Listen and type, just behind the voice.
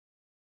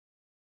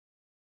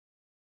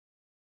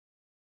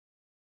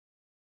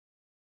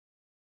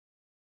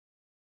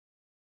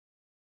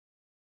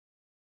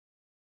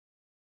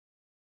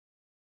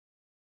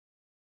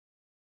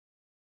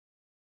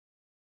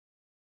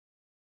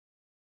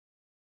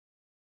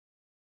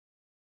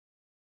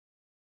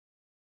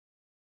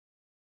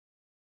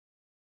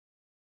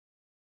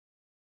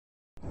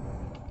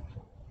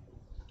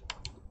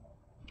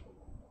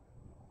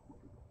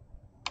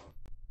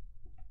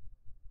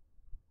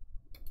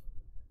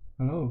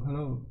Hello,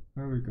 hello.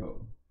 There we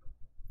go.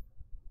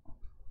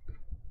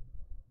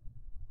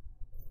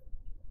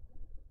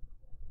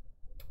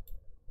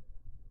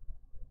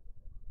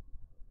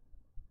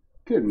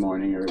 Good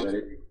morning,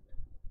 everybody.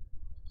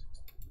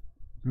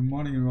 Good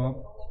morning,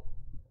 Rob.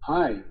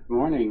 Hi,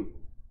 morning.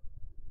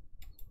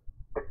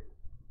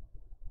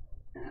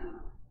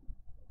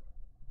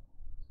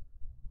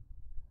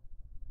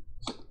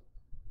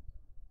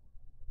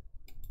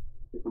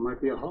 It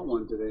might be a hot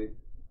one today.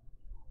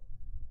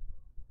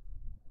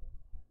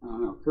 I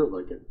don't know, feels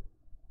like it.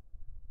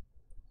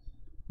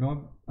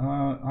 Rob,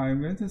 I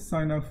meant to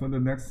sign up for the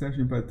next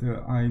session, but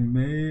I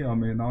may or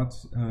may not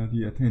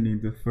be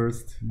attending the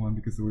first one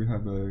because we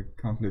have a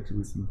conflict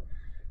with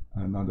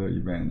another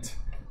event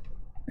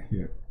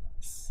here.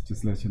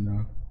 Just let you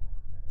know.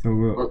 So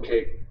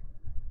Okay.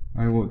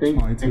 I will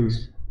try to,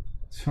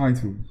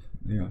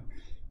 yeah.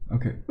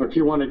 Okay. If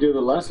you want to do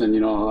the lesson,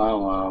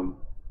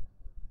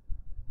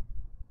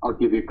 I'll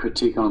give you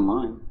critique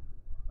online.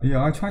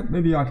 Yeah, I tried.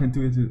 Maybe I can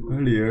do it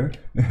earlier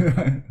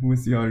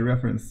with your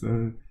reference.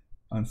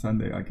 On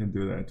Sunday, I can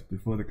do that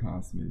before the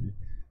class, maybe,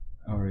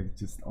 or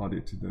just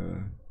audit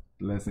the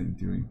lesson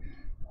during.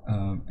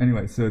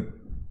 Anyway, so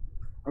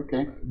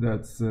okay,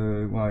 that's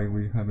why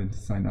we haven't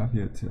signed up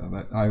yet.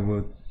 But I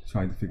will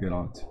try to figure it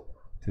out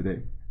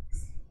today.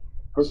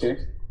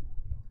 Okay.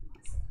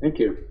 Thank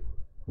you.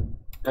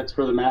 That's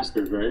for the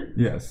masters, right?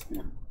 Yes.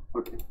 Yeah.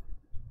 Okay.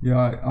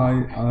 Yeah,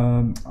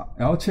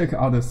 I'll check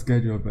out the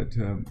schedule, but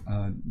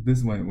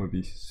this one will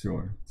be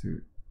sure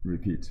to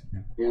repeat.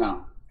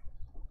 Yeah.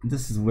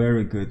 This is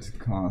very good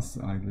class.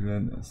 I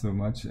learned so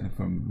much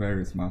from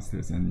various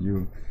masters and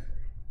you.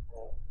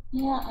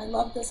 Yeah, I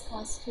love this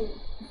class too.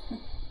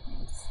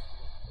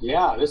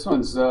 Yeah, this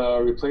one's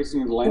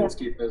replacing the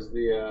landscape as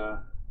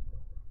the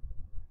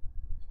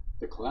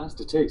class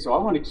to take. So I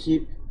want to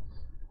keep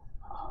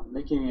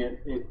making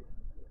it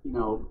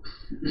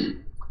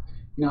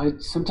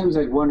sometimes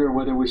I wonder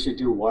whether we should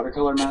do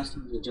watercolor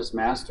masters or just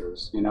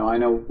masters. I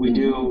know we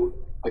do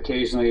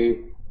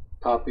occasionally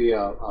copy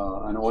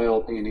an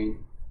oil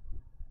painting.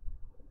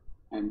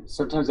 And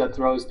sometimes that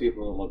throws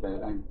people a little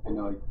bit. I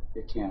know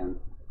it can,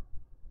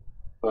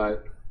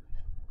 but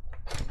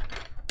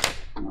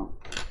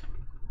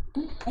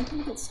I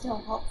think it's still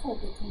helpful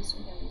because you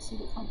see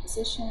the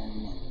composition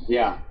and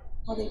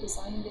how they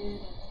designed it,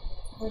 and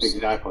of course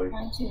exactly.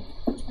 Trying to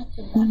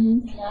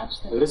match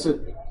them. This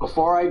is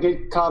before I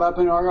get caught up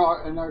in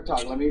our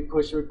talk. Let me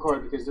push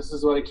record because this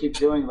is what I keep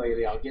doing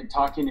lately. I'll get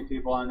talking to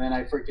people and then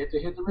I forget to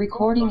hit the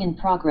recording in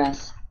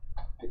progress.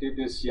 I did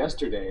this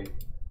yesterday.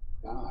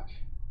 Gosh.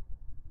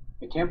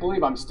 I can't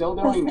believe I'm still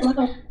doing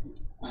that.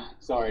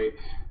 Sorry.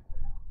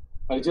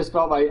 I just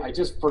felt like I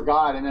just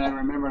forgot and then I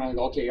remembered and I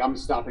go, okay, I'm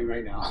stopping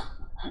right now.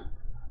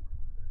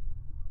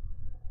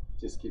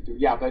 Just keep doing,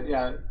 yeah, but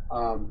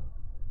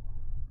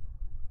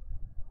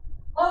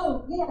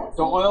oh, yes.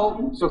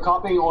 So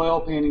copying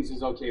oil paintings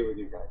is okay with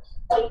you guys?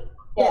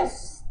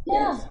 Yes.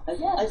 Yes.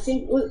 I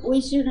think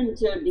we shouldn't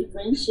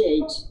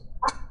differentiate.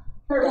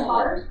 Very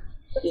hard.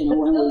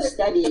 When we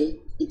study,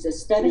 it's a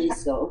study,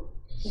 so.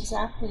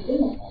 Exactly.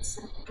 Yes.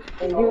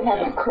 And you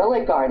have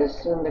acrylic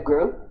artists in the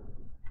group?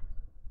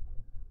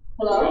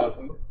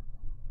 Hello?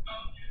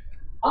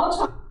 I'll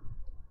talk.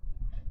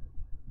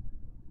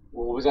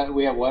 What was that?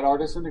 We have what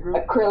artists in the group?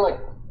 Acrylic.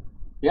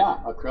 Yeah,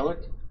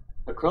 acrylic.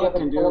 Acrylic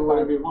can do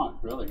whatever you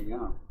want, really,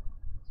 yeah.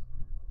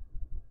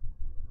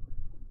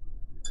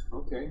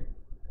 Okay.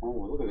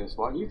 Oh, look at this.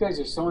 Wow, you guys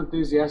are so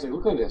enthusiastic.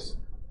 Look at this.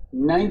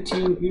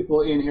 19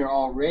 people in here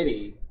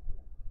already.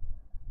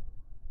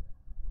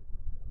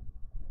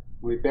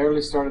 We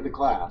barely started the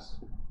class.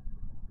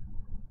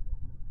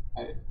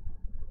 I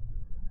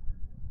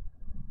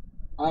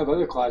have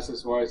other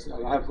classes where I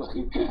have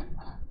like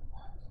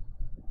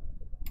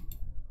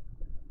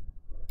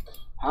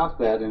half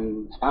that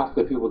and half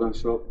the people don't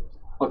show up.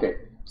 Okay,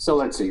 so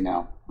let's see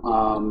now.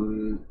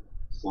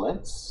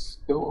 Let's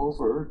go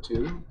over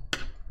to,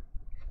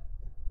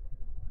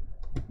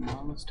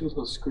 let's do a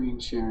little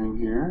screen sharing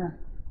here.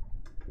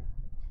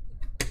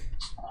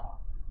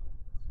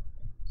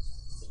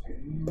 Okay.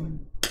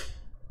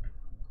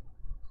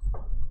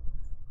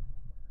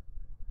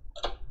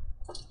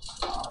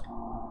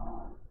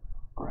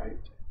 Right.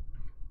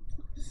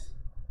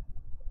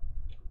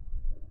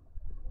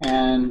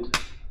 And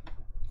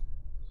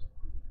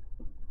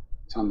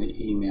it's on the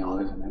email,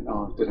 isn't it?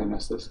 Oh, did I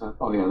mess this up?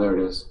 Oh, yeah, there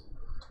it is.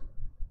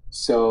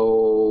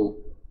 So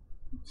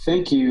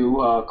thank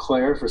you,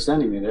 Claire, for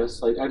sending me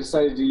this. I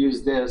decided to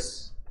use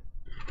this.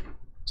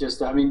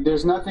 I mean,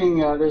 there's nothing,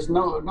 there's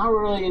not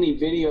really any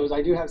videos.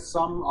 I do have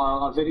some,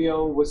 a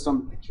video with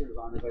some pictures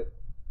on it, but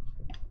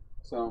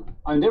so,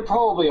 I mean, there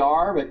probably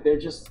are, but they're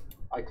just,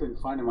 I couldn't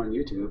find them on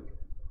YouTube.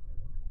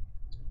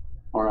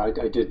 Or I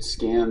did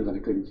scans and I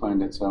couldn't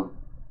find it, so.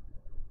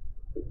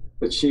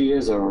 But she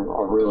is a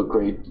real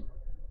great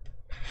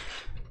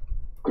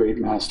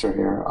master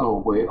here.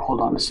 Oh, wait,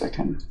 hold on a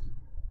second.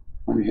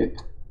 Let me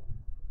hit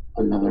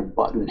another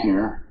button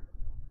here.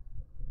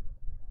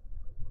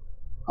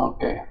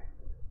 Okay.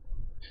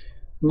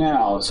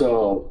 Now,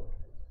 so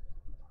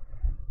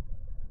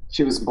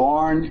She was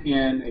born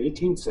in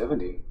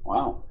 1870.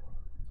 Wow.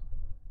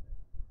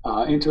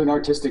 Into an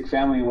artistic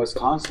family in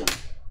Wisconsin.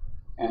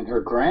 And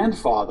her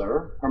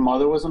grandfather, her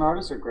mother was an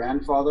artist. Her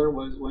grandfather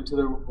went to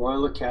the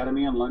Royal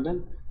Academy in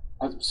London.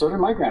 So did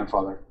my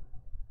grandfather.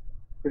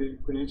 Pretty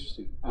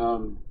interesting.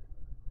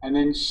 And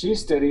then she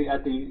studied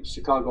at the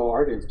Chicago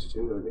Art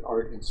Institute, or the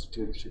Art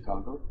Institute of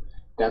Chicago.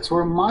 That's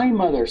where my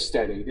mother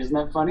studied. Isn't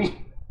that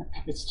funny?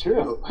 It's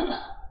true.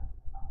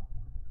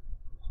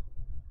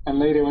 And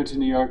later went to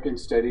New York and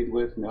studied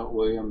with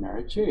William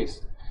Merritt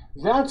Chase.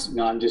 No,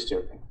 I'm just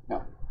joking.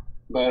 No.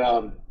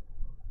 But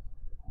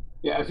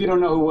yeah, if you don't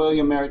know who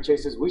William Merritt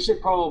Chase is, we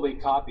should probably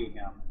copy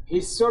him.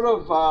 He's sort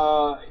of,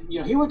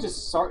 he went to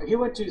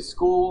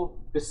school,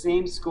 the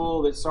same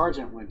school that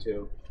Sargent went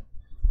to,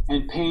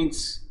 and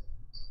paints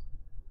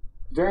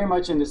very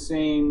much in the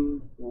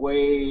same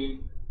way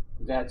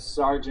that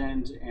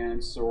Sargent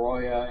and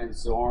Sorolla and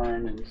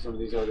Zorn and some of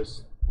these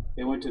artists,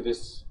 they went to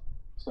this.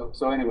 So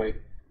anyway,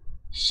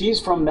 she's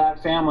from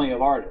that family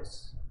of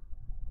artists.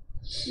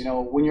 You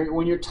know, when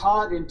you're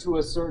taught into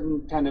a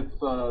certain kind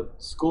of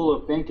school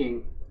of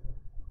thinking,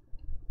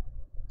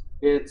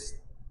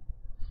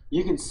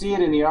 you can see it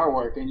in the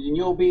artwork, and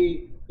you'll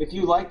be, if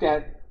you like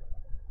that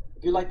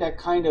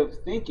kind of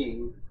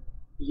thinking,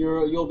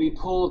 you'll be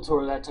pulled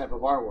toward that type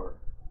of artwork.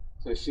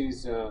 So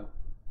she's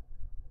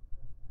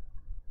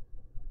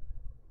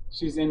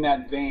in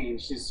that vein.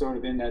 She's sort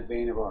of in that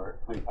vein of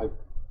art.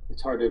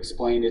 It's hard to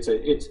explain.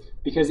 It's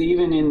because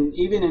even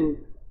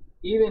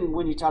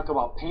when you talk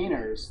about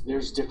painters,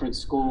 there's different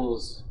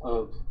schools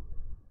of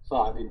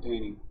thought in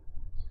painting.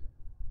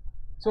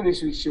 So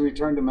she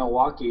returned to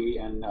Milwaukee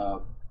and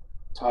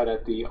taught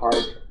at the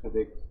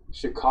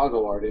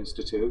Chicago Art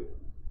Institute,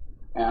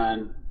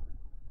 and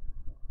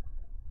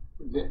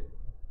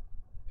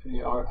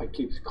I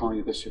keep calling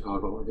it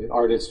the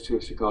Art Institute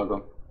of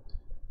Chicago.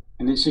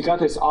 And then she got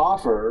this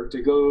offer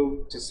to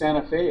go to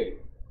Santa Fe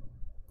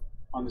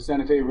on the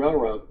Santa Fe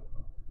Railroad.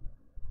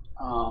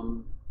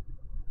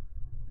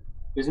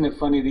 Isn't it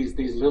funny,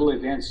 these little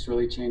events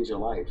really change your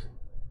life?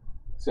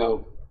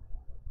 So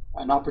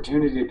an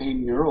opportunity to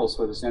paint murals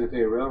for the Santa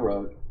Fe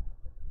Railroad.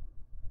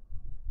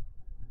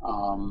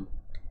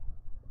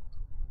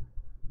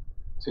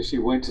 So she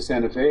went to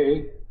Santa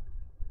Fe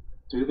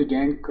through the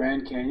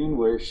Grand Canyon,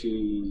 where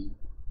she,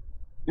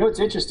 it's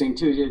interesting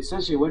too. It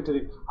says she went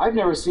to I've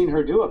never seen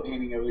her do a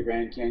painting of the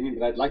Grand Canyon,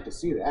 but I'd like to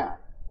see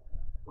that,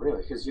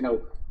 really, because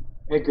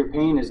Edgar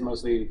Payne is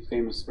mostly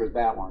famous for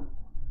that one.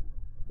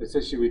 It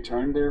says she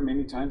returned there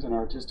many times on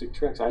artistic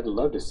treks. I'd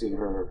love to see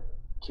her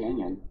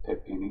canyon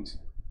type paintings.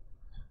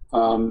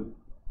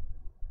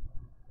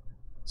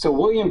 So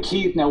William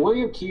Keith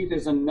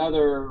is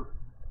another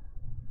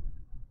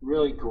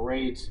really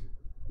great,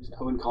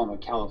 I wouldn't call him a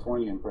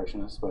California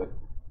impressionist, but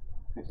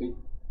I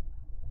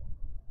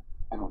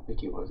don't think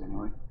he was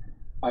anyway.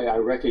 I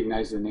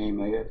recognize the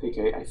name. I think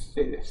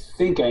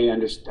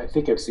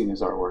I've seen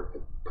his artwork.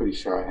 I'm pretty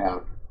sure I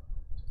have.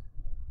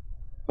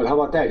 But how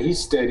about that? He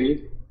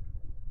studied.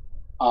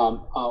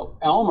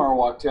 Elmer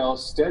Watchel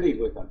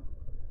studied with him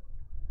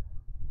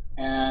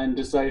and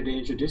decided to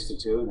introduce the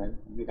two, and then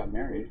they got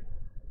married.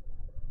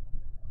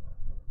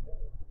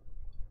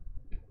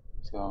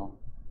 So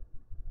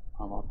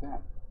how about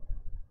that?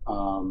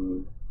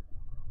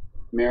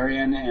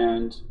 Marion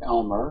and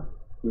Elmer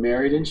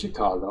married in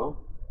Chicago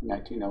in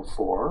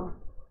 1904.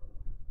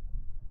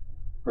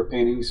 Her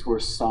paintings were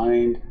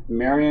signed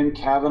Marion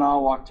Cavanaugh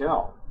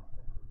Watchel.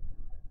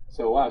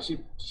 So wow, she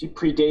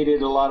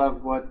predated a lot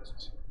of what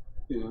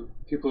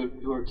people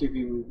who are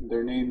keeping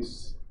their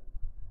names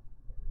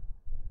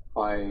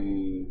by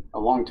a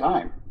long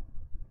time.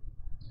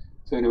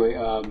 So anyway,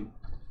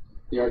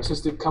 the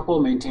artistic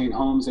couple maintained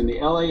homes in the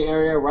LA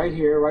area,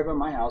 right by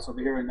my house, over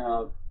here in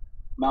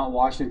Mount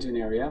Washington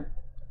area.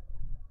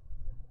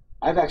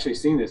 I've actually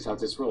seen this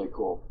house. It's really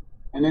cool.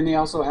 And then they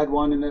also had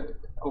one in the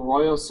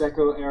Arroyo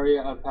Seco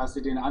area of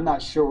Pasadena. I'm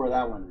not sure where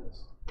that one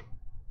is.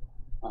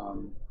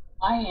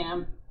 I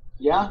am.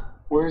 Yeah?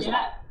 Where is it?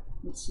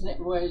 It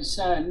was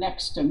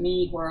next to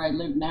me where I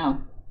live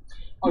now.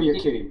 Oh, you're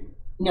kidding.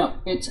 No,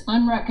 it's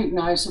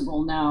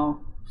unrecognizable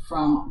now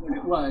from what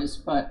it was,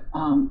 but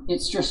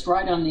it's just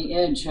right on the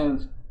edge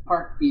of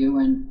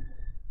Parkview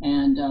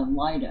and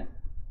Lida.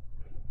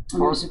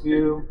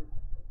 Parkview.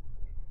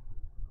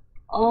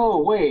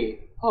 Oh,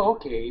 wait. Oh,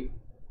 okay.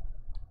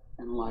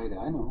 And Lida,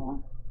 I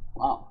know.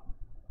 Wow.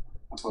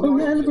 Oh,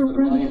 yeah, I live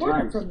around the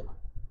corner from it.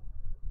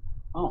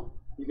 Oh,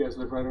 you guys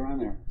live right around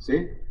there.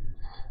 See?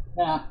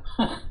 Yeah.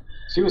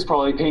 She was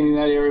probably painting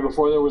that area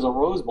before there was a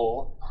Rose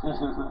Bowl.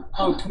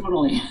 Oh,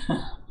 totally.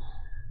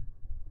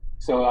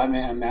 So I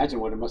mean, imagine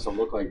what it must have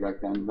looked like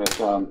back then. But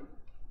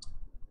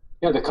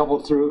yeah, the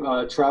couple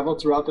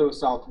traveled throughout the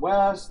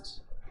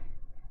Southwest,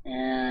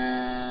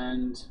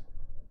 and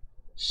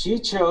she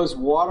chose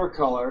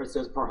watercolor, it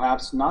says,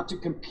 perhaps not to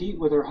compete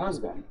with her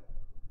husband,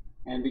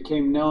 and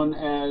became known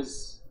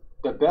as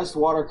the best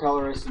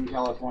watercolorist in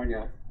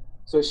California.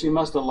 So she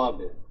must have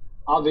loved it.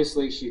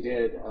 Obviously she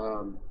did.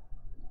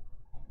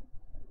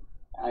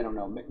 I don't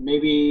know,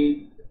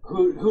 maybe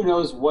who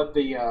knows what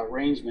the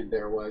arrangement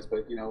there was,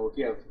 but you know, if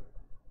you have,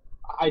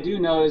 I do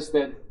notice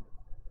that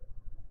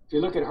if you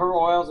look at her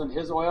oils and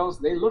his oils,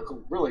 they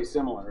look really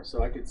similar.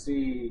 So I could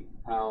see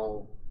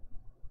how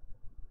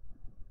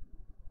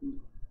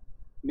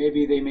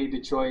maybe they made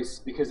the choice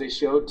because they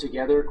showed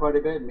together quite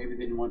a bit. Maybe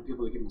they didn't want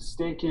people to get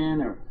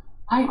mistaken, or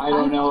I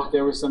don't know if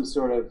there was some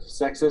sort of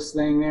sexist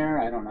thing there.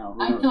 I don't know.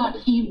 I thought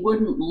he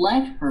wouldn't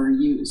let her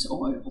use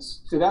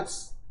oils. So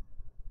that's,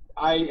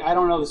 I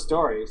don't know the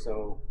story,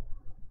 so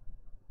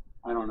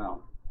I don't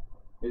know.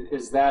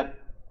 Is that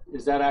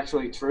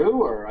actually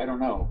true, or I don't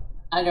know?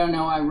 I don't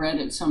know. I read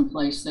it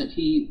someplace that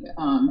he,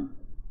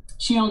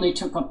 she only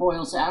took up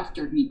oils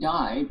after he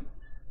died.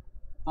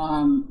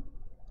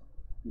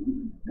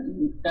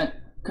 That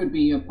could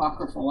be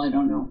apocryphal. I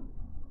don't know.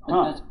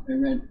 But that's what I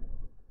read.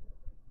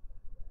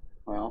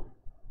 Well,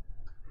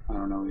 I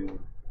don't know either.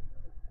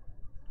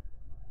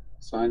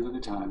 Signs of the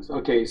times.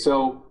 Okay,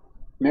 so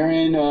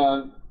Marion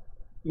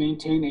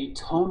maintained a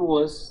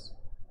tonalist,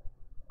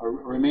 or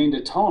remained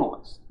a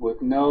tonalist,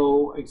 with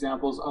no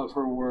examples of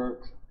her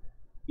work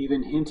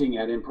even hinting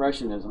at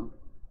Impressionism.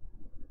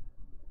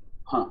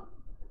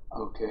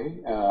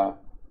 Okay.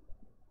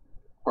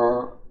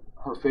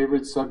 Her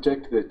favorite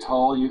subject, the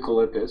tall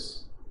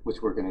eucalyptus,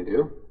 which we're going to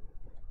do.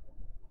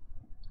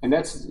 And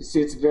that's,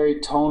 see, it's a very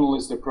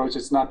tonalist approach.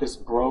 It's not this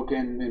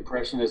broken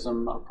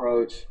Impressionism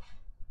approach.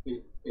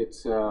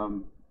 It's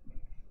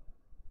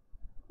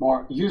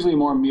usually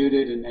more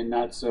muted and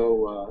not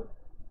so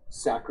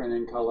saccharine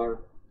in color.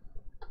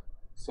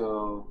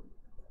 So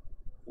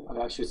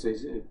I should say,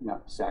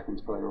 not saccharine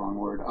is probably the wrong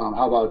word.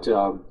 How about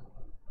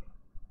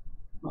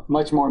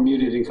much more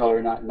muted in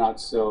color, not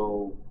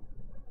so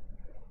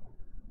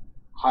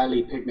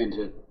highly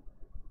pigmented.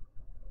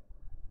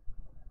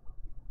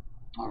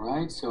 All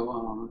right,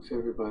 so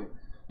favored by,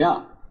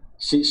 yeah,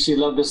 she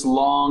loved this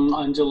long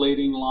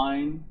undulating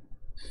line,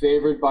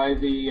 favored by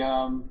the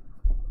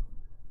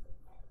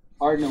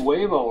Art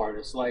Nouveau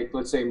artists, like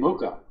let's say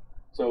Mucha.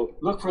 So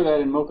look for that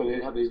in Mucha.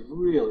 They'd have these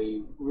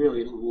really,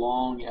 really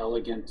long,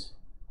 elegant,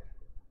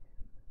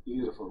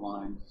 beautiful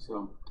lines.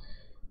 So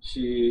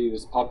she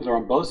was popular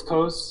on both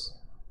coasts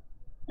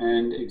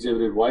and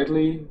exhibited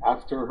widely.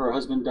 After her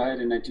husband died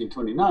in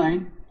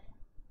 1929,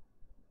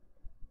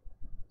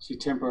 she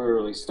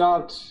temporarily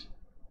stopped,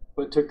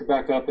 but took it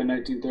back up in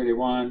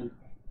 1931,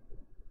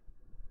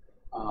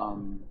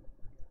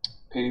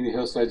 painting the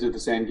hillsides of the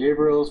San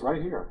Gabriels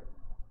right here.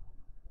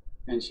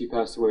 And she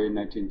passed away in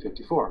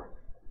 1954.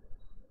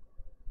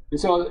 And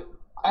so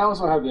I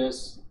also have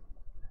this.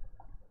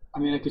 I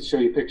mean, I could show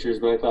you pictures,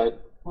 but I thought,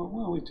 well,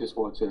 why don't we just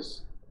watch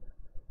this?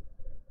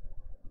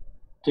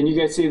 Can you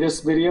guys see this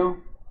video?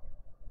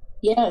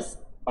 Yes.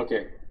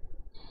 Okay.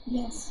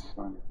 Yes.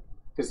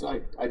 Because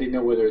I didn't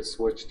know whether it's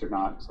switched or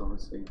not, so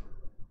let's see.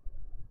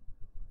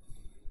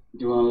 Do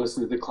you want to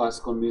listen to the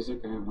classical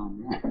music? I have it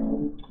on here.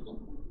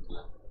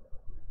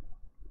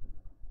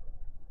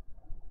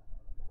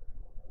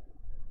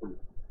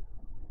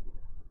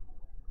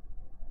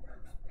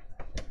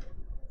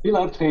 He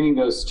loved painting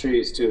those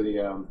trees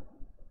too.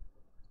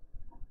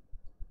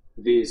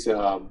 These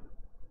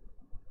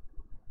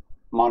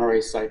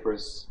Monterey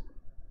cypress,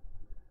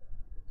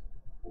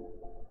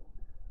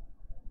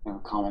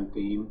 common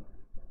theme.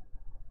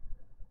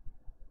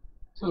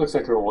 So it looks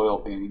like her oil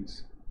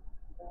paintings.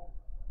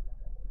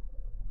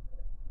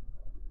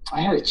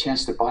 I had a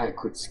chance to buy a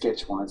quick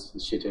sketch once,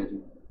 and she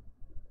didn't.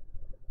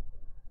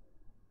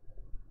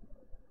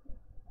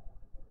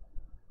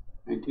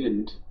 I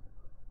didn't.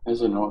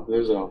 There's a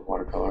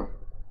watercolor.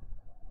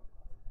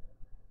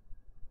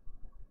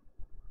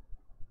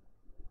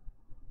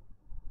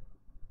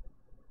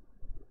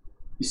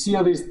 You see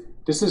how these,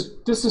 this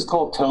is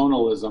called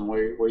tonalism,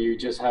 where you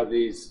just have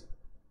these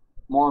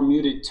more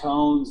muted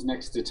tones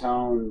next to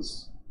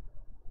tones.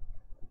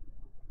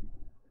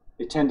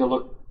 They tend to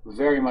look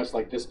very much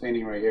like this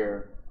painting right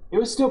here. It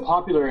was still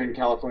popular in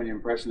California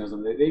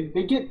Impressionism.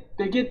 They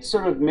get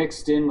sort of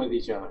mixed in with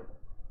each other.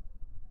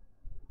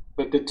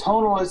 But the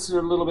tonalists are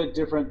a little bit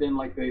different than,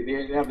 like,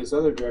 they have this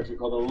other direction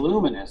called the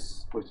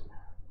luminists, which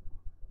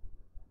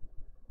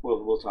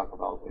we'll talk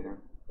about later.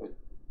 But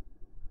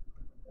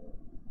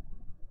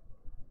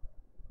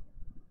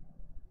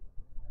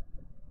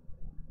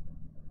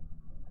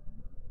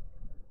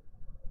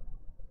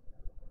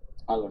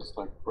that looks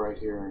like right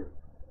here,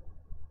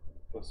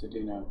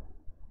 Pasadena.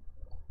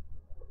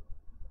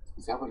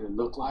 Is that what it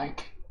looked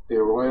like? The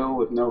arroyo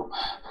with no,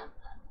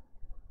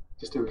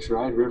 just a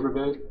dried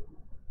riverbed?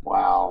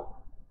 Wow.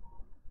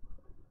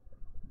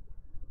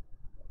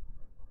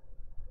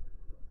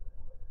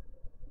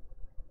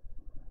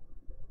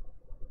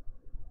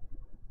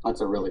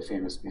 That's a really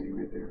famous painting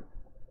right there.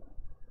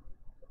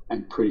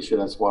 I'm pretty sure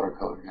that's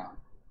watercolor now.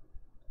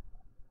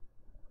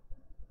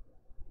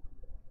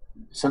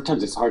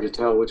 Sometimes it's hard to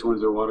tell which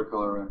ones are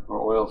watercolor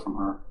or oil from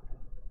her.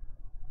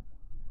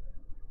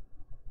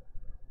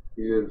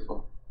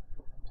 Beautiful.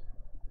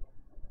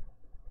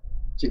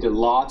 She did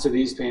lots of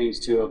these paintings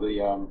too of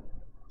the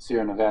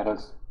Sierra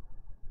Nevadas.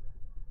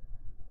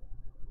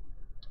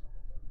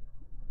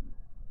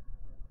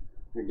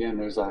 Again,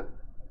 there's a,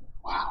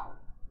 wow,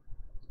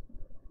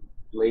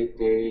 late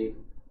day.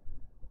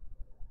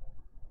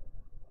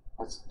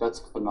 That's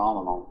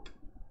phenomenal.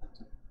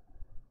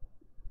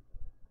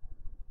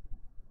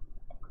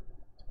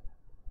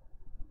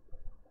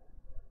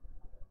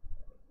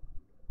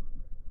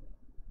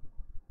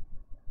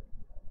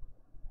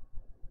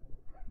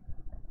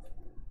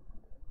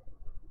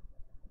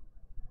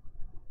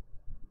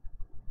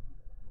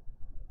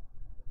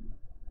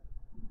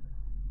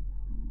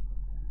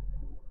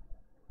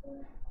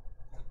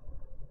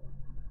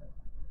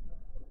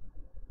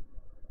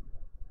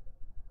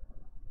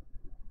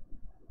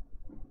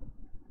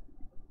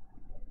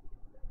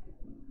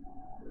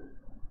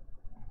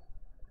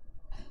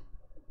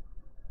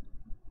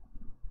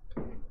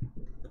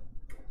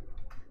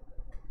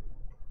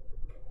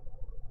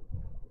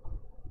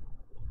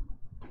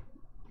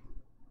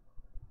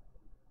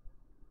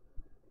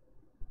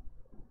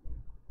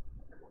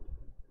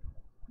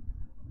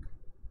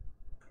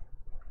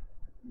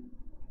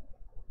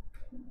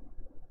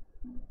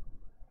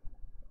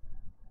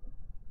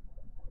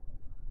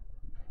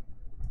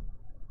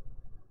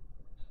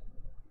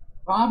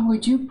 Rob,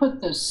 would you put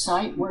the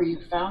site where you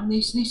found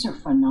these? These are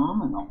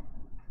phenomenal.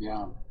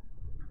 Yeah,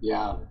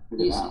 yeah.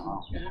 Look at that.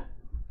 Wow. Yeah.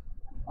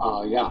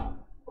 Yeah.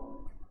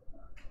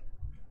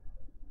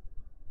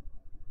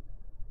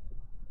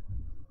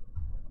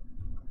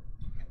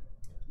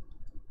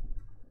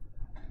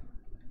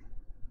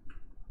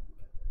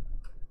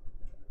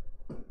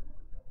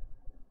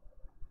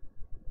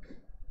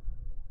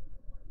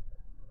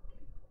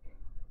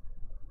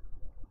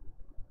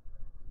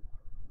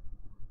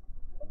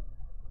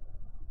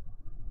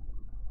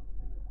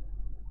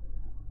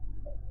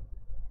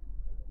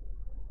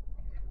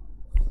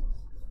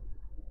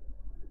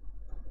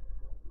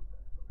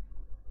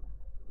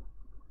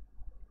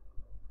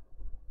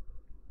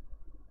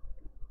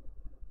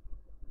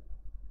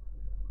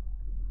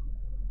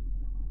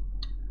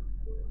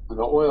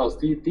 The oils,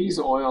 these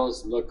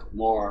oils look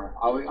more,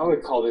 I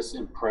would call this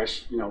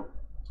impressionism,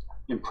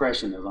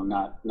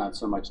 not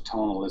so much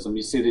tonalism.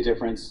 You see the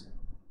difference?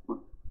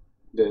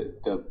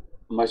 The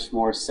much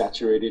more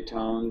saturated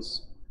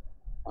tones,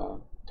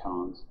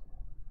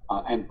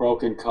 and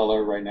broken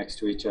color right next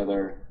to each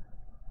other.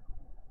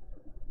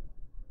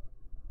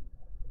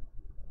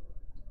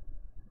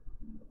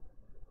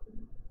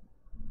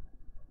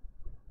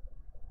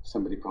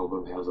 Somebody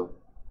probably has a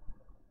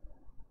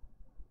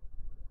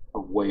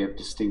way of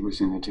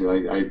distinguishing the two.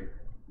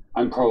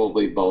 I'm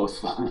probably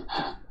both.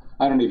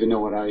 I don't even know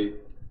what I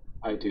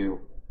do.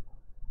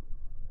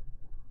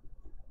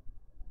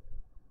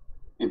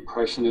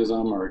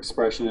 Impressionism or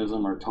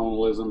expressionism or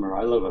tonalism, or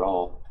I love it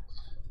all.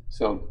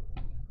 So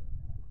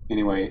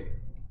anyway,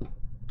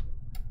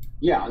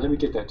 yeah, let me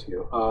get that to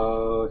you.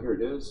 Here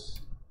it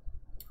is.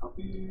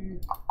 Copy.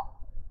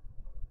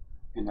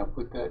 And I'll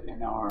put that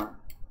in our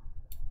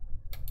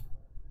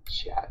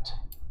chat.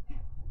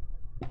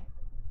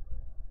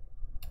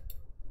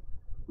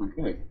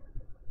 Okay.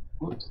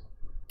 Whoops.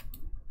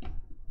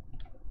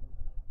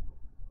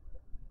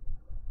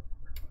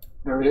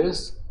 There it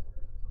is.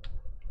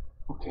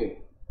 Okay.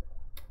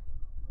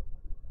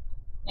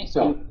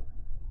 So,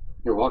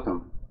 you're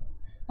welcome.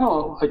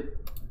 Oh,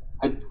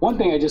 one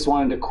thing I just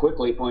wanted to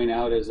quickly point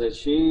out is that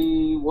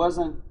she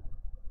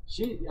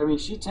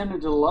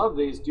tended to love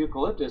these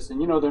eucalyptus,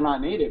 and they're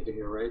not native to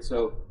here, right?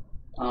 So,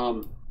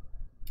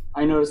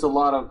 I noticed a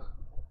lot of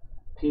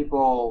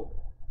people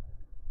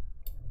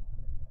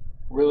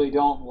really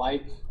don't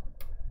like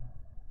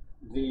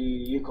the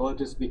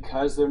eucalyptus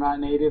because they're not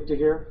native to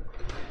here.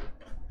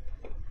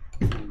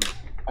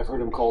 I've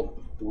heard them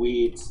called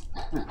weeds,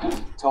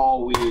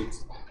 tall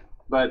weeds.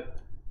 But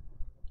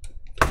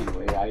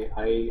anyway,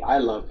 I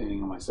love painting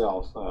them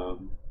myself.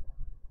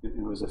 It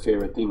was a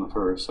favorite theme of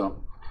hers.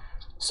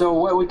 So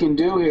what we can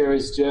do here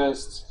is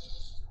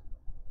just,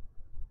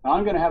 now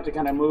I'm going to have to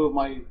kind of move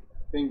my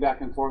thing back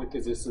and forth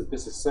because this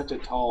is such a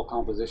tall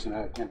composition.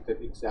 I can't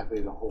fit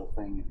exactly the whole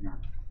thing in here.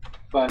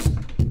 But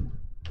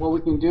what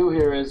we can do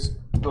here is,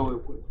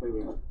 oh,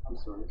 wait, I'm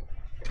sorry.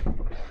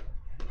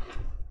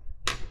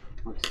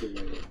 Let's see.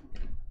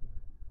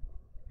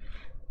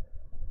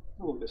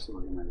 Oh, this is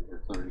organized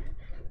here, sorry.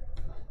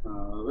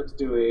 Let's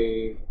do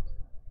a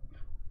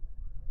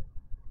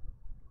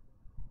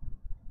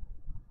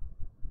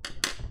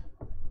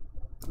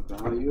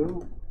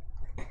value.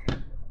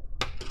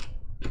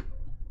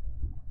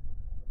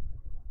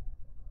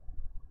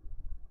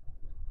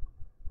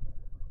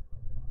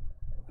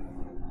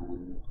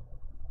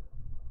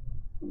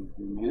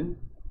 Zoom in.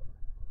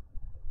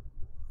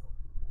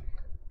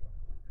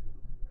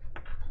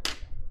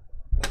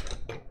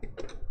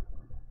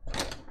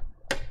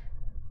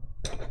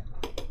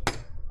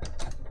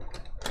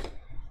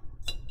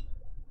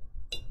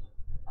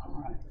 All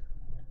right.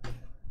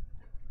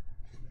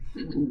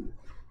 And,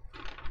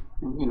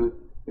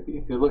 if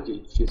you look,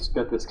 she's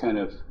got this kind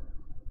of,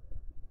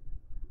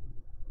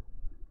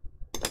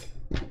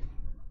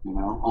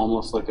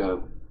 almost like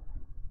a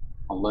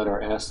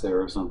letter S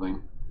there or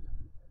something.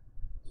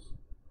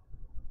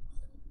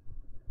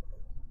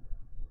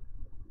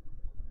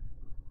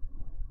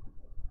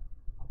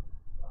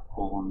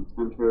 hole in the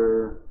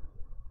center,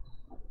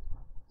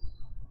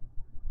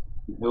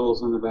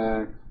 hills in the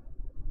back,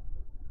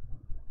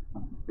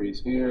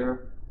 trees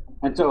here.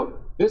 And so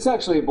this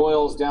actually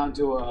boils down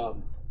to a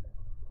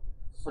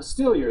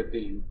styliard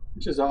theme,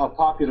 which is a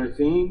popular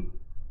theme.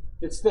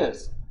 It's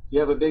this. You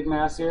have a big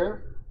mass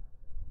here,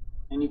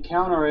 and you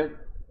counter it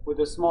with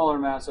a smaller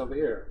mass over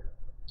here.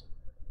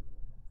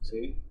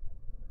 See?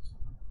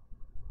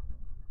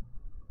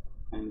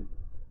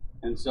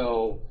 And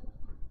so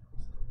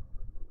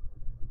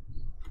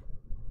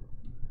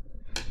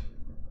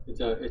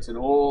it's an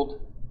old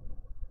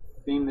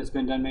theme that's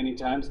been done many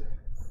times.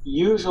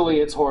 Usually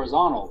it's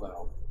horizontal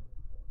though.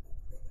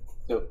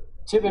 So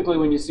typically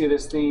when you see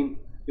this theme,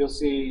 you'll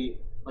see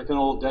like an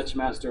old Dutch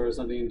master or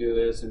something do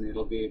this, and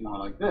it'll be more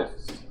like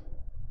this.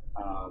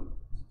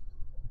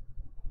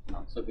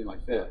 Something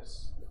like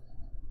this.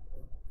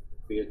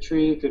 Could be a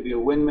tree, could be a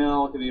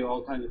windmill, could be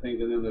all kinds of things,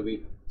 and then there'll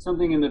be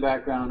something in the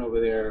background over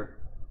there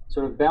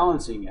sort of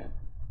balancing it.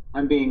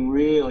 I'm being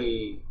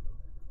really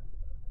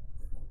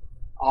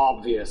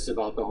obvious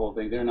about the whole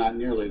thing. They're not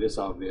nearly this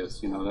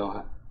obvious. You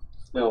know,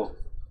 they'll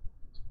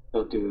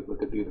do it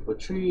with a beautiful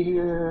tree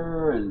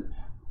here, and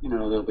you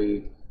know, there'll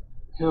be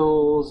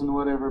hills and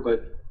whatever,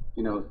 but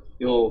you know,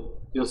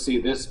 you'll see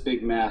this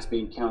big mass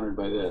being countered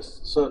by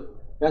this. So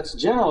that's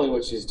generally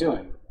what she's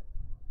doing.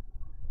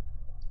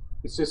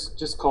 It's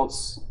just called,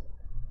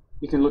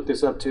 you can look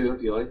this up too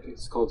if you like.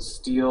 It's called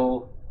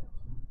steel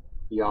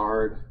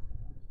yard,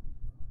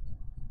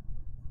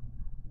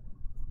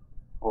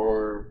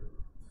 or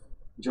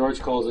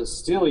George calls it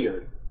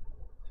Styliard.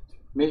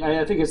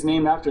 I think it's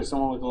named after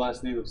someone with the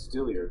last name of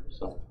Styliard.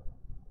 So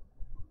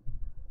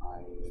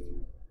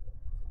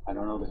I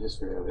don't know the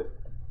history of it.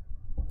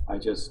 I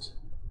just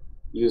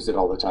use it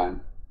all the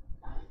time.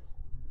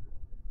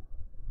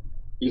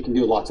 You can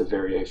do lots of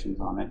variations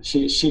on it.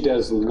 She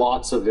does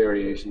lots of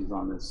variations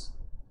on this.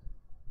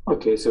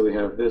 Okay, so we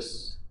have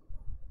this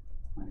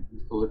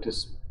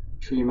eucalyptus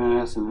tree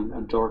mass and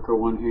a darker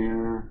one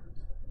here,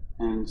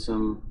 and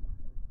some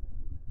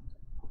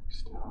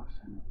stuff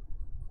and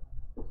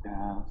the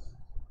path.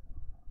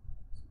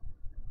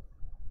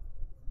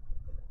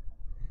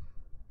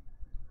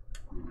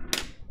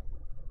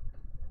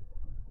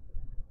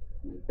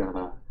 We've got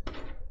a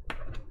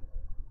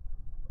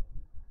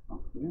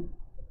okay.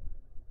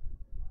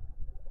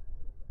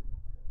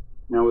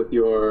 Now with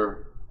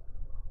your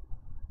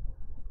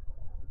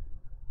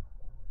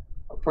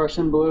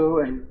Prussian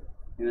blue and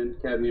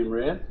cadmium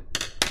red,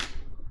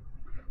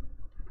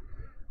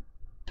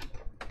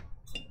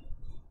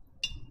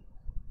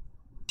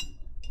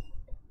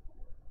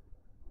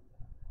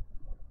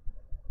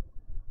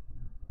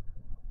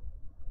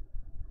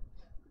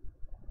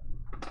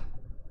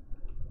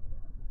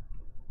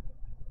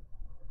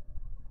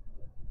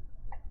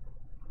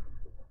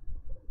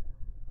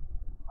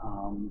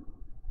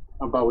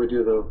 how about we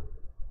do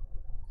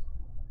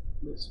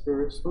this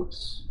first?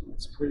 Whoops,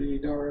 it's pretty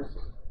dark.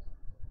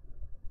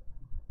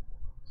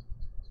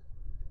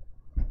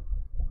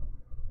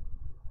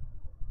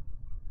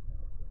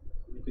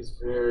 Make it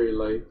very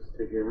light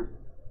to here.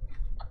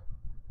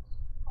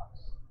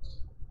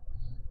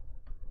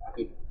 I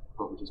think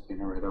probably just paint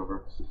it right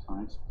over.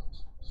 Fine.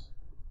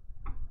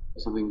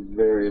 Something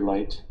very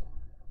light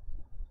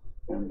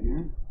down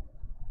here.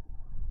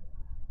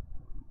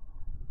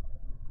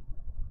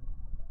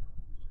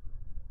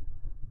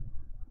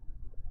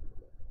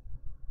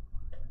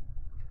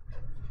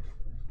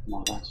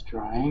 While that's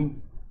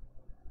drying,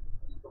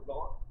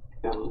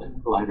 got a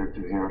little lighter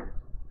through here.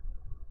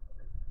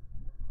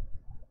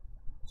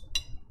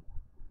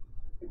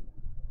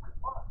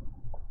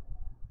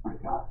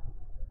 Like that.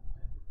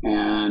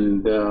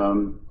 And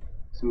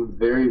some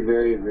very,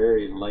 very,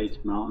 very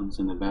light mountains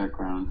in the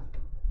background.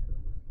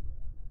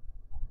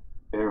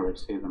 There we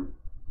see them.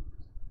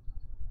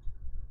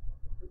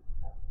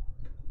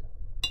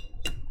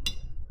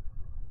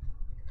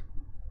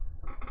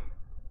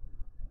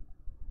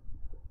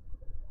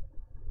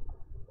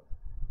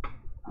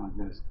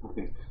 This.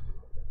 Okay,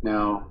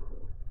 now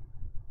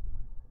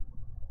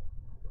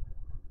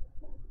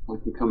we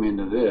can come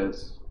into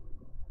this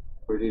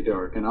pretty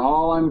dark, and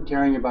all I'm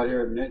caring about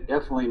here, I'm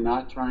definitely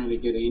not trying to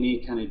get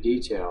any kind of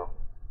detail,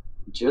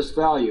 just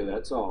value,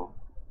 that's all.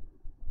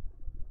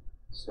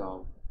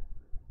 So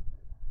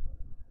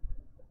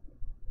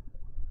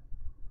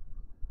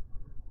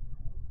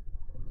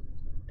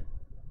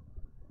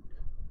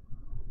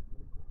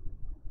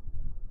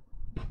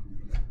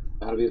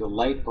that'll be the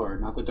light part,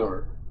 not the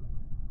dark.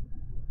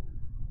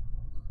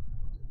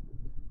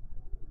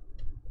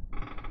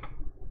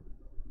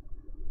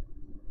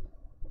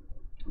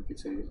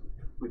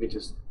 We could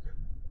just,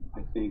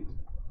 I think,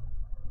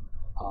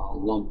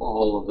 lump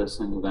all of this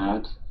into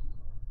that.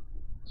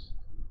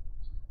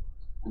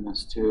 And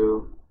this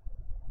too.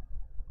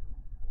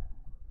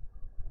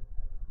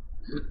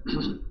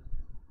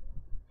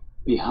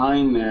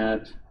 Behind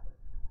that,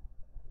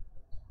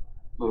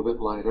 a little bit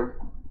lighter.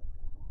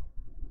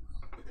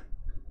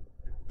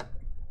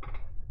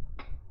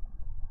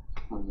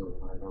 A little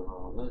light over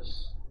all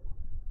this.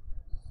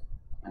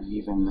 And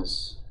even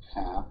this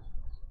path.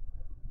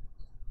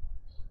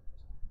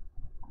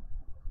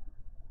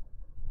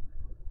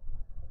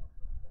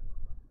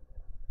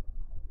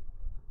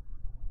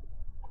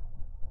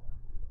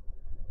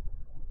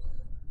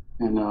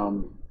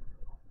 And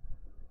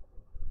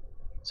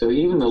so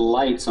even the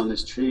lights on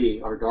this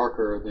tree are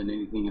darker than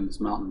anything in this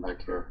mountain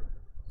back here.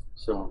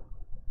 So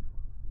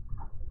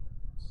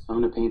I'm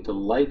going to paint the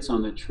lights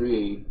on the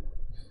tree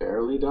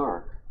fairly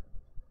dark.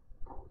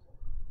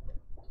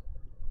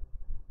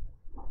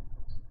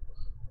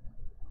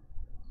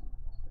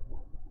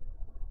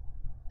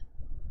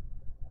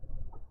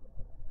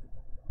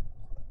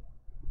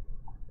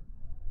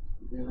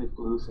 Really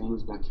blue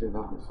things back here that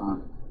are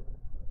fun.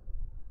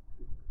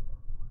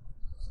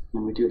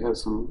 And we do have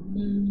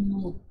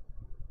some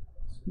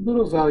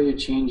little value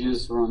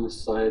changes around the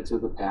sides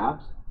of the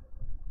path.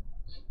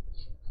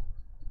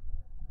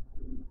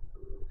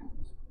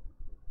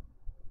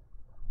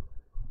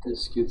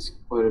 This gets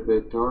quite a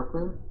bit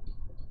darker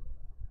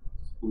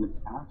in the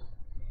path.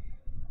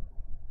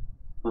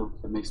 So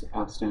that makes the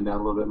path stand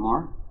out a little bit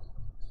more.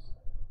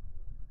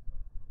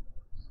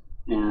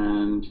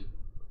 And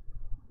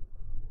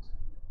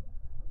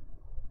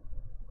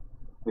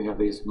we have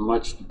these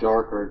much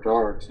darker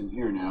darks in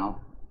here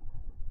now.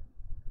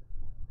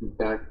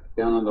 Back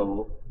down on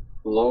the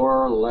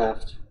lower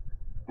left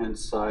hand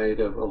side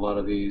of a lot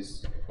of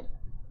these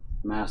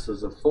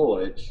masses of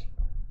foliage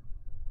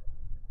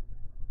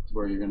is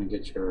where you're going to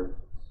get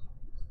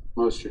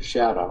most your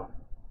shadow,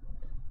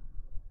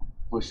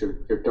 most your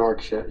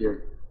dark shadow.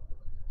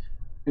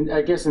 And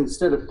I guess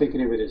instead of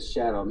thinking of it as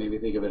shadow, maybe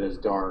think of it as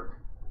dark,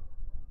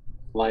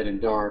 light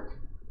and dark,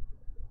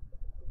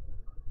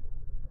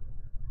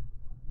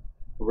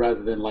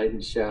 rather than light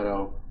and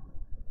shadow.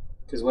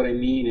 Because what I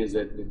mean is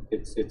that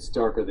it's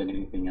darker than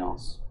anything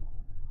else.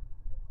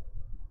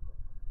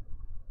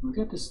 We've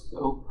got this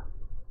oak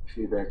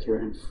tree back here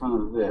in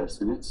front of this,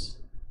 and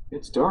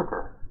it's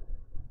darker.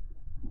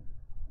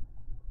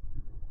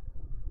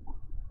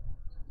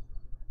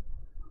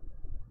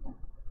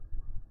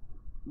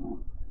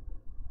 And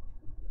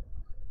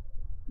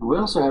we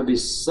also have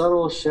these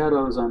subtle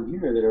shadows on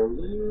here that are a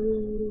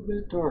little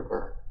bit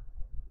darker,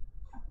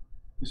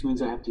 which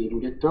means I have to even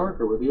get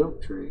darker with the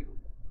oak tree.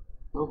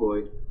 Oh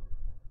boy.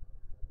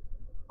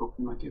 Hope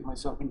I might get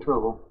myself in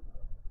trouble.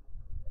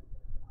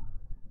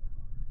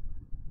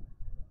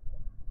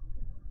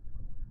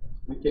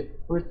 They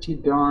get pretty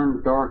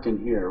darn dark in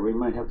here. We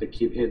might have to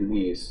keep hitting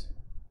these.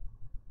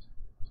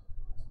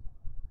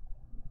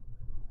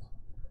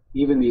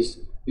 Even these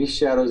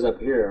shadows up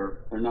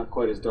here are not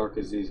quite as dark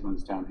as these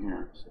ones down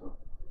here. So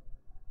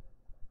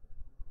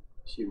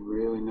she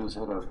really knows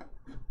how to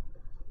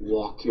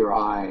walk your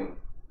eye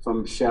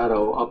from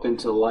shadow up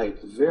into light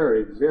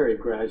very, very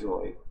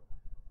gradually.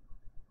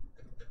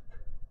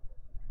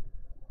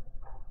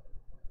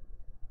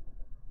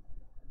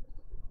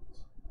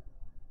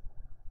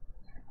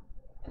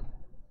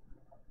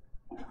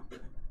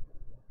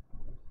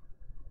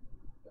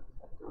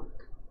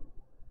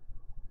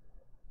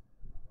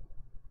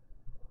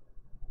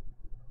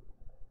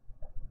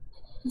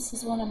 This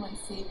is one of my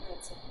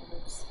favorites of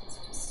hers. It's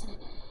just so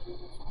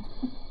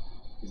beautiful.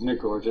 Isn't it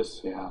gorgeous?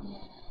 Yeah. Yeah.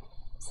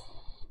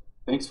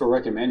 Thanks for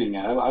recommending it.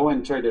 I went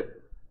and tried to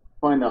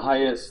find the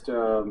highest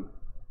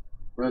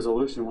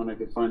resolution one I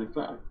could find. In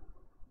fact,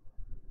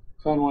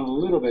 found one a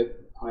little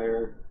bit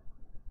higher,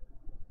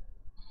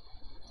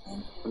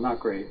 but not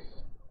great.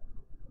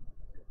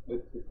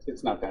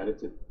 It's not bad.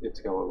 It's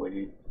got what we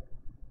need.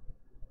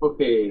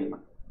 Okay,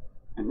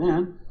 and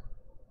then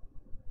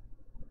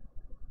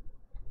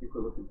I think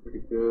we're looking pretty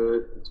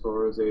good as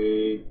far as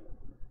a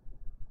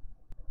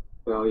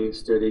value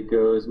study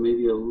goes.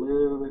 Maybe a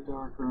little bit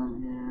darker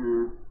on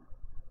here,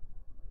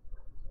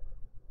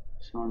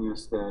 showing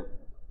us that.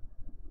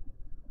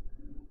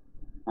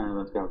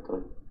 Let's go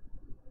to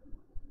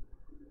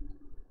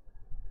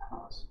the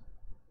house.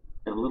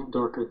 A little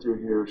darker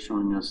through here,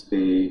 showing us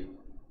the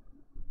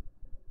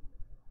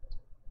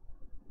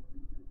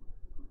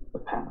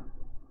path.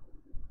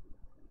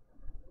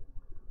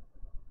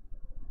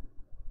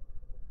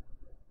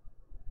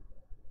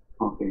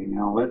 Okay,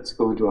 now let's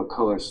go into a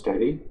color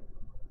study.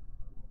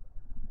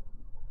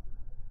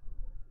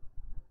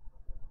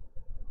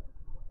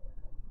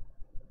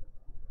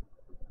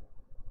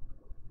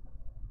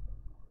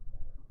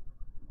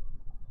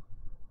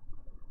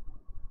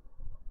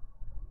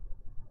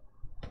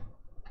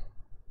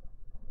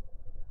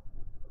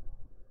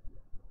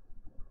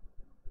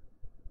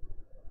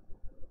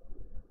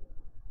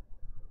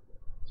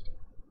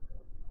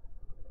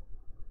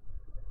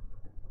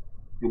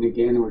 And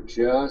again, we're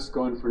just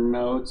going for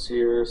notes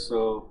here,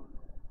 so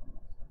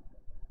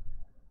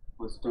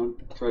let's don't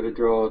try to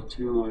draw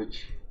too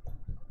much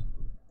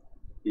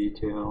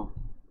detail.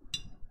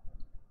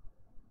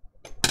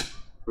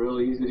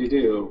 Real easy to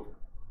do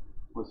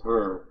with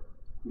her.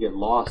 You get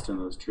lost in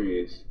those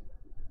trees.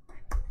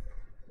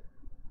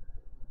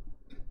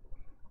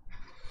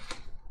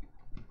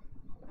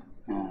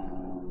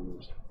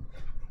 And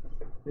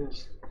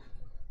this.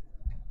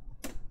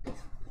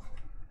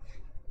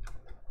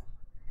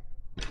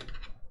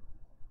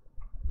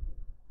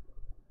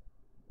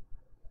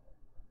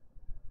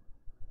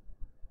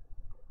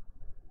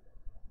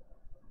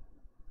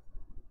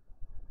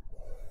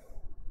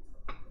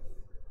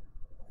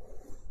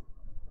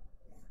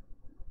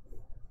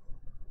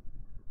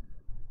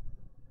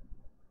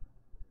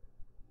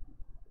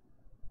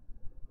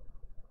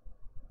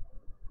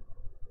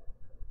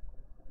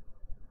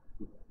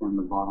 on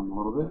the bottom a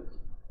little bit.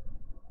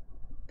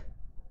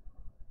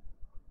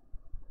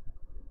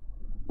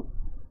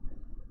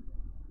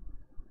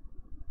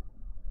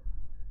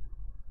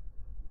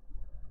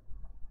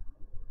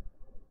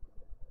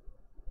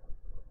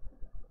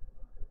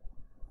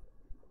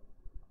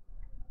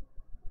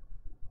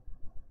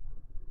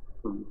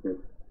 Okay.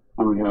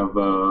 And we have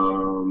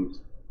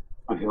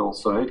a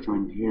hillside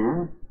coming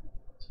here.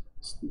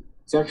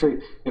 It's actually,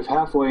 if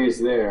halfway is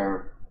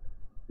there,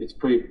 it's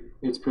pretty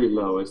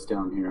low. It's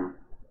down here.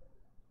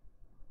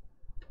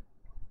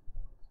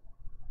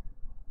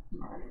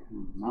 All right,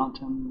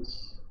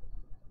 mountains.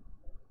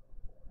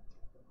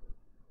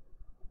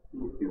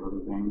 A few other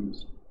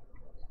things.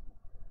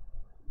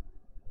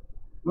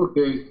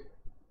 Okay.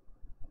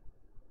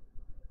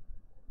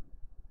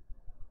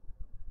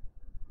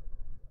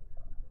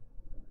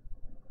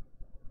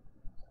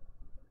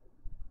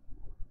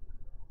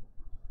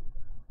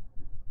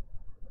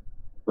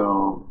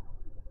 So,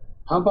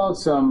 how about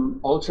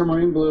some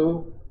ultramarine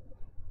blue?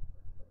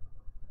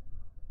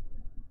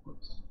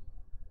 Oops.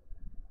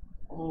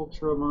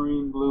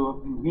 Ultramarine blue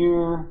up in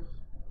here.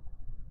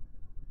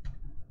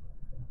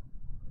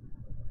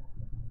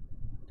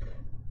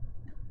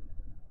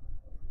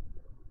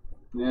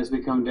 And as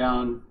we come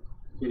down,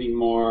 getting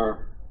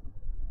more,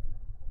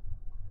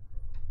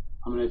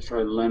 I'm going to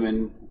try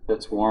lemon if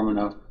that's warm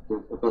enough.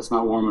 If that's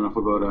not warm enough,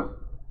 we'll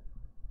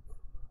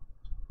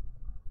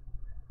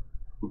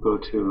go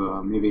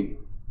to maybe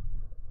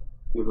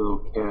a little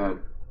cad.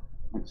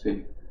 Let's see.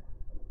 A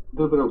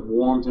little bit of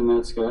warmth in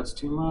that sky. That's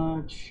too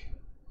much.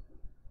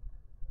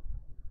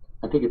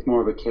 I think it's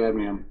more of a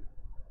cadmium.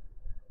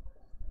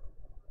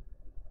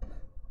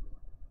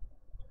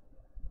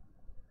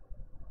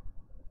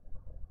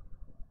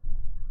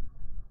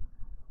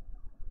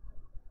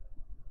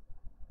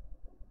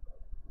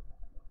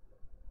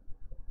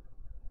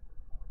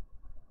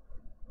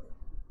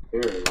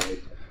 Very light.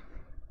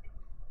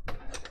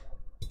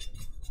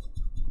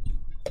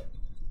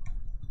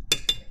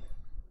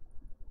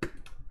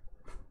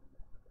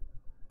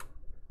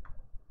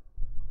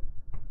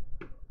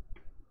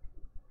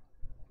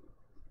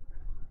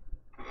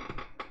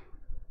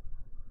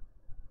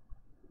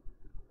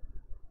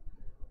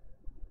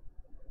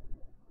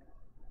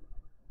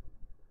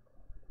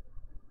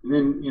 And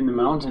then in the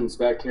mountains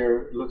back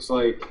here, it looks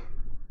like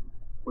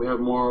we have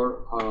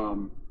more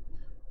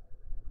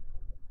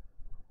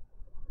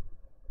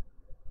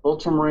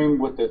ultramarine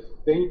with the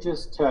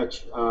faintest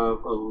touch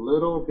of a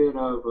little bit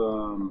of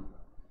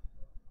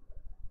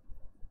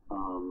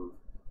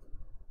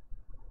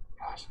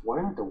gosh, why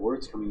aren't the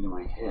words coming to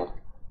my head?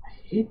 I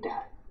hate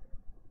that.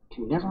 I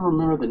can never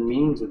remember the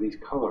names of these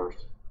colors.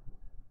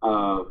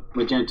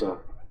 Magenta.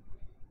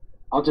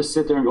 I'll just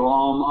sit there and go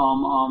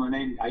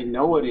and I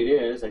know what it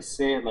is. I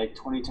say it like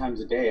 20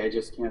 times a day. I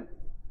just can't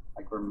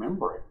like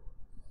remember it.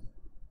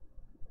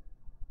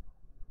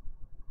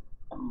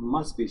 It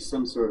must be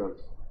some sort of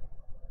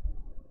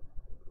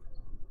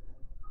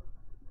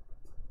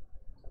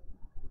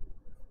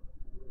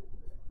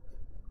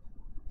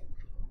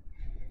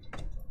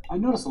I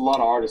notice a lot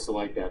of artists are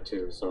like that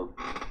too. So,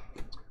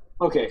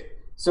 okay.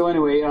 So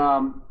anyway,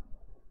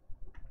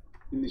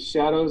 in the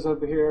shadows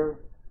up here,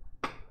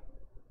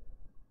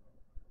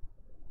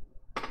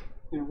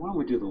 why don't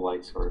we do the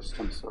lights first?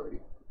 I'm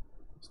sorry.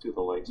 Let's do the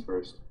lights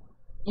first.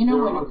 You know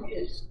what it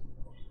is?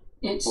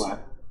 It's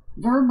what?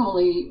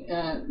 Verbally,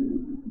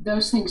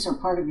 those things are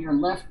part of your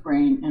left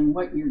brain, and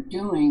what you're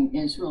doing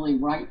is really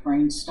right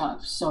brain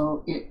stuff.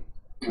 So it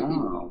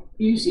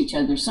use each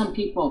other. Some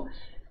people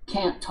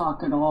can't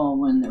talk at all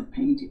when they're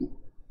painting.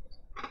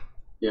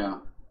 Yeah.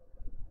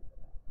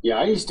 Yeah,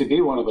 I used to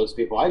be one of those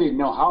people. I didn't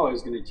know how I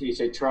was going to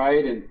teach. I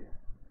tried and,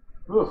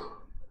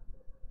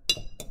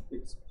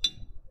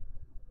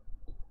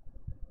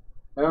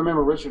 I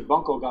remember Richard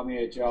Bunkle got me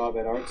a job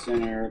at Art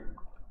Center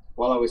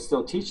while I was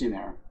still teaching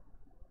there.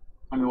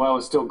 While I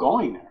was still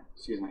going there,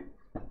 excuse me.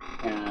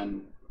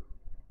 And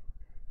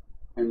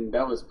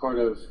that was part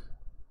of,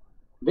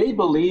 they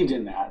believed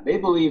in that. They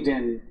believed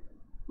in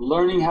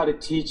learning how to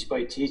teach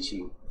by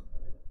teaching.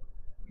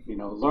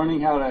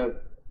 Learning how to,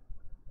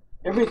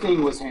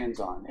 everything was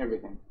hands-on,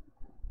 everything.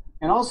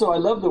 And also I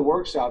loved the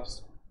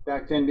workshops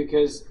back then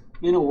because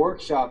in a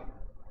workshop,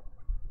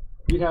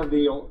 you'd have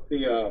the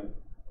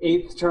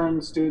 8th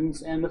term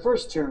students and the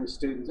 1st term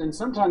students, and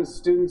sometimes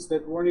students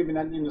that weren't even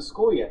in the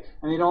school yet,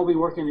 and they'd all be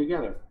working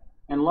together.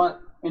 And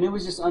it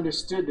was just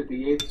understood that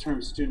the 8th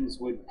term students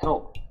would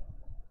help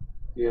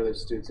the other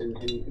students, and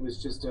it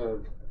was just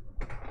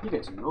you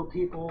get to know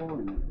people,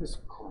 and it was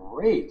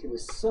great. It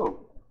was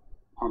so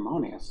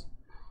harmonious.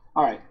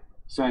 All right,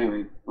 so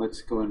anyway,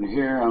 let's go into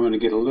here. I'm going to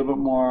get a little bit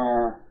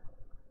more.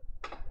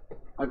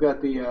 I've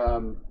got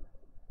the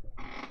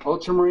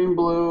ultramarine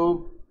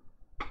blue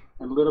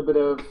and a little bit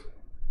of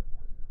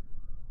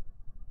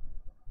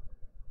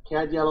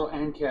cad yellow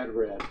and cad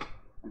red.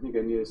 I think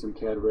I needed some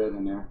cad red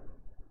in there.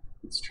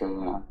 Let's try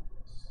that.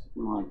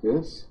 Something like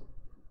this.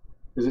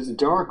 Because it's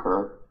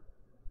darker.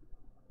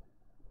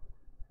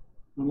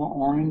 A little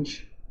more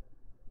orange.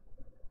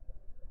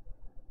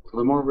 A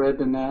little more red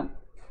than that.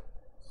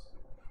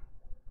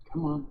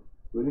 Come on,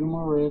 a little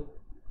more red.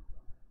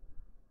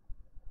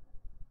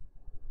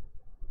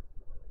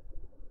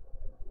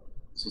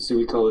 So see,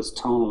 we call this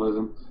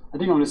tonalism. I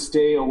think I'm going to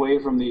stay away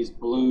from these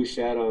blue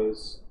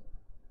shadows.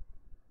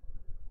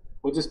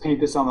 We'll just paint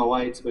this on the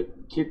lights, but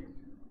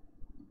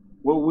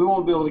well, we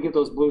won't be able to get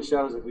those blue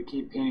shadows if we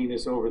keep painting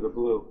this over the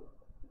blue.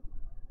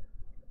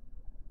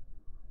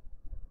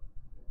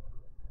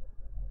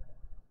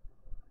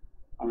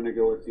 I'm going to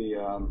go with the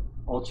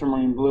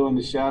ultramarine blue in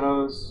the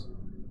shadows.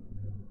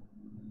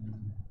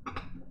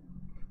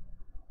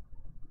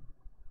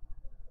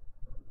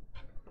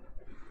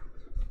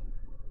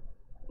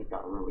 It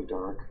got really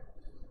dark.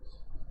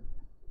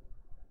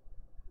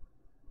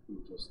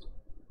 Just,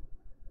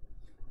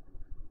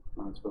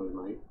 oh, it's really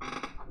light.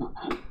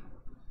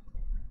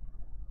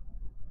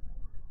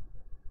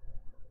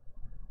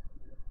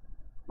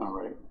 All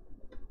right.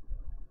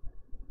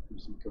 I'm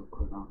just gonna go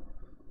quick on.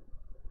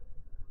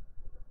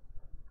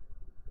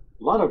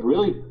 A lot of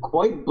really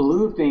quite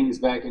blue things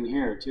back in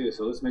here too,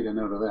 so let's make a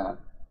note of that.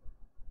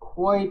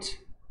 Quite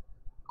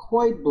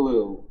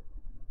blue.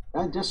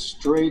 Not just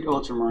straight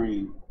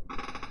ultramarine.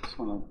 Just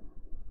want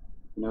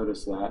to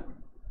notice that.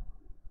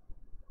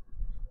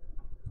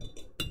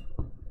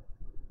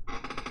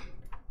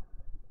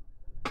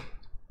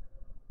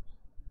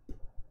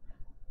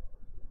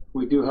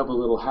 We do have a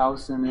little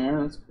house in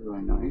there. That's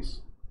really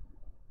nice.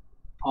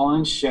 All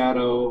in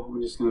shadow.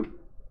 We're just going to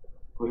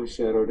put a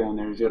shadow down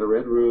there. He's got a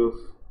red roof.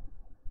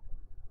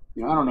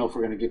 You know, I don't know if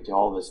we're going to get to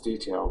all this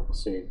detail. We'll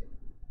see.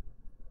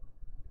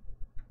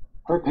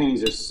 Her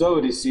paintings are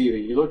so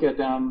deceiving. You look at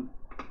them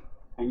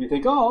and you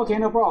think, oh, okay,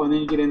 no problem. And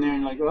then you get in there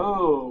and you're like,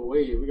 oh,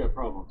 wait, we got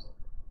problems.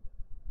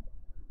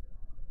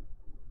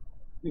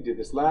 We did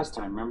this last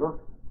time,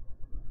 remember?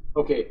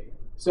 Okay,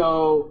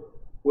 so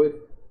with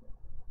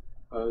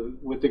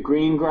the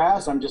green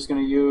grass, I'm just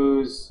going to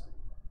use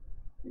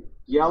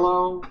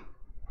yellow,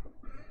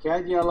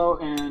 cad yellow,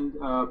 and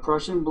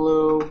Prussian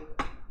blue.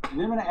 And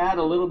then I'm going to add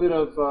a little bit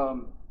of,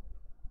 a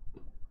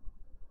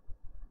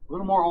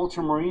little more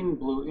ultramarine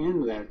blue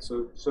into that,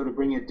 so to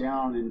bring it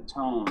down in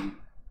tone.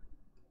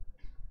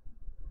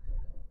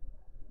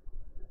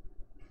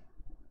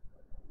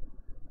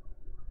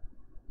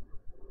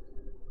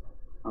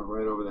 Oh,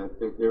 right over that.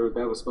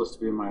 That was supposed to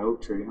be my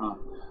oak tree, huh?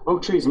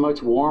 Oak tree is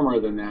much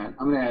warmer than that.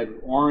 I'm going to add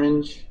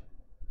orange.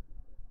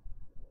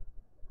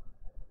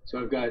 So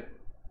I've got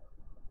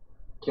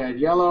cad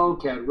yellow,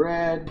 cad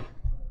red,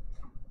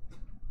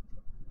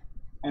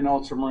 and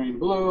ultramarine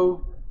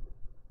blue.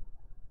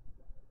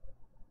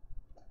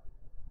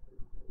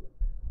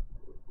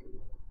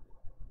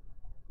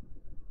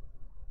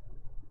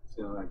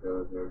 See how that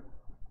goes there.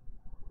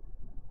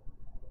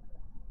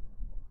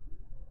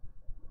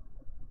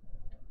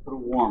 A little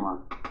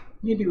warmer.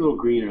 Maybe a little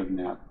greener than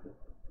that.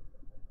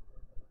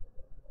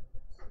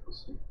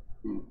 Let's see.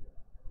 And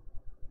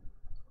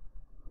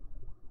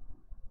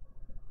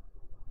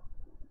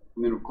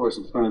then, of course,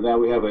 in front of that,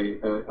 we have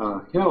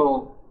a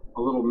hill,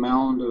 a little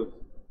mound of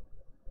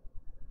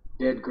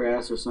dead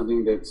grass or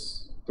something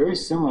that's very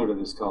similar to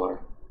this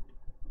color.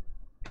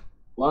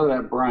 A lot of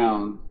that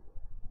brown.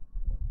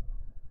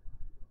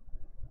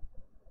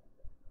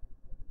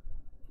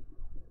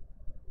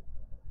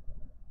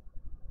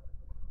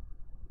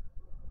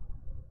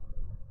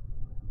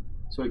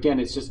 So again,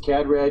 it's just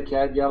cad red,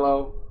 cad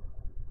yellow,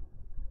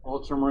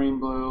 ultramarine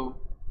blue.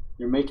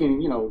 You're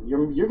making, you know,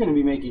 you're going to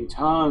be making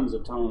tons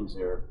of tones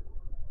here.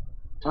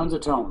 Tons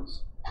of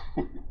tones.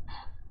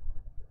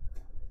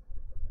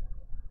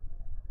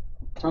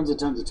 Tons of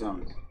tones.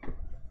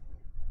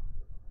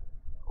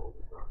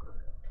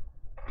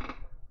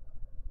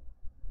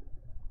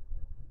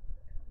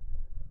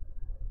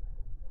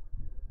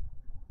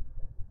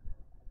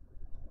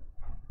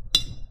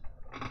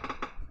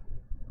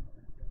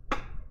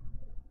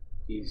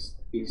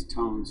 These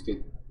tones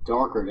get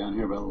darker down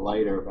here, but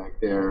lighter back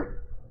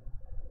there.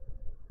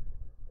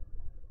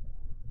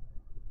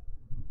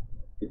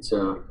 It's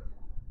a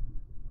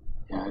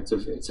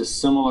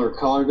similar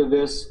color to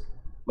this,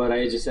 but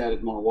I just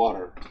added more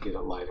water to get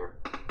it lighter.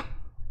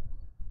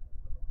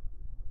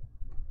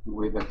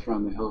 Way back here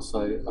on the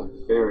hillside, a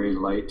very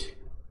light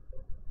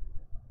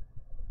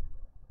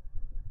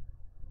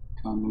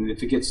tone.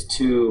 If it gets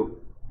too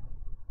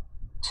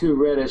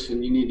reddish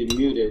and you need to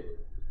mute it,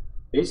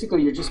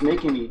 basically you're just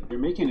making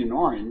an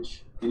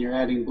orange and you're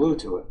adding blue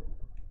to it.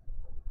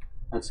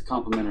 That's a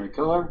complementary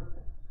color.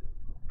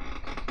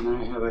 And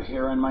I have a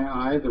hair in my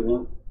eye that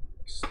won't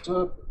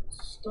stop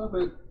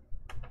it.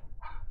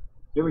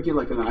 You ever get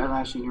like an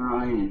eyelash in your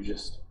eye and you're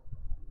just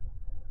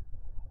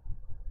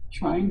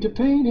trying to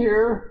paint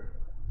here?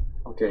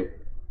 Okay.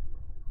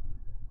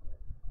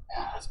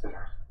 Yeah, that's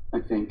better, I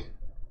think.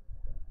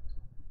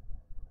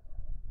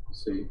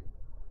 Let's see.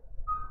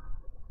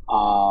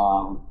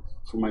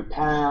 For my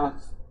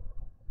path,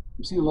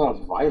 I'm seeing a lot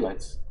of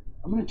violets.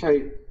 I'm going to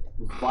try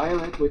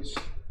violet, which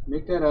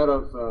make that out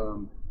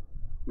of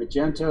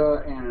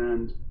magenta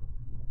and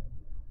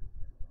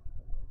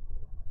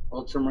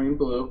ultramarine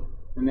blue,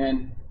 and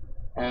then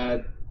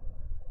add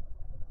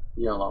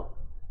yellow.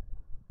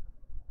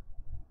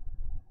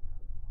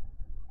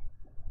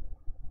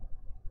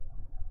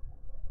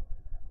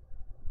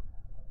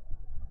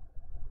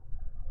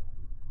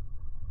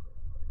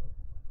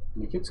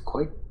 it gets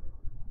quite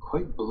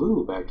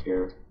blue back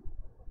here.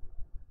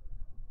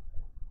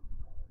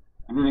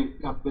 And then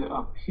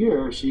up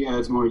here, she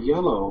adds more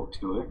yellow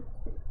to it.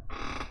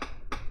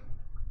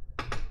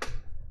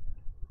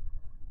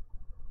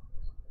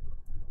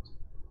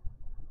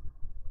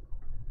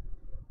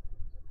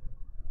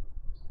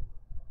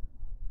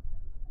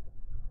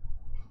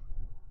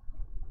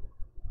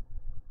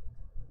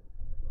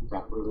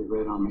 Got really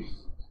red on me.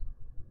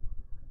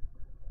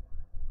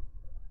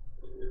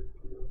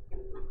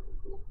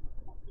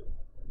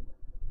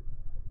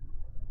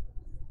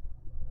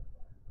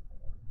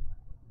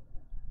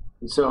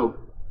 And so,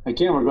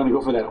 again, we're going to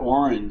go for that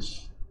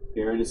orange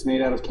here, and it's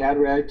made out of cad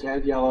red,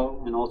 cad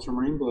yellow, and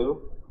ultramarine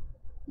blue.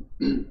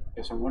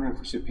 Yes, I'm wondering if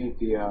we should paint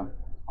the,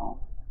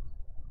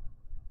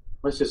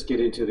 let's just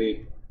get into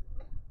the,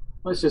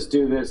 let's just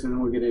do this, and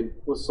then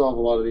we'll solve a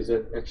lot of these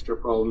extra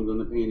problems in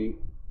the painting.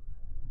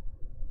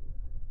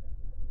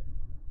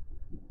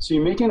 So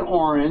you make an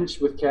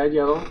orange with cad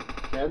yellow,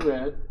 cad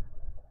red,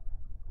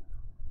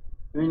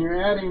 and then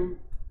you're adding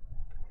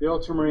the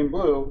ultramarine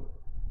blue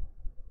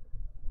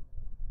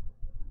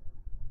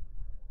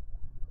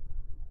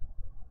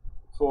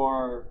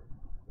for,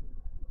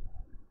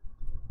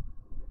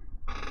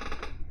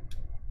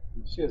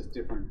 she has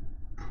different,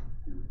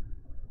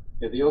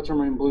 yeah, the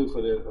ultramarine blue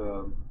for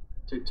the,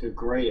 to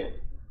gray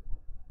it.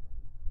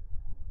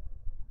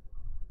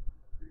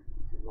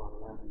 A lot of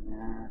that in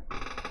there.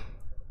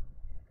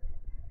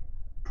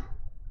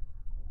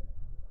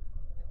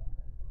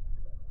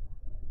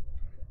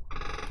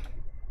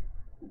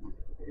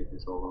 Hit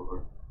this all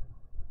over.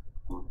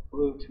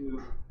 Blue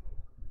too.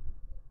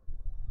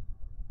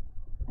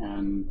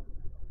 And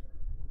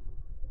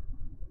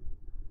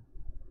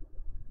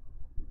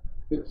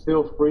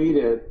feel free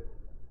to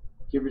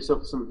give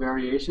yourself some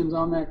variations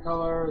on that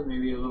color.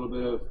 Maybe a little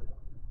bit of,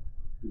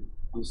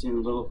 I'm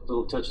seeing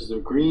little touches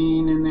of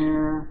green in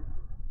there,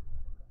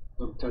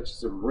 little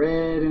touches of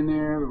red in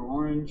there, or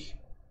orange.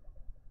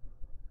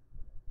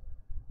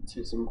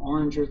 See some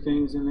oranger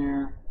things in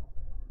there.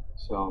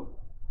 So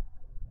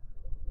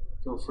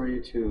feel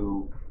free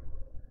to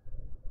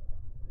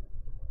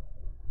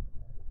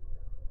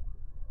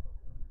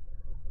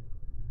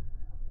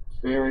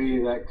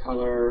vary that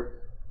color.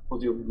 We'll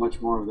do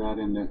much more of that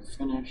in the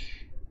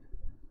finish.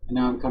 And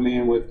now I'm coming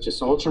in with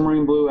just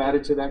ultramarine blue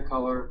added to that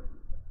color.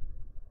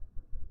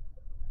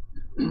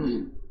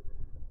 I'm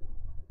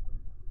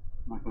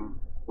not going to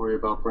worry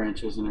about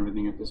branches and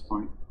everything at this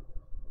point.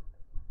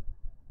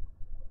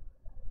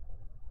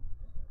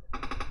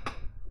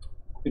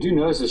 I do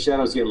notice the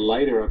shadows get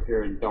lighter up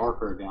here and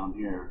darker down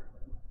here.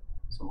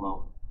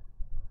 So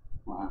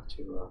we'll have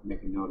to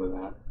make a note of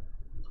that.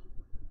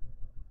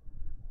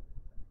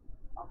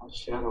 The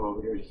shadow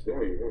over here is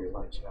very, very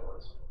light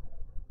shadows.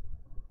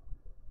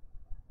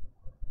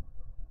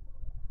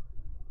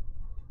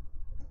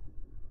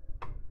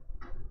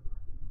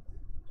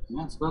 And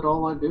that's about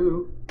all I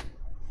do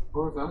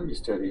for a value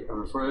study,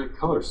 or for a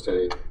color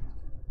study.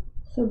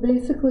 So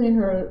basically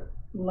her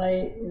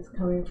light is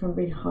coming from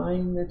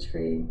behind the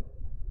tree,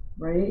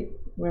 right?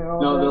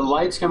 No, the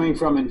light's coming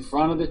from in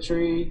front of the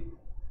tree.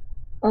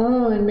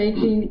 Oh, and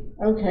making,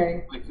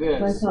 okay. Like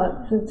this. I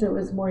thought since it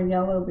was more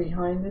yellow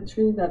behind the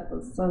tree that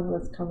the sun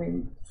was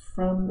coming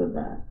from the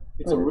back.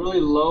 It's a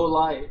really low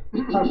light.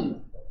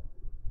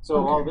 So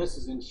okay. All this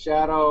is in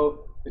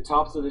shadow. The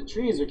tops of the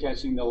trees are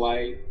catching the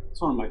light.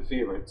 It's one of my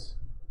favorites.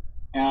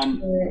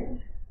 And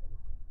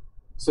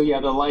so yeah,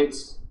 the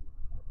lights,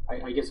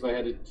 I guess if I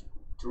had to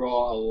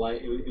draw a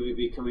light, it would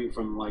be coming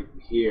from like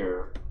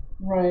here.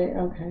 Right,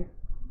 okay.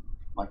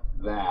 Like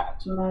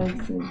that. I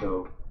see.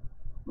 So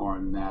more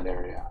in that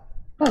area.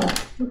 Oh,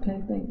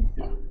 okay, thank you.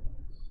 Yeah.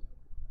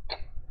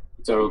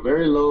 It's a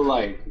very low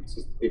light.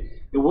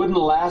 It wouldn't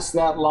last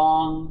that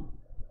long.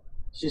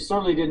 She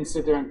certainly didn't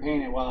sit there and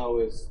paint it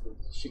while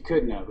she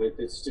couldn't have.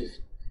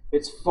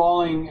 It's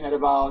falling at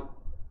about,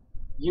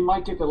 you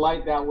might get the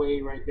light that way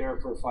right there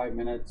for 5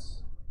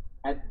 minutes.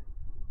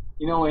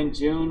 In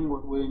June,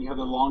 when you have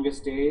the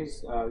longest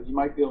days, you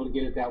might be able to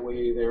get it that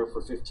way there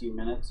for 15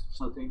 minutes or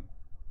something.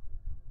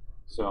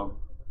 So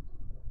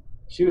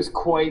she was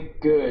quite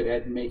good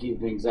at making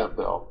things up,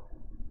 though.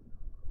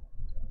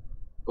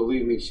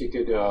 Believe me, she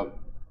could have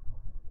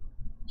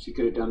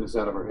done this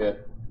out of her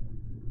head.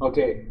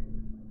 Okay.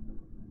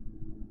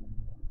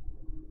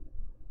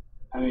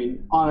 I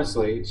mean,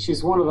 honestly,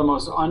 she's one of the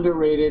most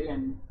underrated,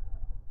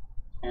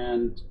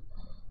 and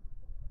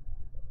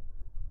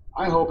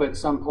I hope at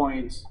some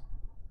point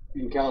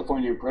in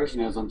California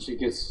Impressionism she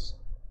gets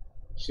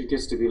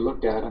to be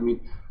looked at. I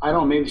mean, I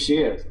don't know, maybe she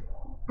is.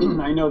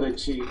 I know that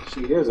she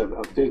is a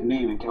big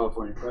name in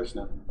California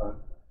Impressionism, but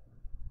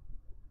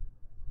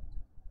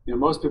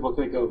most people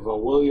think of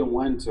William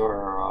Wendt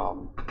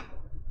or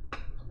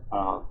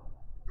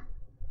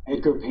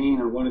Edgar Payne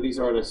or one of these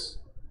artists.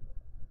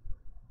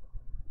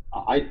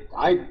 I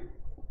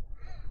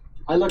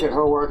look at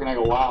her work and I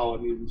go, wow,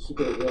 I mean, she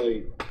could have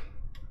really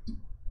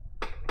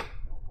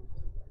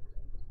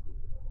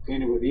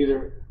painted with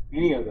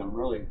any of them,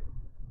 really.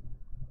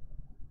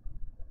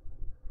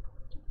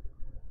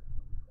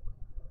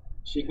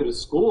 she could have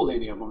schooled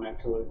any of them,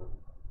 actually.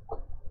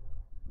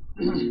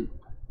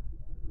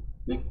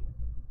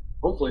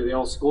 Hopefully they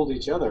all schooled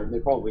each other. They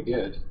probably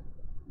did.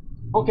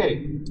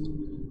 Okay.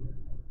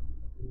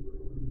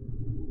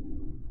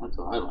 That's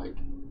what I like.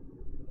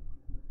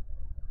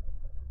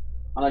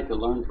 I like to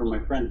learn from my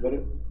friends, but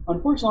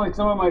unfortunately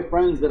some of my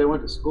friends that I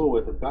went to school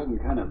with have gotten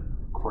kind of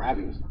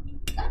crabby.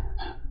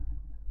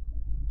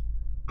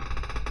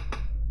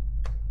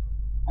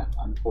 That's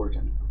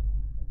unfortunate.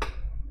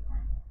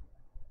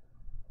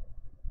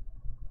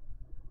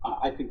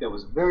 I think that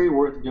was very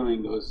worth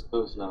doing those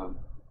little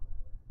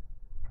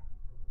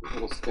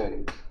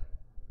studies.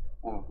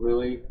 That'll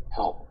really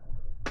help.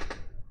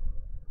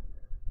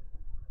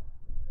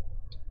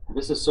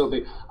 This is so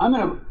big. I'm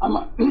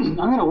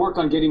gonna work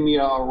on getting me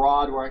a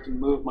rod where I can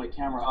move my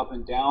camera up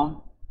and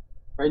down.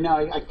 Right now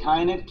I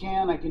kind of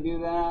can. I can do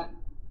that,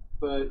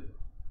 but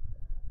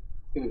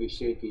it's gonna be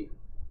shaky.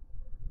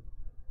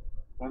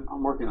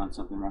 I'm working on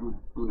something. I'm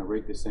gonna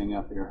rig this thing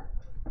up here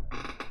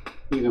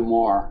even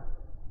more.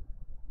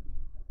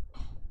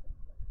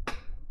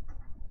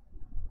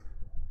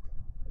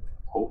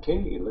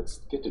 Okay, let's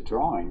get to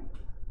drawing.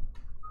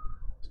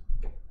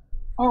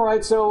 All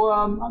right, so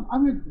I'm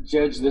going to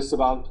judge this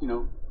about, you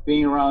know,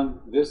 being around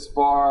this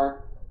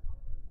far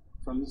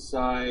from the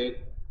side.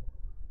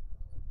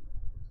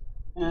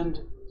 And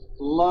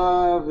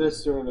love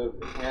this sort of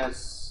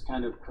S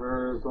kind of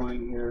curve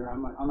going here.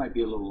 I might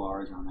be a little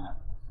large on that.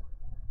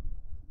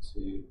 Let's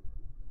see.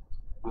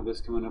 Have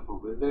this coming up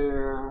over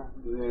there,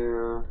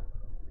 there.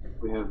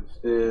 We have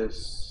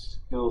this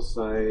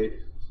hillside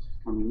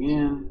coming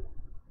in.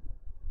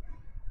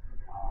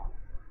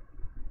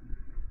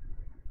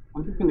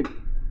 I'm just going to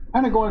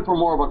kind of going for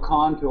more of a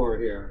contour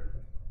here.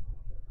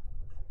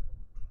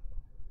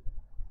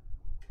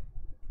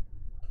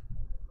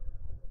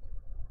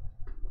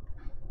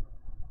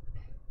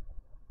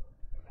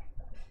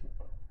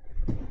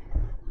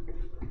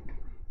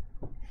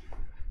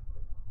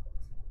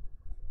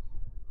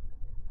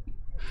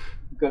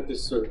 We've got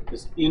this sort of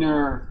this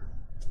inner,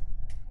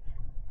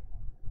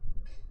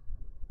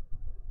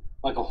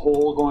 like a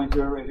hole going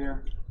through it right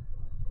here.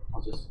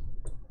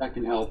 That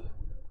can help.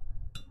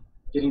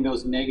 Getting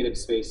those negative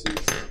spaces.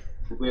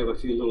 If we have a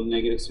few little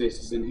negative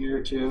spaces in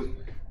here too,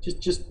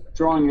 just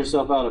drawing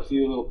yourself out a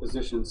few little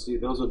positions. See,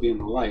 those will be in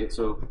the light,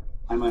 so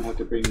I might have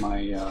to bring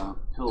my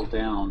pill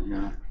down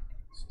here.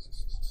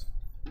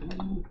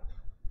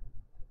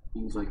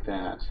 Things like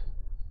that.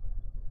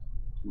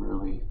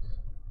 Really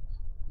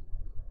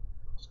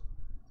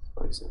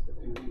spice up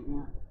everything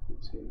here.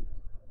 Let's see.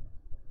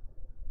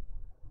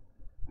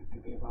 That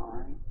could be about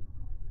right.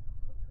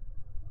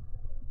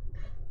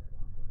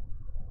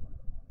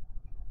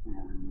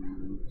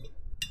 And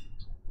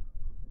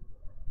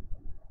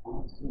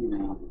let's see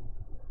now.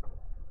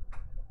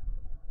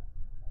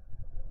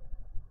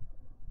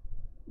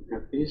 We've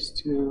got these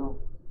two.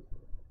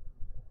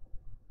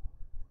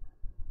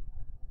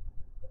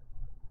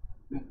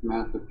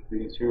 Massive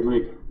trees here. Let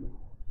me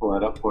pull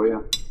that up for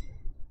you.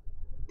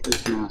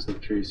 This massive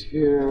trees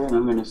here, and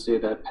I'm going to say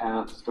that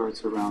path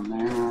starts around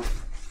there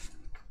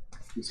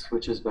and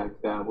switches back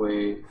that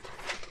way, and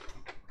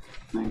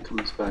then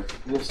comes back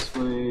this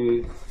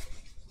way.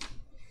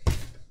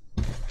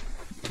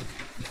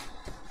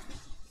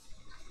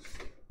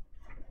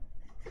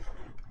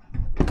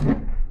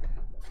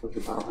 Look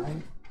about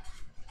right.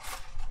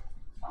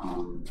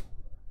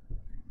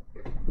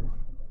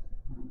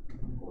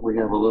 We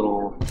have a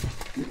little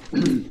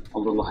a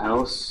little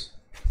house.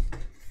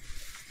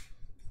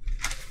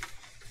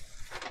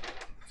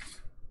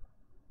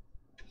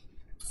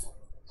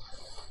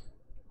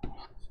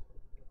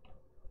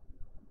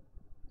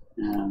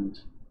 And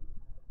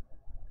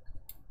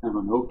have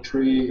an oak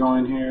tree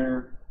going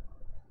here.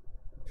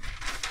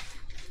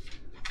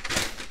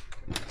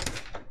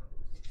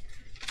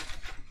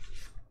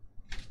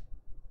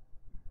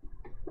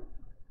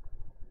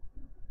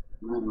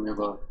 And then we have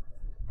a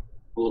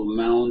little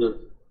mound of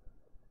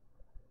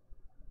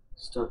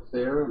stuff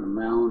there, and a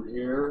mound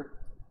here.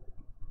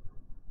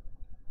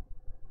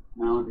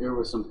 Mound here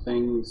with some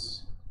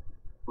things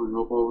going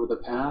up over the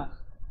path.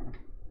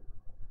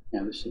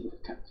 Yeah, this should be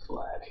kind of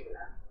flat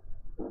here.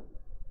 On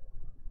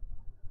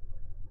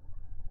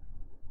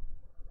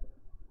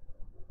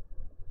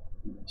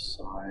the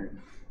side.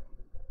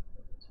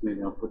 So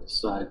maybe I'll put the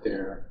side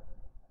there.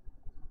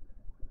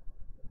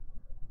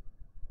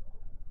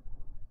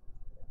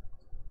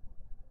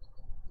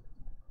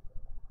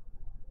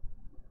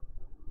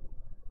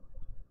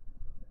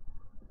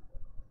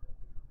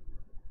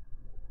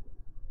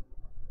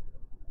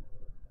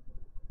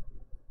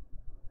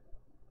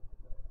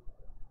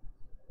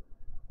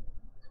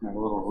 Have a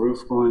little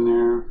roof going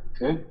there,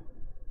 okay.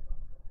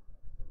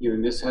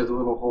 Even this has a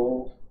little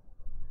hole,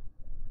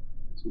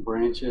 some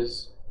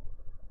branches.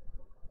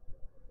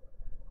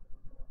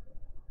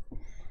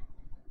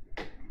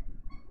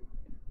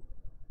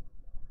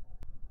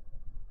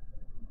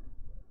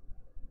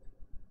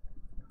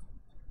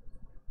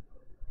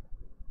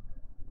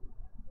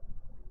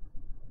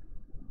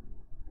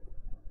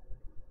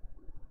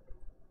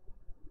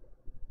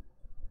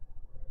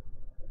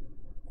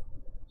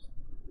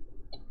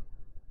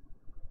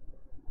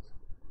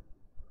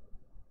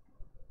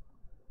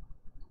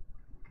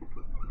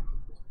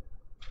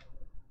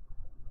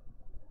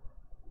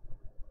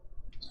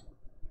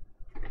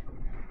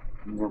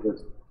 have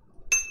the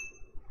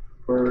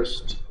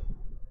first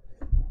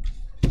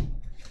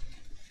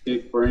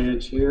big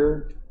branch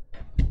here.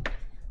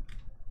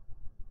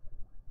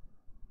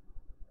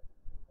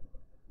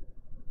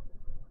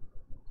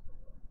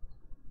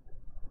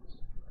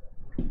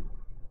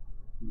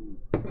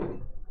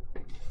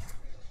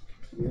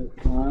 This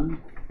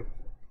one.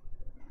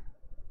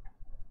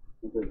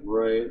 Look at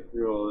right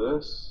through all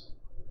this.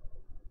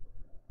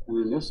 And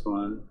then this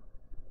one.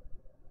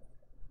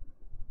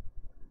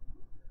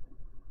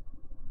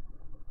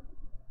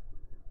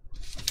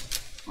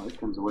 Oh, it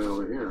comes way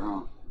over here,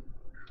 huh?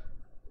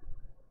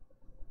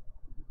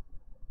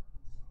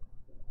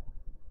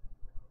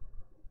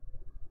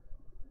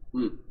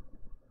 Hmm.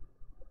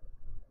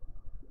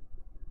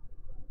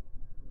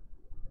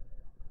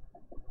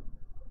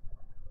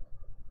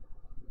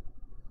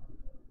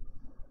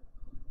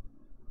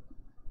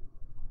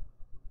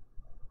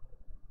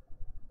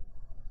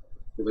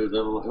 So there's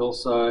that little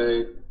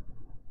hillside.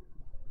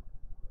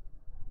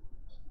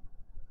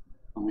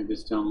 I'll move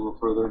this down a little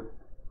further.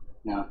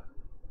 Yeah.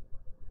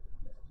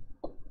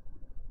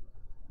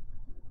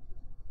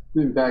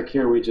 Then back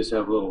here we just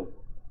have little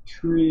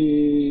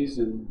trees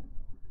and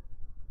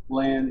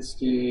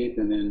landscape,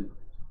 and then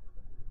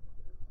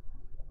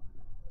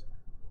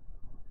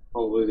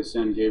probably the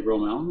San Gabriel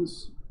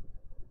Mountains.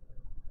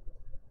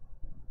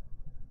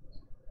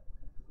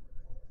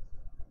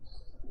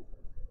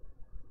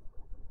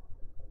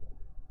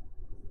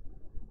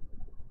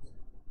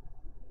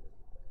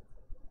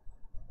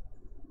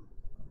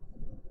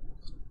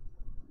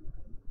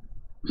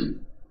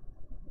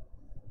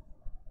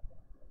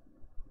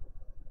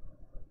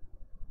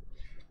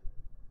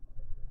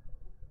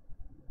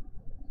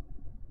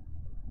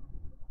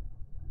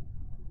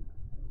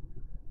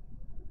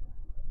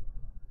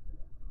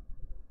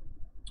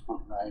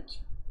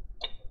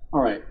 All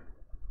right.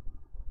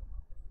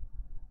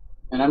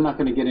 And I'm not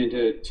going to get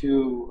into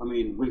too. I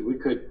mean, we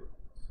could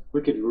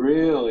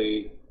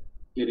really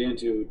get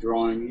into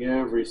drawing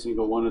every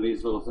single one of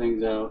these little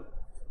things out.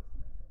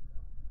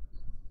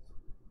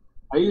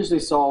 I usually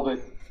solve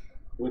it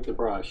with the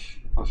brush.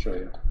 I'll show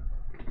you.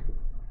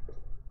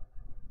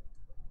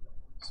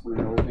 So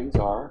where things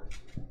are.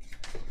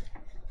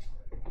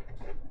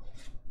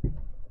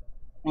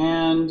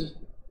 And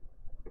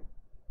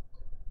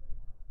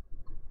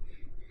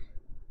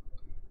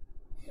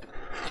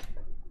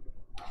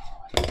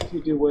if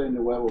you do wet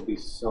into wet, we'll be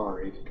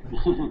sorry.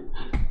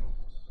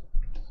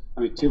 I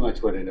mean, too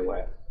much wet into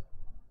wet.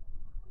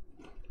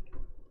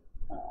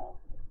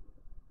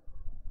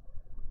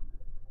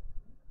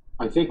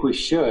 I think we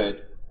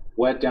should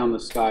wet down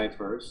the sky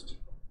first.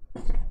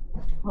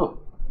 Oh,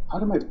 how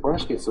did my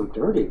brush get so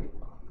dirty?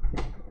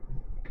 I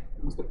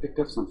must have picked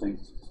up something.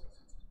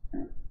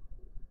 Here.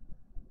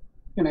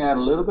 I'm gonna add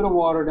a little bit of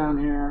water down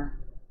here.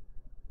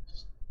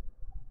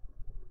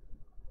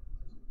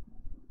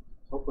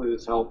 Hopefully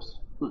this helps.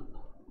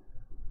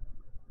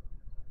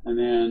 And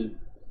then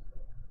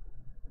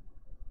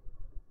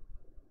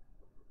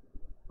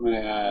I'm going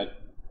to add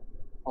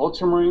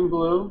ultramarine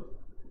blue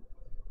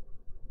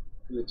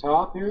to the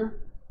top here.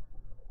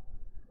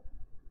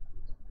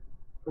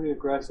 Pretty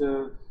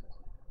aggressive.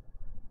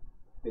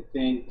 I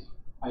think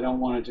I don't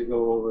want it to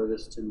go over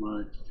this too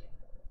much.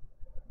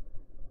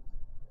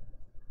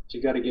 But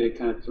you got to get it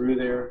kind of through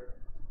there.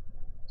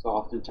 So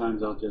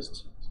oftentimes I'll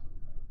just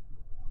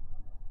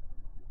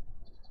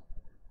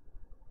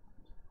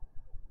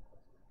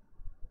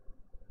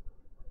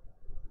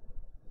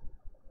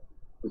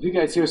if you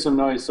guys hear some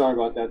noise, sorry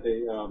about that.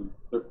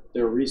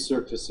 They're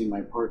resurfacing my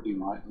parking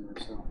lot here,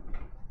 so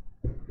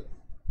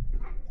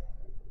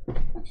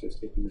actually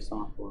just taking this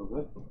off a little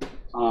bit.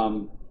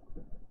 And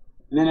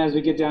then as we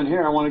get down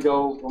here, I want to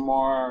go for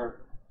more.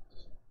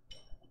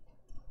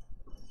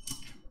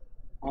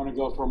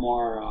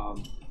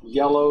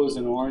 Yellows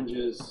and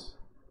oranges.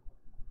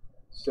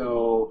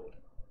 So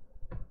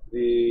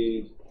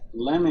the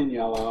lemon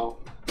yellow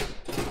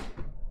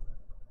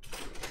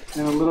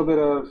and a little bit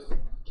of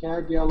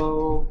cad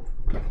yellow.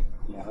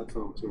 Yeah, that's a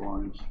little too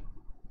orange.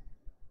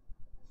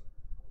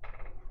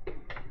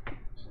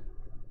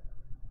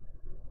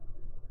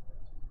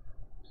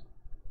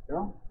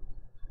 Go.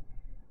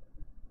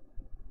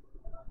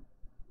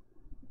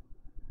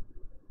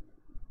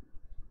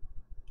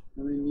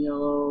 Lemon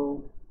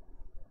yellow.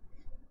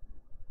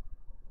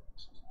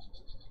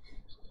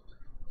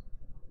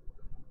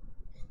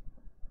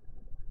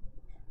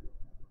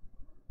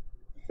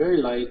 Very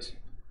light.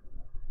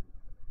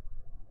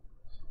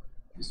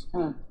 Just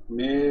kind of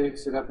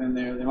mix it up in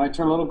there. They might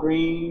turn a little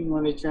green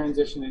when they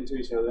transition into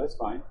each other. That's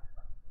fine.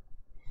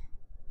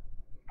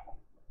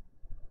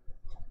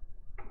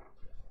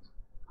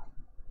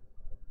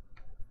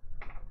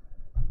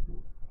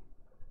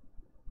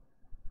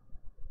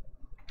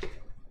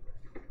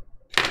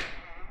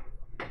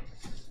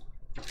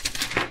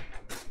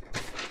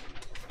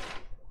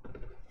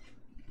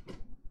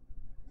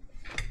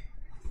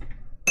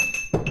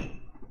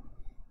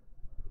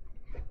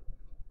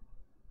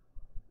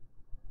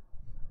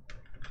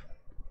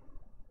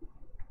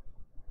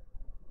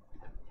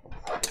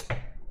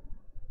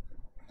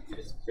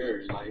 It's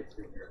very light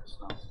through here,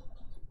 so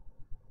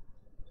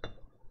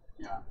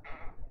yeah.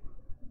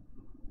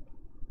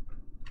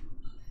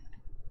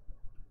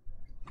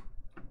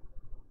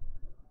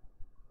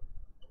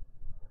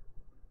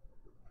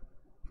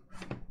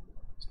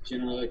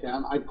 Generally like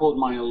that. I pulled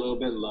mine a little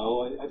bit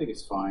low. I think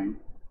it's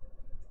fine.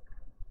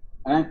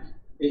 And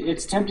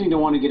it's tempting to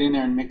want to get in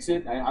there and mix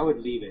it. I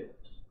would leave it.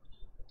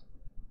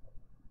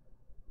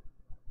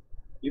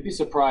 You'd be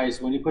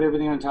surprised when you put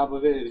everything on top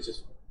of it, it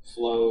just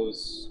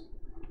flows.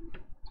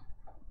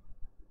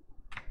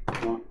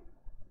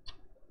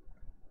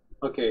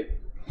 Okay.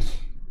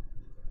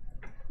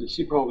 And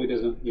she probably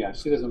doesn't, yeah,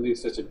 she doesn't leave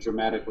such a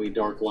dramatically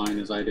dark line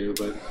as I do,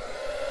 but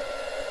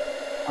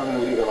I'm going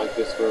to leave it like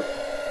this for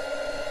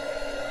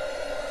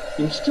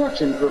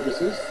instruction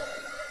purposes.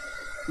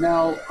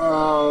 Now,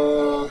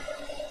 so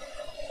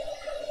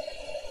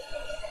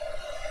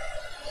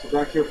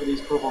back here for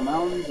these purple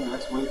mountains, and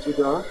that's way too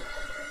dark.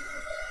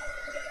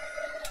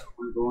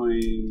 I'm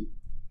going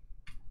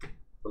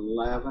for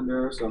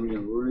lavender, so I'm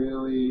going to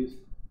really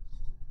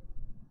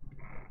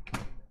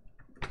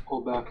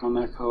pull back on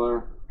that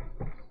color,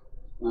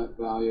 that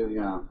value,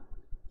 yeah.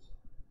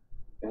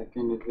 Back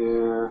into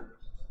there.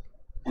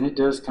 And it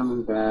does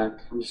coming back.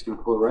 I'm just going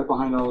to pull it right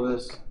behind all of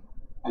this.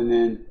 And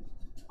then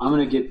I'm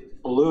going to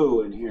get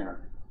blue in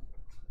here.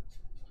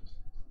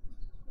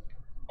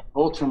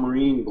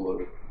 Ultramarine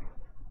blue.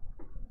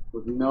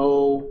 With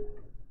no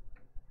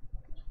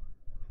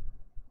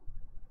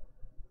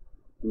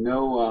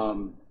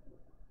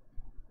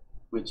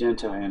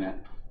magenta in it.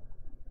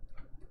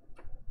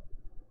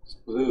 It's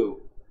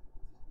blue.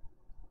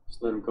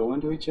 Just let them go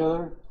into each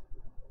other.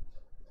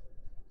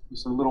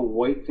 There's some little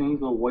white things,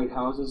 little white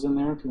houses in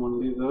there if you want to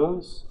leave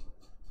those.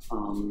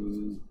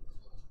 You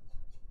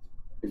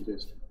can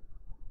just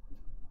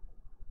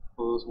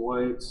pull those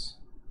whites.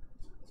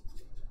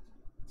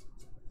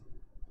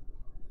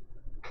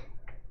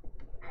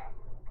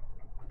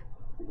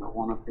 I got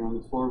one up here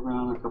in the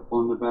foreground, a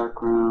couple in the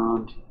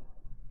background.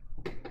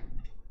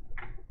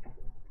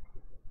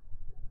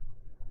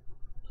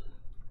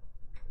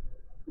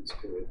 That's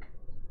good.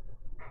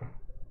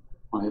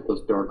 I'll hit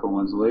those darker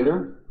ones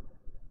later.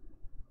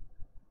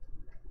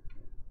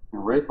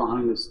 And right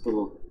behind this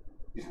little,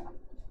 yeah.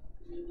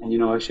 And you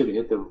know, I should have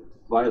hit the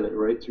violet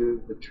right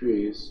through the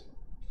trees.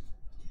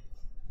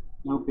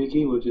 No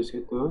biggie, we'll just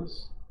hit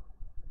those.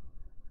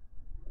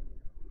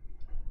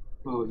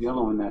 A little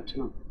yellow in that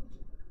too.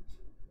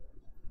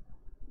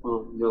 A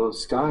little yellow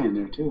sky in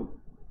there too.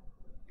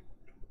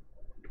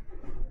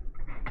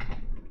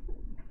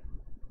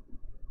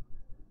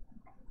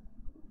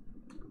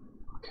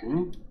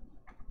 Okay.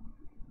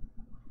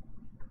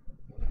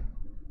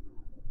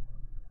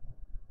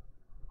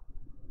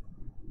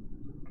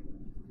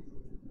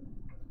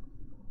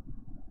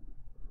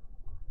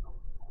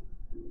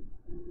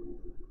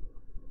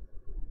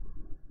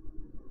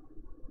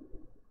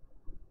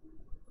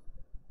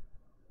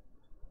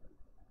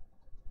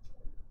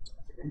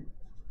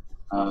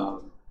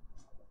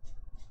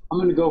 I'm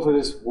going to go for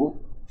this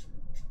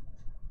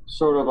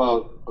sort of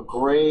a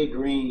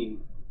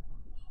gray-green.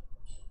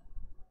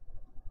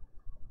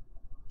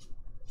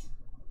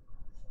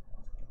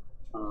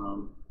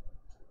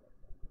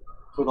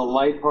 For the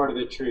light part of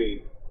the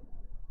tree.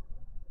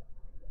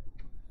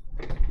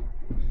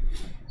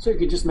 So you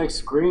could just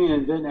mix green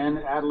and then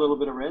add a little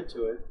bit of red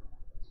to it.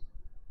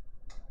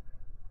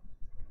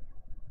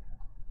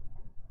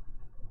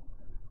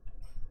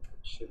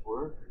 Should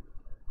work.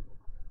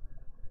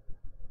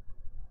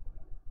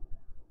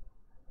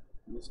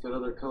 And it's got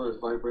other colors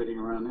vibrating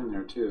around in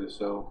there too,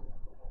 so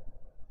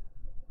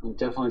I'm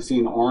definitely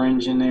seeing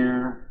orange in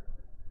there.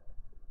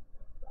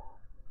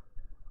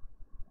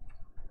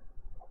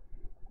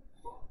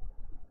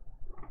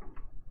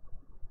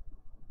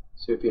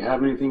 So if you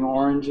have anything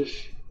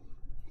orangish,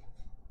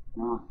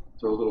 throw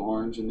a little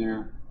orange in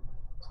there.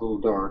 It's a little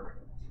dark.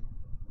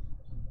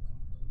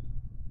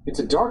 It's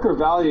a darker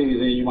value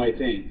than you might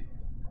think.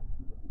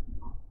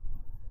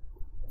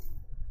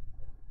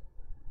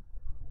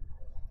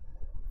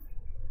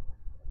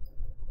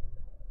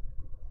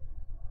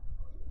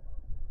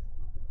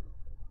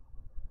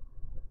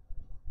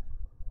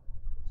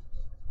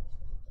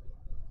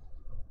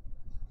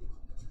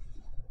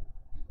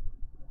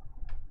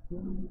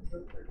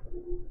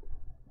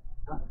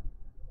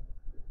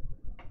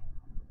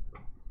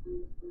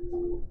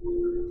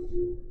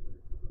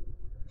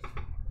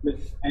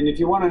 And if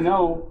you want to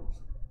know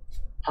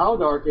how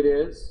dark it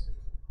is,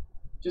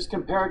 just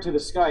compare it to the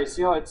sky.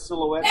 See how it's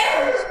silhouettes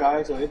on the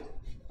sky? So and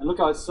look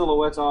how it's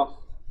silhouettes off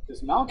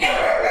this mountain.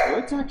 So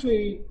it's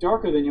actually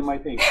darker than you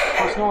might think. Of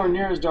course, nowhere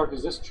near as dark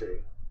as this tree.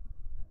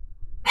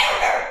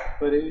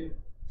 But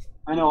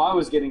I know I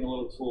was getting a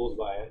little fooled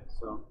by it.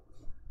 So,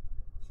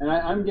 and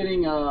I'm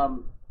getting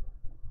I'm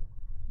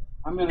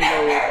going to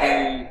go with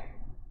the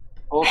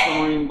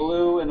ultramarine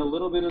blue and a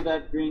little bit of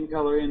that green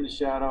color in the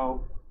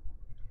shadow.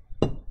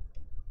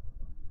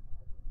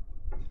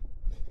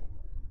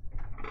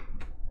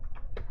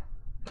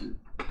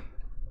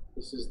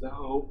 This is the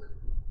oak.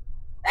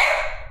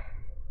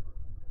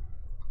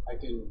 I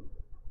can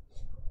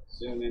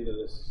zoom into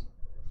this.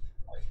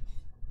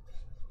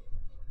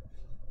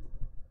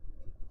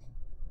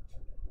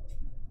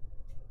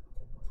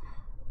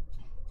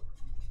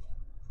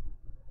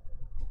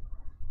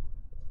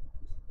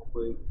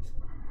 Hopefully,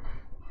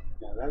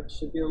 yeah, that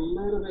should be a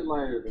little bit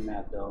lighter than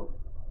that though.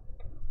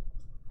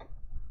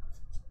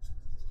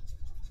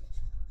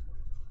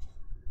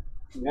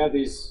 You have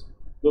these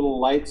little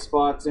light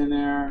spots in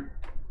there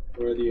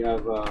where you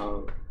have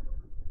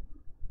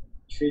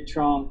tree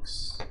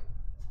trunks.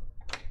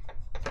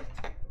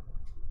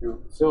 You know,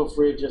 feel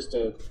free just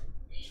to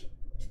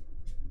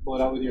pull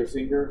it out with your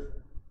finger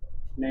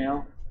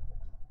nail.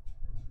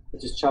 I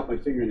just chop my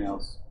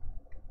fingernails.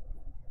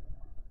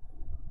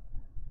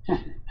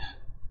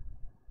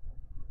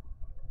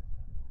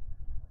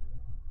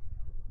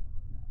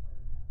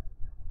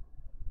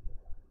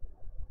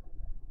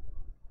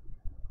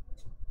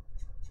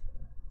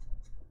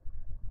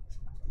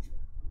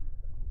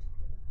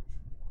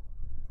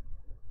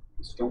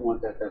 Just don't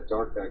want that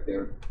dark back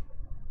there.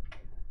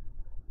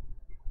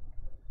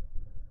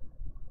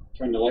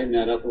 Trying to lighten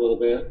that up a little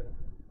bit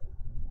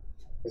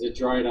because it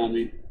dried on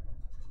me.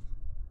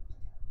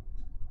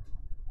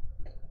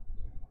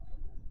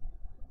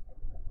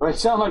 If I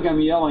sound like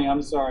I'm yelling,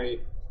 I'm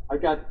sorry. I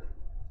got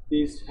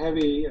these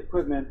heavy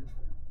equipment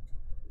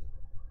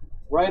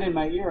right in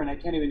my ear and I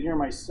can't even hear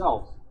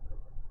myself.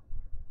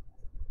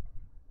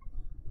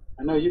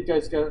 I know you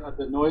guys got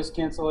the noise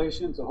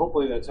cancellation, so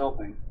hopefully that's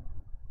helping.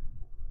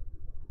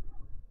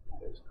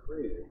 That's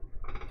crazy.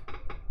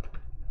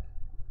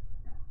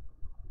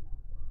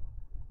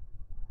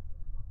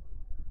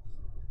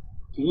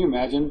 Can you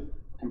imagine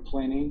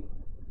complaining?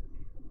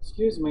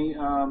 Excuse me,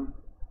 I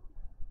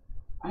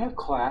have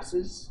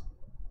classes.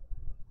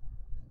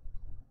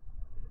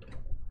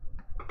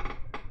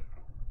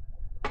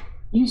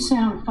 You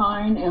sound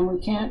fine, and we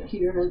can't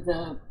hear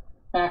the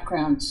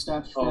background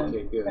stuff.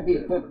 Okay,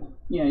 good.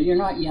 Yeah, you're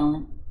not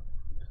yelling.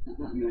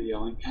 I'm not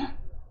yelling.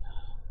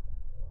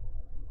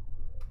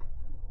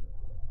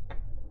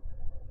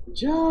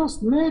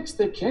 Just mix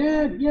the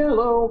canned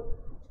yellow.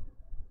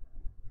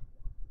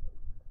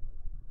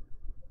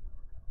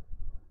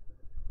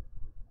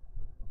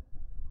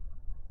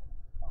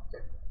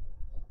 Okay.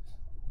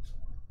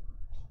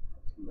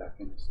 Come back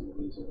into some of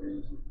these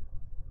areas.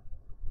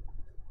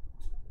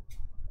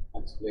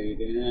 That's laid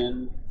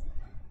in.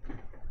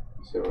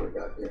 Let's see what we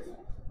got here.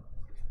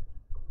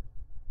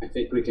 I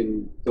think we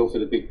can go for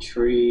the big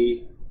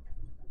tree.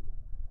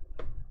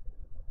 I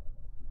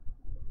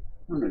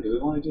don't know, do we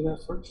want to do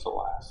that first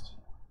or last?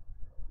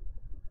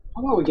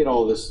 How about we get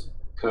all this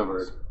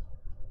covered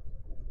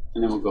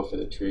and then we'll go for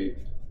the tree.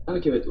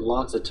 Gotta give it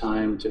lots of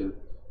time to,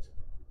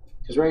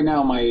 because right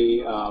now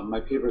my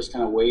my paper is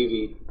kind of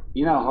wavy.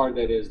 You know how hard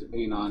that is to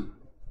paint on.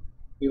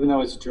 Even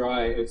though it's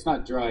dry, it's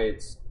not dry,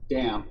 it's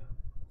damp,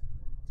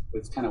 but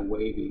it's kind of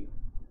wavy.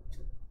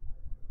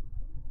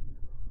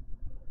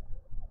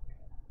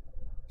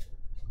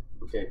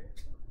 Okay.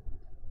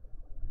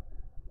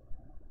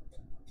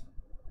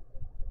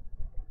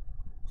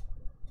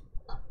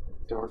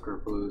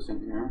 Darker blues in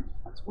here.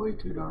 That's way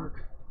too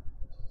dark.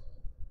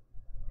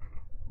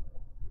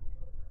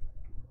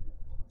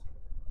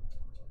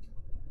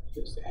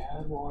 Just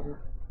add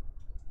water.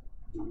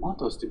 I want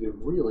those to be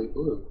really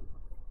blue.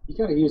 You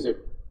gotta use a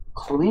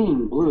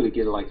clean blue to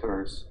get it like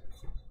hers.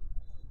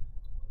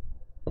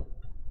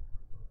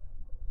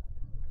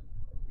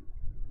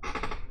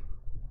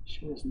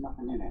 Sure there's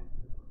nothing in it.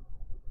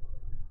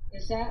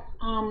 Is that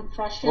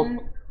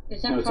Prussian? Oh,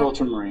 is that no, it's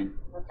ultramarine.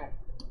 Okay.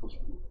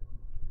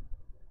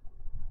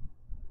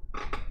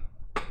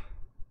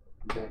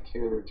 Back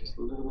here, they're just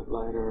a little bit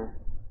lighter.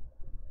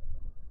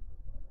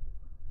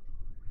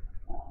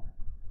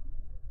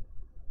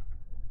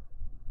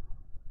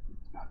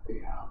 Got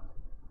the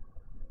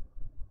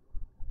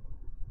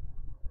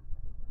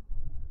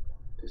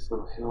this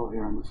little hill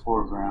here in the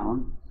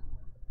foreground.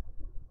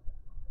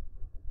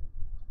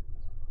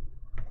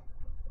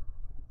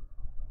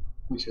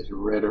 Which is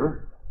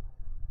redder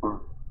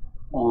or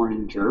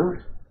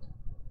oranger.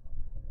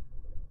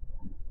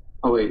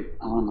 Oh wait,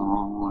 I'm on the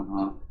wrong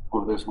one.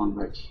 Oh, there's one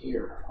back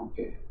here.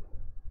 Okay.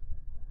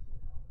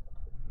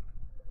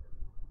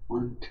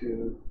 1,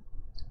 2.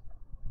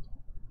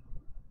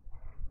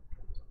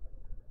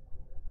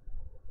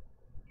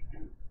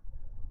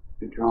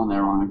 You're drawing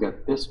that wrong. I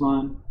got this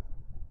one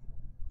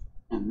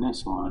and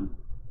this one.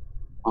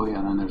 Oh yeah,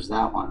 and then there's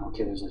that one.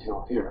 Okay, there's a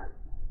hill here.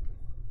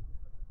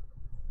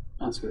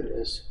 That's what it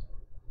is.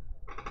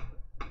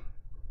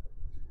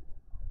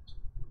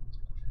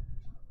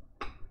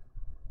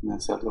 And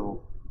that's that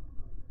little.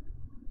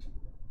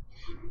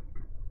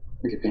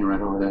 We could paint right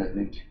over that, I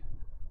think.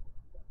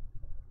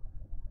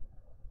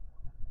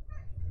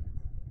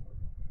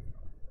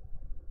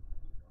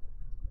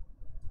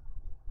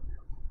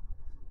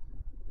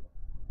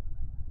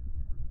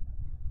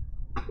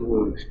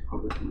 Ooh,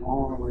 probably come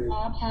all the way.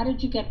 Bob, how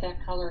did you get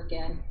that color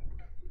again?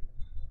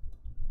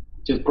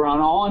 Just brown.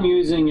 All I'm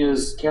using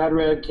is cad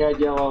red, cad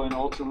yellow, and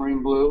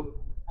ultramarine blue.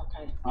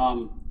 Okay.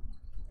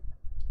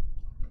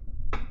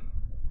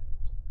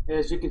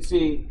 As you can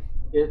see,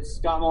 it's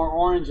got more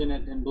orange in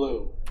it than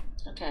blue.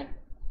 Okay.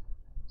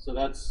 So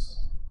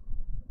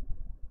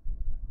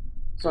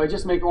I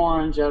just make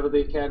orange out of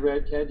the cad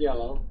red, cad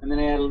yellow, and then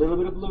I add a little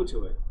bit of blue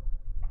to it.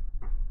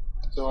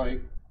 So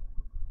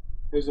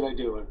here's what I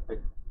do.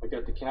 I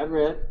got the cad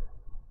red,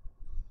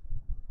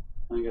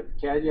 and I got the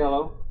cad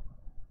yellow.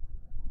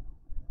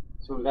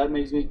 So that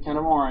makes me kind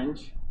of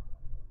orange.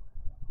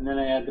 And then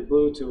I add the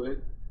blue to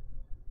it.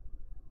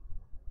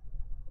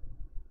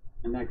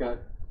 And that got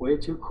way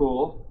too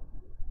cool.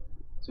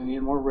 So I need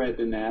more red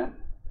than that.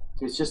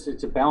 So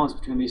it's a balance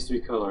between these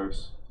three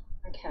colors.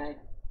 Okay.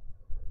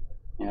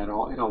 Yeah, it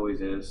always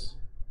is.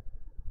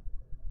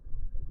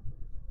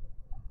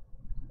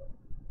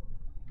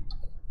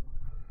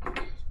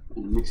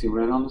 And mixing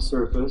red on the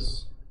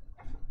surface.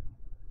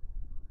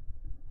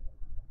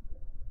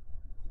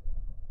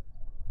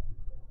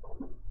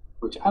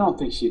 Which I don't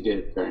think she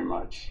did very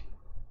much.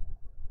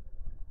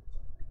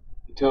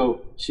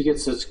 Until she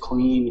gets such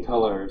clean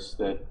colors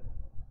that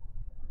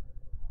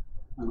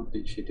I don't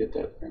think she did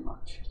that very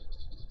much.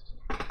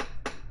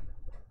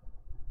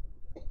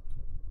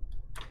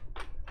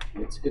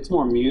 It's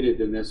more muted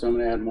than this, so I'm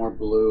going to add more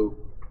blue.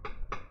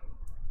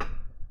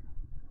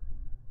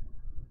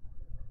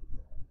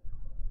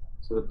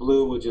 So the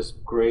blue will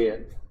just gray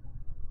it.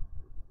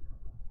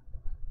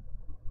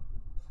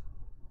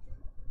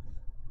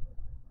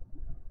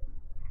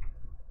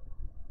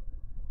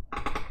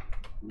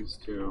 These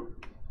two.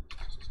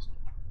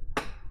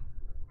 A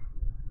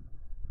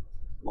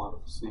lot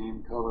of the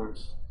same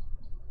colors.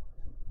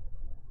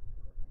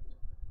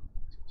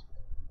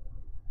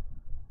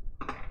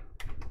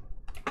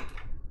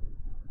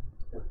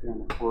 Up here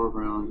in the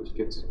foreground just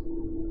gets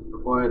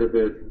quite a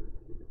bit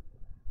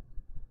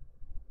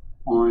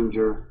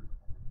oranger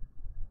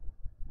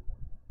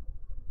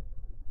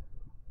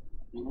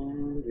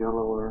and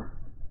yellower.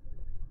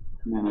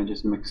 And then I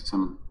just mix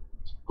some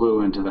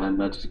blue into that, and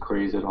that just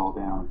grays it all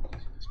down.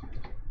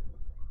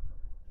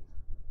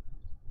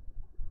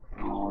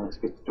 Oh, this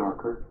gets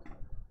darker.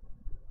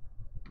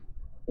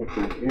 Like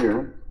right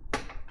here.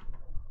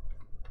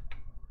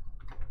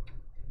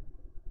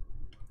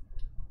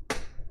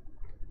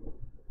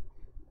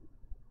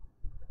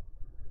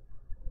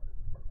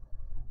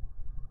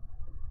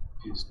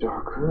 It's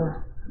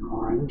darker and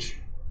oranger.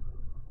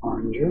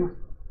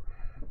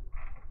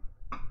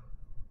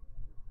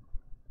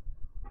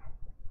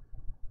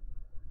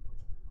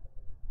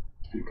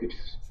 I could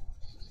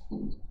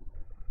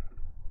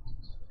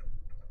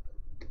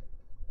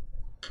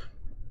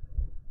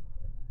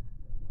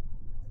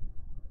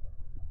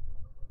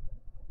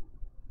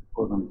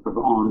pull them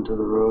onto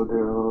the road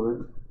there a little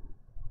bit.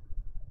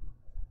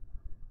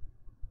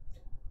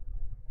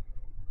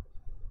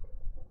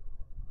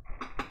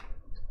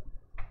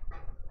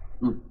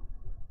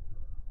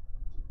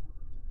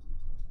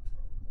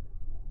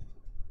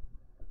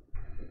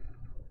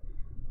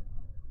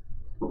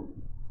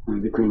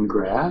 And the green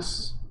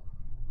grass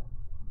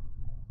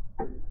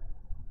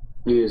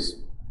is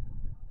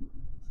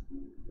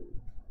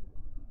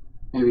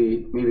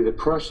maybe the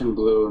Prussian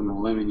blue and the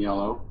lemon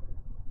yellow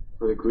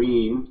for the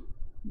green.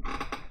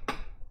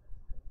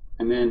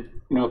 And then,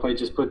 if I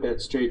just put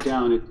that straight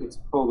down, it's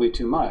probably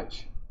too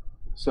much.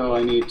 So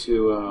I need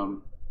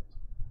to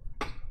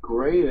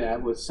gray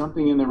that with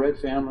something in the red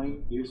family,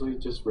 usually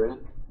just red.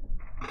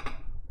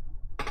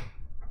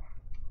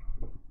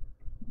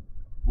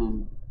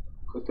 And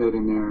put that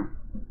in there,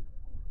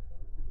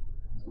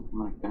 something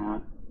like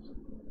that.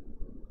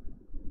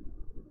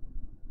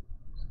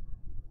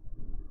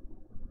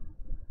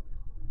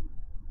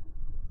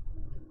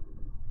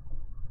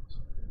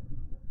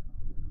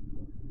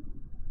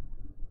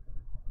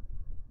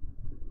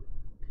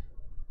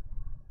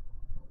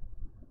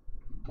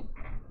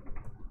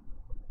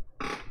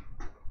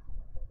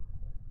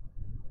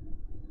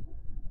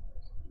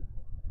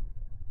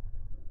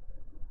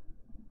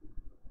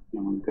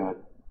 And we've got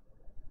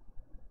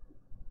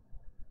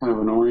kind of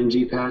an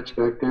orangey patch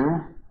back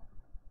there.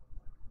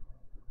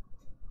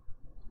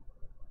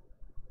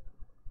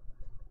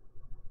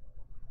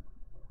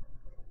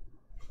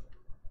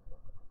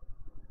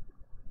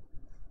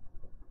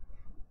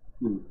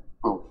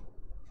 Oh.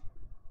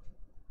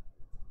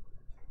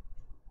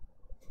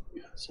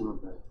 Yeah, some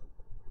of the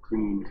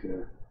green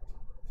could.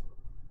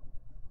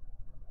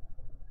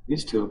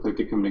 These two look like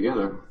they come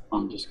together.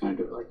 I'm just going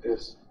to do it like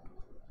this.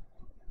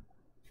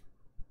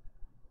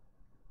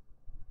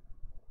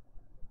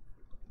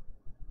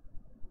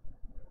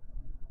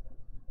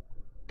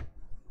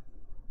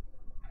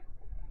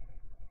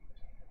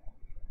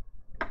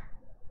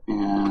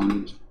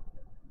 And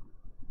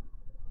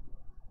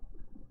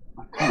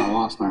I kind of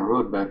lost my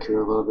road back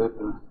here a little bit,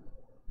 but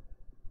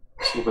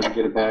see if I can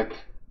get it back.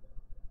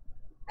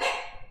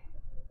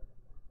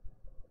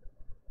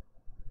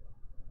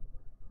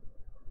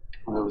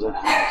 Oh, that was that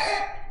house.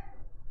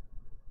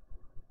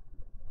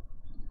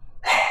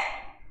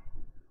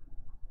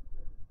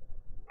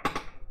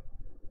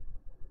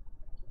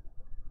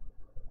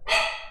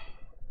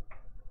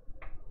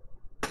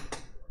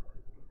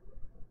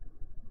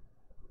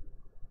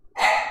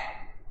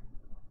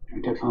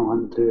 definitely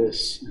want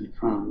this in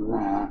front of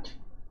that.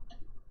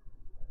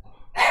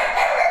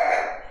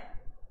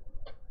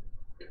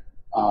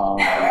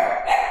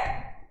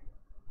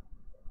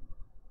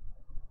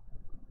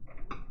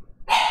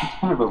 It's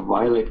kind of a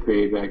violet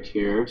gray back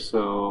here,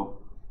 so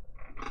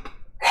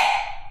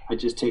I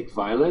just take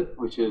violet,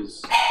 which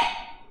is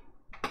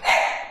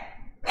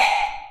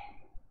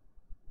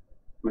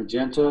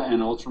magenta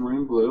and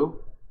ultramarine blue,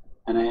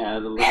 and I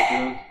add a little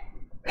bit of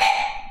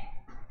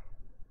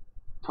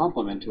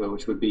complement to it,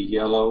 which would be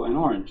yellow and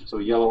orange, so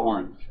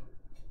yellow-orange.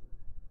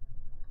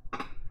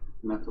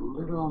 And that's a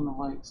little on the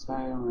light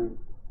side. I'm going to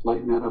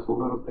lighten that up a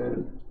little bit.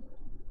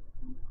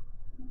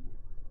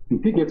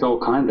 And Pete gets all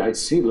kinds. I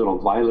see little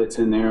violets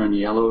in there and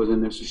yellows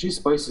in there, so she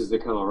spices the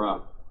color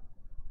up.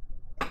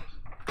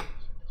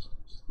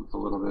 With a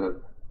little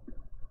bit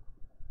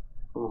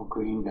of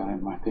green down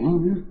in my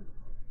thing.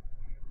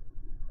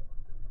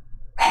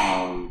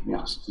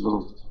 Yes, a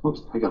little.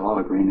 Oops, I got a lot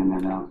of green in there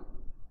now.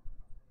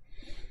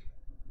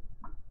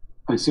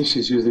 I see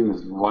she's using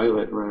this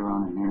violet right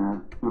around in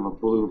here, kind of a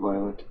blue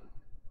violet.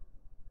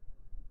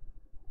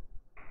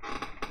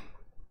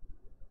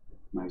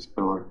 Nice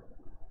color.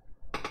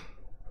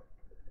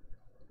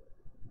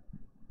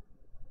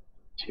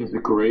 She's a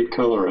great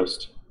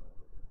colorist.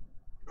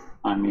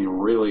 I mean,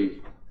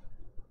 really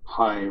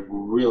high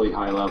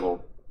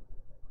level.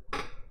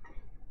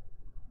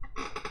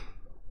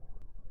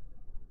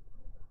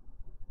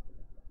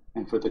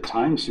 And for the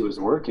time she was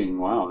working,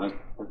 wow, that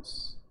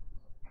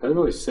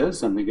really says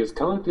something, because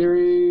color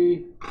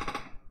theory,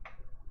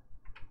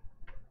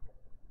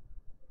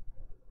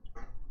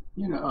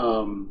 you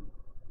know,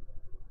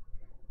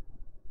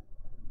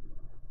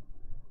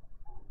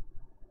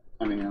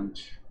 I mean,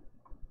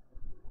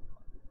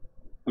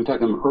 I'm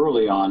talking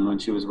early on when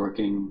she was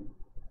working.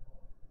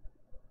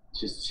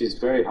 She's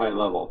very high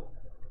level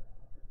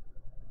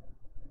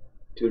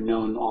to have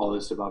known all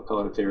this about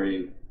color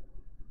theory.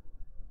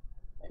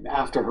 And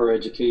after her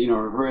education,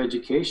 her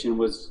education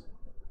was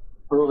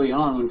early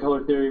on when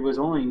color theory was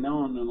only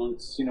known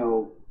amongst,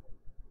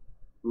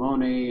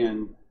 Monet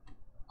and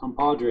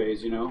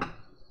compadres,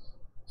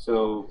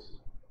 So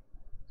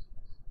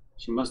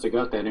she must have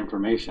got that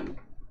information.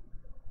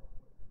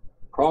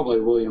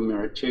 Probably William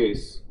Merritt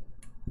Chase.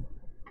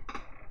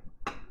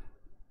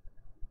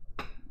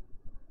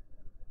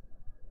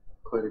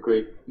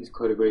 He's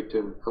quite a great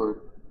color.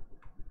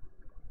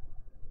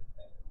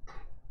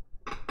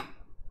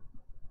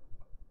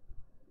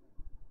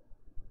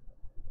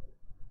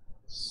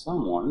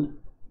 Someone.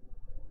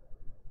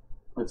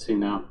 Let's see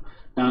now.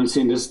 Now I'm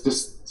seeing this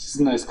is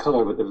a nice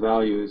color, but the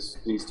value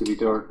needs to be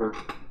darker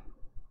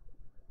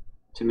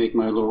to make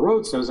my little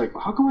road. So I was like,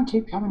 well, how come I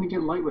keep having to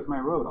get light with my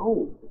road?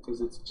 Oh,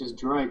 because it's just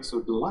dried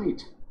so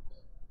light.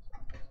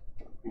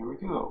 There we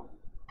go.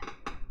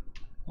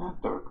 That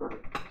darker.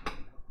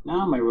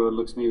 Now my road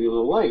looks maybe a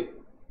little light.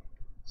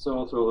 So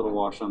I'll throw a little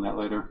wash on that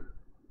later.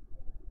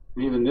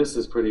 And even this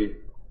is pretty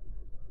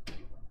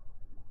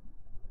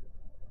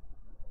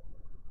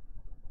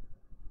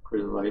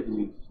light. And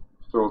you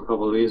throw a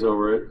couple of these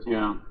over it,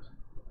 yeah.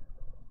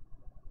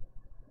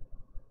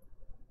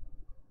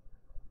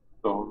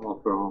 So I'll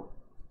throw.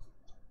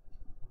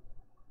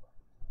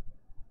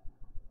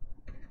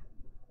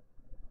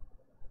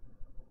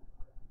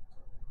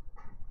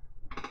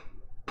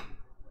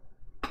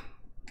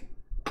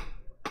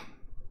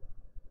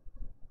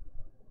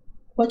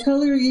 What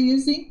color are you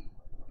using?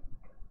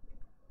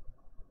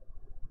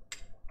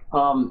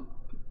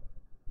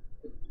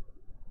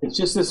 It's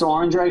just this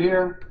orange right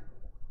here.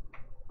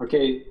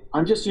 Okay,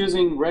 I'm just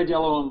using red,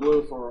 yellow, and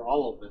blue for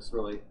all of this,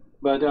 really.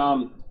 But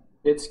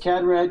it's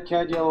cad red,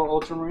 cad yellow,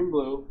 ultramarine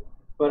blue.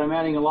 But I'm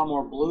adding a lot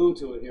more blue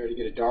to it here to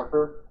get it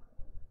darker.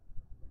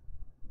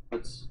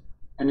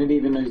 And it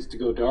even needs to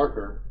go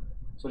darker.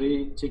 So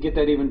to get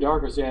that even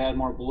darker, so I add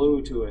more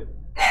blue to it.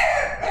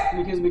 And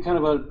it gives me kind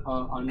of a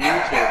neutral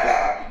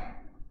color.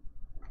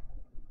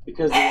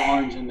 Because the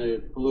orange and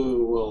the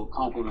blue will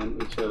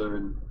complement each other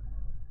and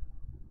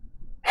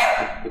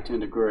they tend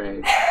to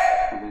gray.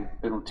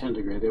 They don't tend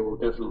to gray, they will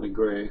definitely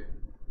gray.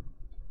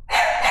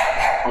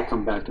 I'll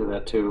come back to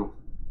that too.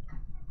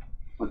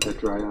 Let that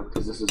dry up,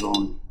 because this is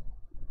all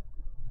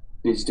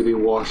needs to be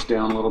washed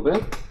down a little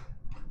bit.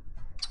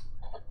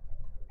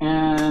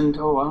 And,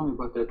 oh, I don't know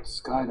about that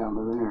sky down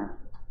there.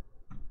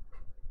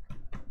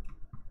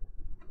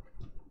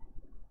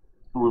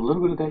 I want a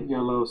little bit of that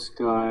yellow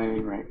sky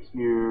right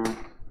here.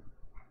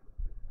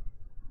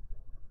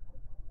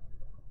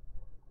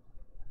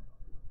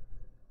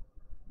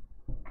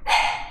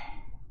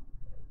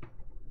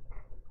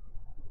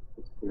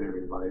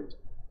 Very light.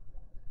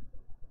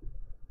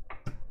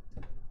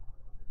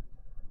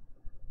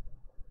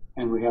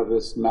 And we have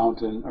this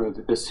mountain, or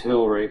this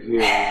hill right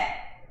here.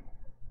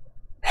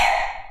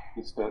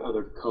 It's got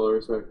other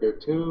colors right there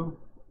too.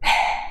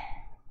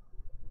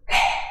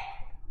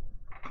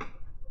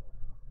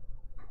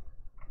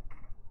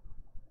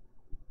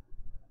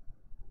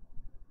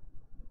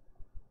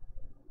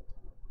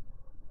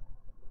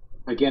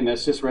 Again,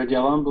 that's just red,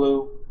 yellow, and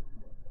blue.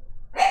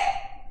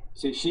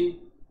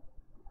 See,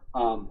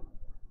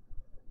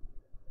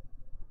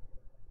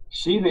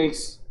 She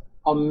makes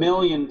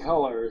 1,000,000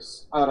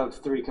 colors out of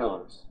 3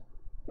 colors.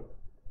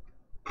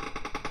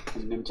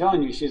 And I'm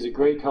telling you, she's a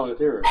great color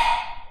theorist.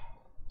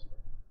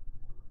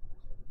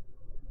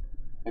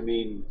 I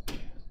mean,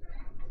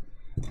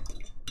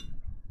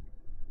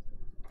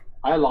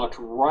 I locked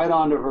right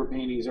onto her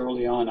paintings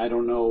early on. I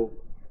don't know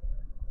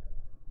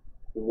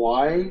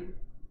why.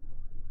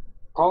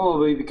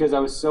 Probably because I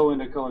was so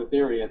into color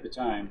theory at the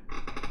time.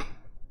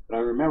 But I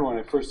remember when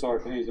I first saw her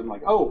paintings, I'm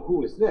like, oh,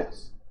 who is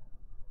this?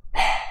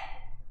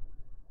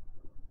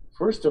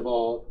 First of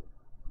all,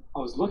 I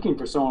was looking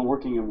for someone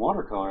working in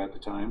watercolor at the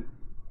time.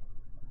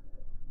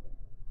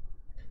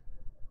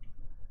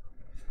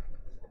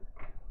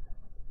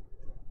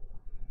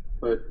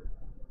 But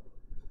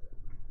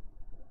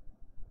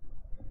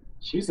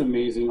she's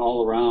amazing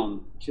all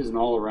around. She's an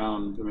all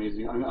around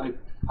amazing.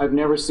 I've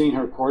never seen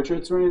her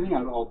portraits or anything.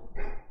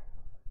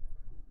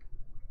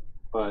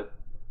 But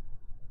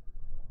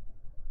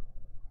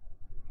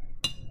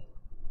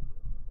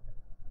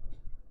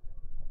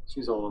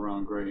she's all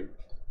around great.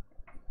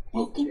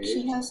 I think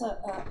she has a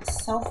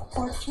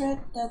self-portrait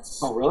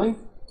that's. Oh, really?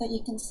 That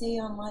you can see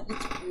online.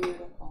 It's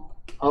beautiful.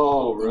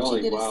 Oh,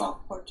 really? She did wow. a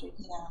self-portrait,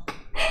 yeah.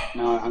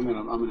 Now I'm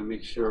gonna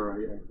make sure I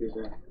do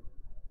that.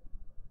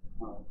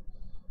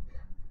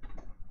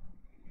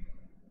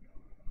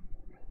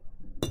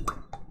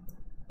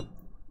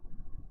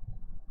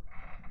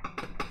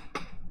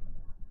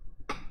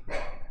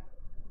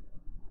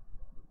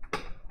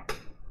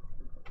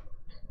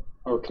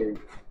 Okay.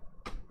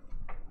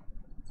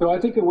 So I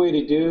think a way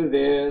to do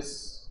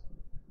this,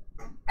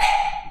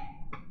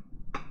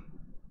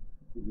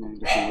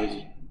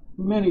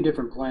 many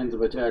different plans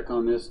of attack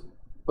on this,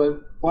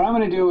 but what I'm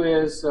going to do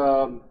is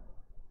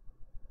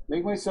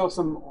make myself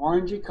some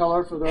orangey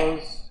color for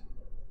those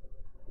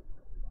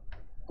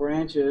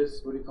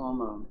branches. What do you call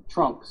them?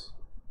 Trunks.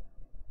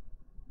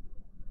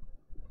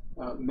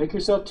 Make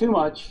yourself too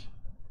much.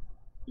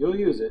 You'll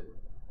use it,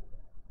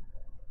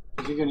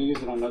 because you're going to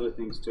use it on other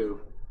things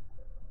too.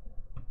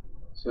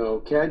 So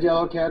cad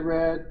yellow, cad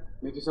red,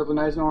 make yourself a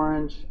nice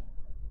orange.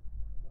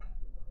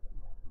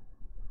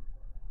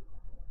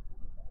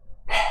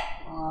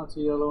 Lots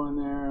of yellow in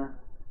there.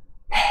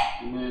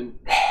 And then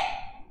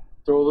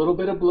throw a little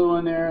bit of blue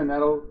in there, and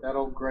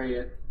that'll gray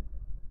it.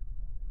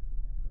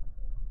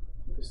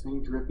 Get this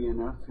thing drippy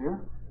enough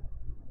here.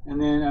 And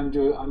then I'm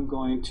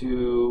going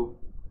to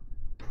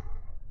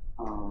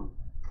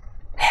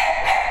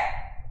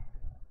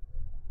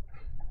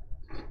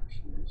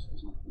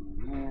there's nothing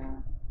in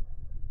there.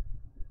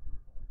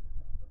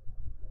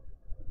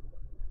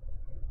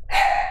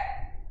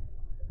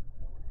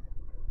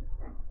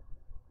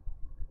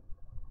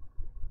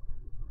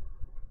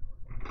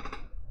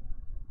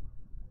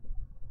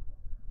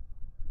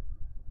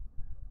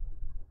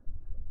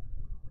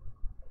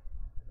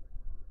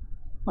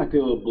 Might be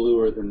a little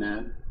bluer than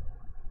that.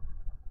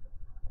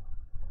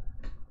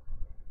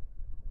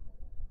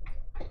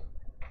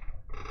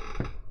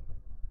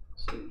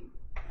 Let's see.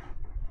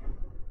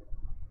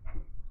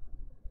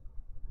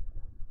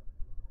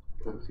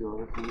 Got a few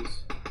other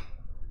things.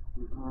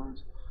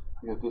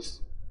 I got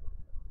this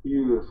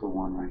beautiful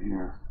one right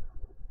here.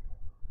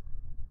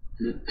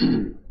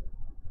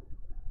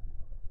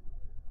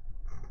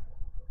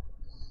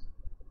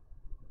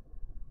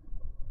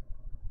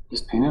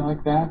 Just paint it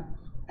like that,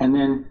 and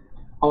then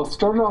I'll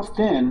start it off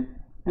thin,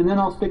 and then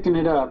I'll thicken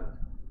it up.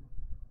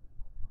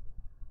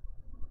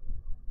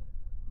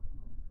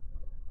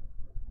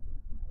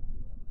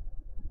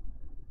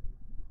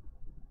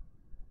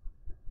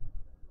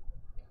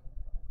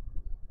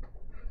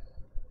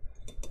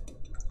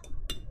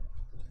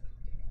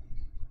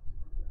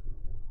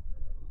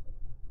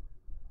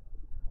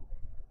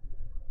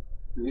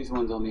 And these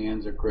ones on the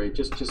ends are great.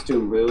 Just do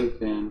them really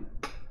thin.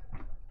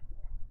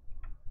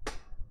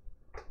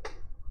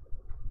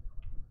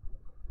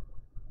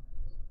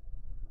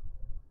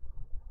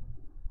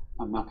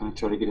 I'm not going to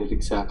try to get it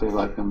exactly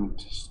like them.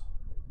 Just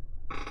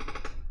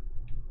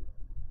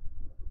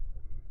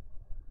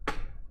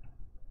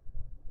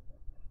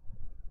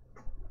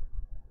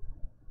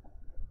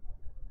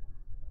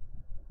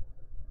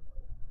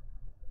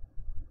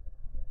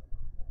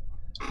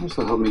this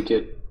will help me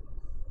get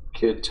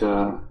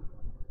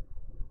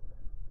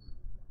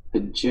the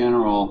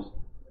general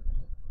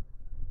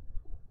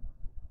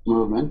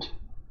movement.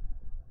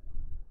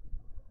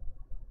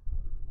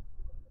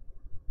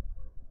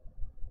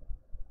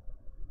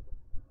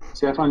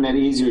 See, I find that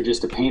easier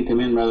just to paint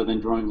them in rather than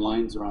drawing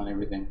lines around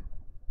everything.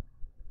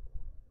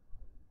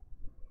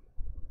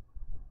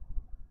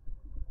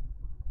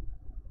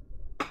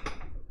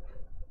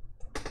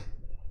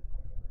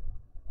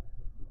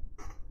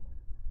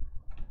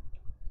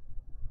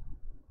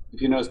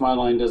 If you notice, my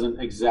line doesn't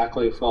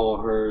exactly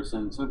follow hers,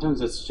 and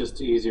sometimes it's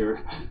just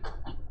easier.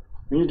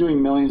 When you're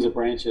doing millions of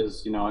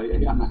branches, you know,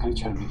 I'm not going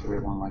to try to make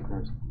everyone like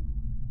hers.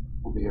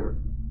 We'll be here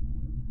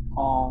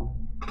all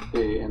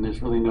day, and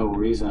there's really no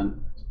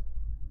reason.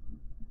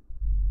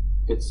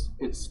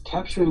 It's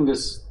capturing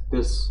this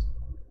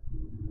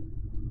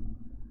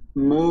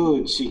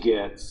mood she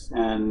gets,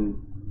 and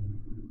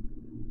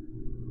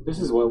this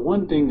is what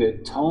one thing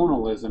that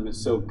tonalism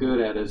is so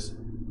good at is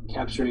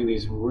capturing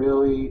these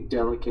really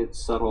delicate,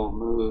 subtle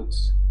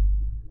moods.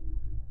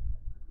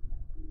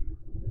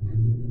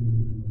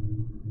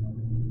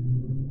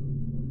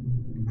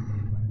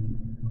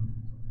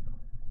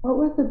 What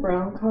was the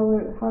brown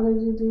color? How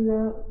did you do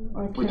that?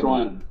 Which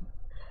one?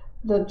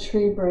 The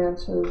tree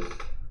branches.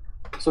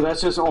 So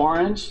that's just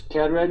orange,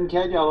 cad red, and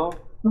cad yellow.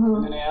 Mm-hmm.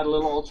 And then add a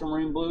little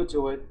ultramarine blue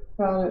to it.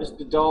 Got it. Just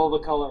to dull the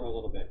color a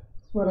little bit.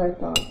 That's what I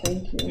thought.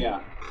 Thank you.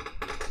 Yeah.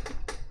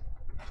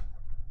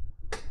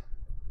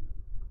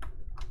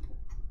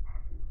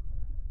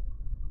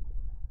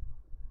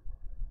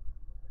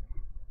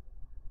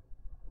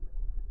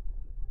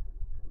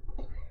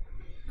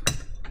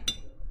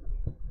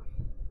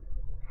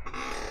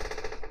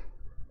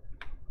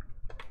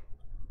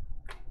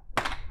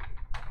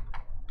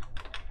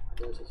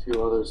 There's a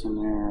few others in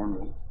there,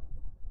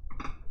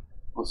 but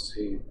we'll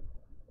see.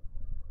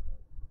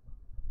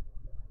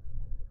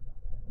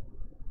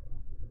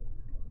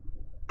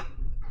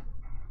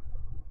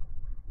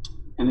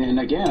 And then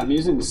again, I'm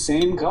using the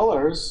same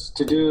colors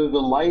to do the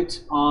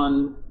light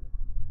on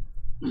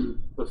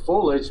the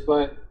foliage,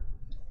 but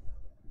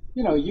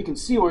you know, you can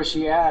see where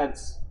she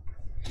adds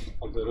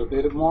a little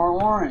bit more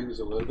orange,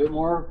 a little bit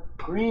more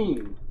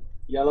green,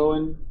 yellow,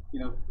 and you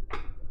know,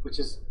 which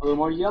is a little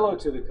more yellow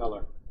to the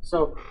color.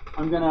 So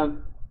I'm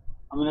gonna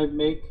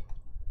make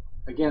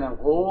again a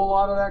whole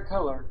lot of that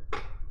color,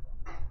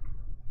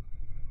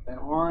 that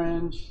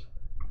orange.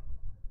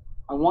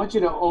 I want you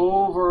to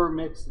over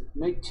mix it,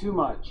 make too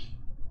much.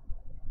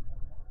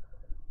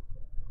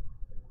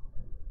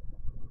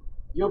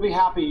 You'll be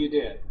happy you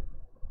did.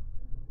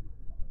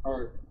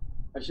 Or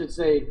I should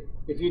say,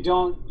 if you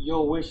don't,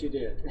 you'll wish you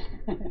did.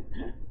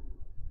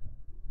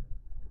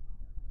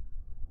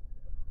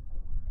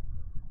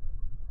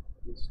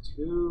 It's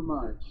too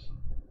much.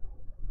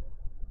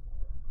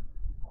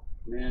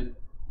 And then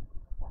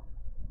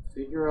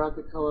figure out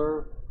the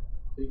color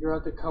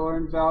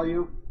and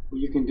value.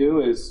 What you can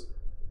do is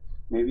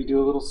maybe do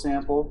a little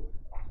sample.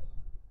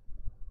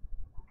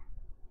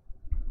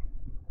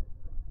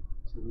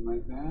 Something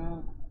like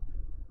that.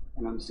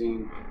 And I'm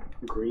seeing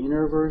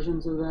greener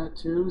versions of that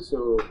too.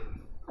 So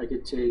I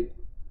could take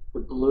the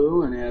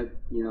blue and add,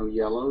 you know,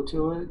 yellow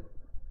to it.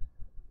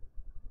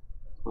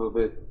 A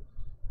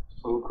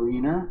little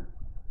greener.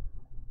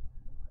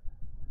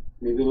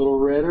 Maybe a little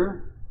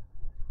redder.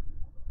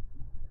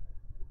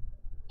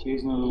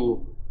 Occasionally a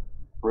little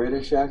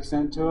reddish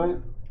accent to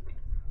it.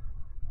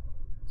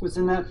 So it's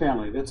in that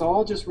family. That's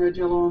all just red,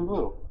 yellow, and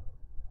blue.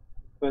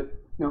 But,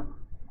 you know,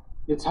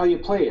 it's how you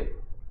play it.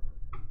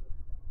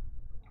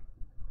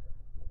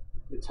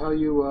 It's how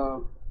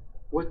you,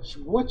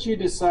 what you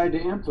decide to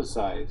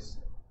emphasize.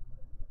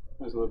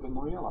 There's a little bit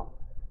more yellow.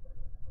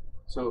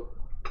 So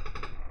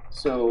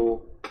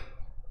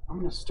I'm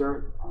going to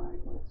start right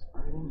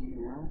in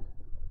here.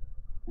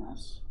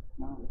 Yes,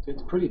 no,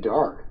 it's pretty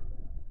dark.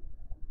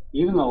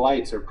 Even the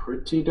lights are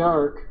pretty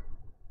dark.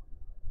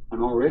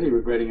 I'm already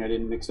regretting I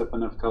didn't mix up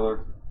enough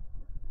color.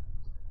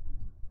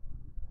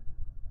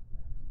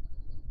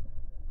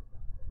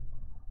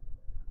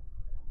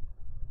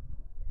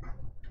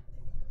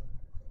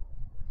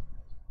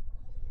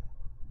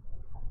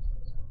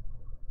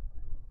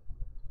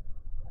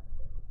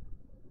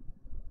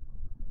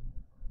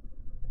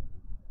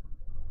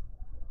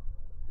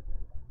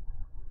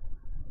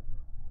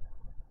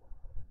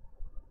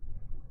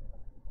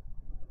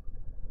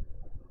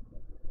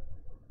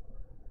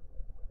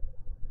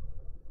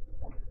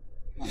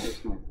 I'm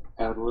just going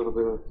to add a little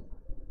bit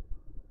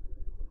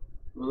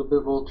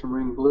of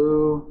ultramarine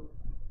blue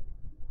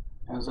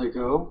as I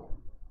go.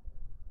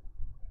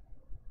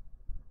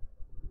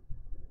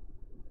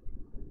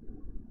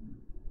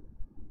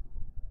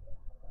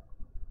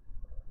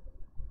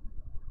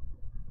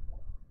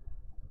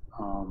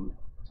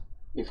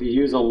 If you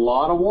use a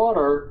lot of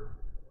water,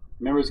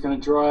 remember it's going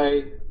to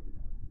dry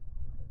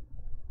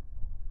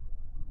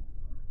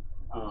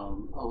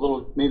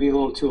maybe a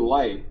little too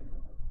light.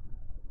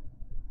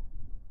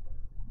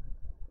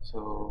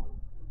 So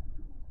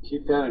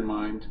keep that in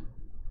mind.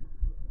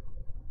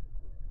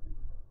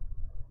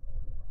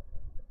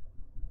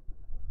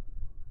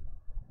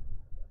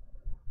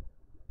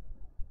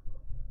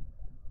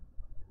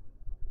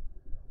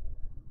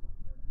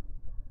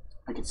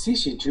 I can see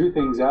she drew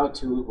things out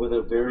too with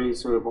a very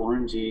sort of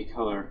orangey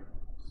color.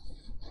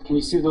 Can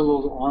you see the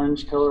little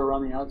orange color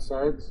around the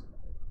outsides?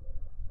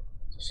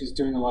 So she's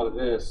doing a lot of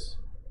this.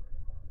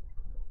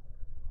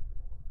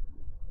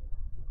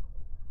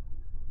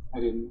 I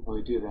didn't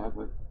really do that,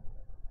 but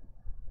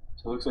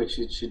so it looks like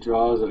she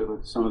draws it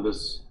with some of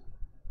this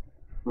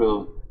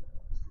real.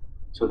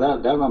 So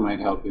that one might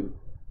help you.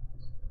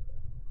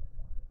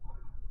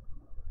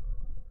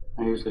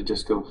 I usually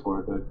just go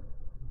for it, but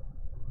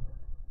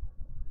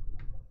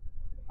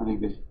I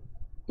think that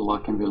a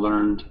lot can be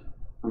learned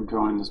from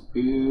drawing this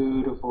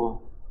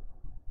beautiful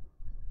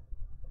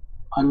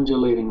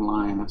undulating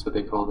line. That's what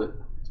they called it.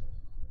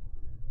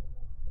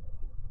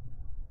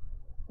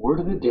 Word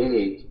of the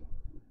day.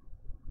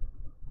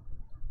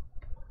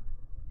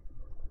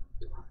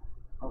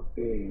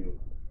 Okay.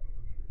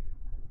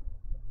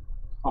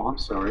 Oh, I'm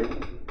sorry.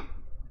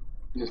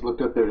 I just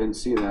looked up there, didn't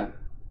see that.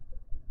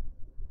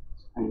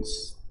 I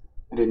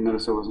didn't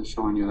notice I wasn't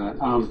showing you that.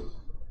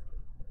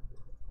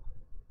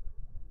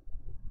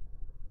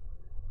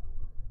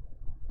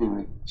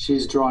 Anyway,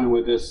 she's drawing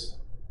with this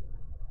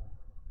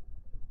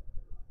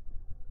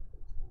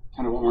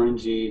kind of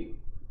orangey,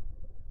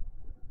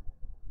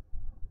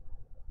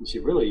 and she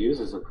really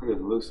uses a pretty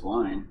loose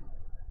line.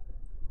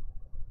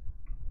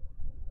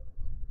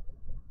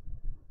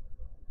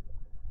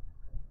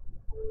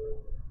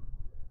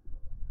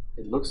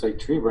 It looks like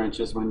tree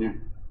branches when you're,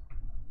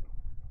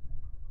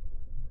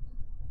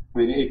 I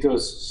mean, it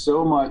goes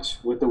so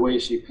much with the way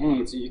she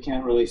paints that you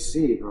can't really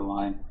see her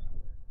line.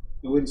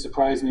 It wouldn't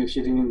surprise me if she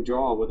didn't even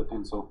draw with a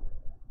pencil.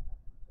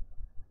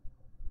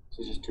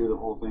 She just drew the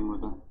whole thing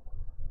with a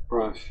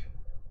brush.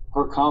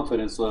 Her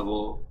confidence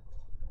level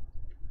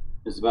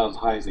is about as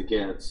high as it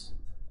gets.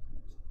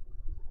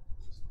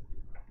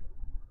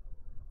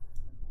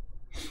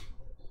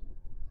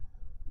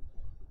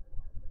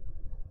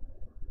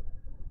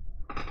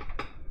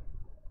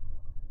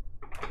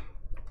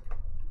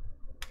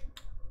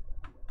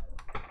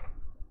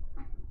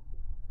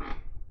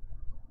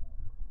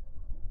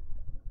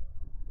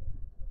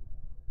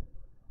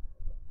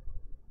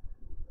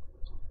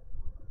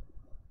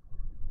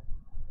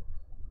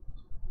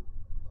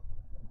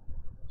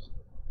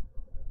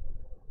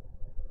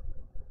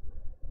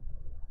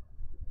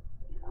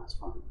 That's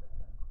fun.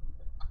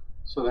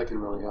 So that can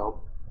really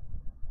help.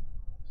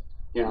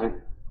 Yeah,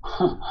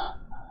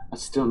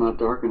 that's still not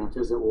dark enough,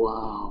 is it?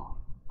 Wow.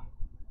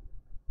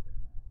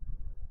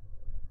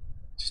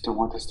 Just don't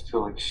want this to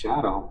feel like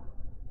shadow.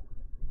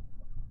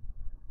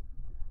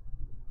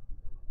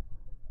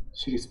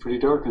 She gets pretty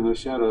dark in those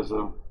shadows,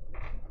 though.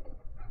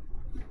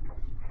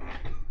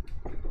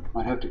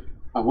 Might have to.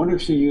 I wonder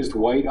if she used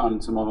white on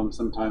some of them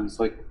sometimes,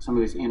 like some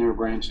of these inner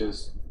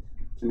branches,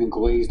 and then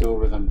glazed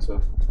over them.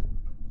 So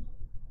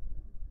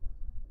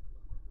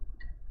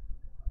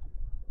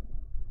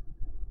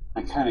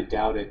I kind of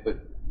doubt it, but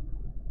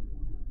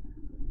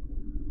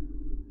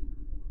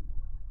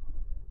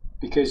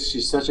because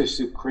she's such a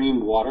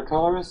supreme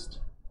watercolorist,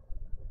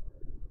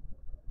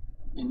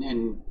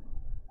 and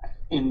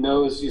in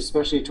those,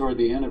 especially toward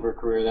the end of her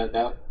career,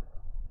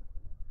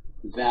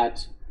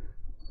 that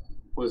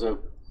was a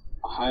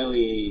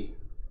highly,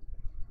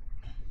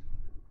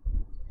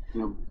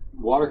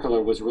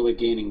 watercolor was really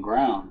gaining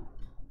ground.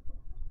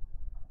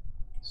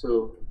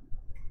 So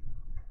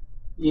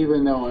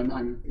even though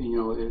I'm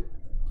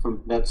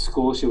from that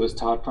school she was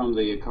taught from,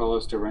 the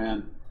Carlos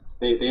Duran,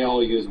 they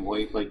all use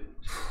white, like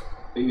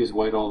they use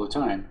white all the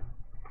time.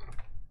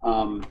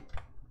 I'm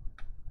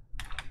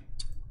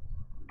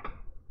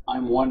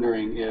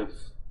wondering if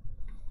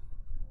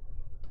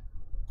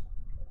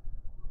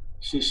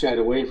she shied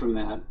away from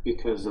that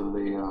because of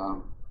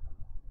the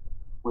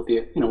what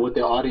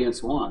the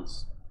audience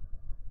wants.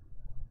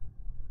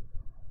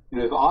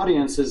 If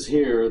audiences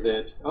hear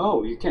that,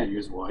 oh, you can't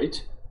use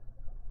white,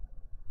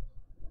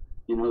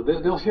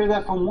 they'll hear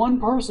that from one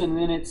person and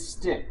then it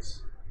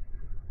sticks.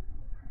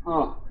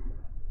 Oh.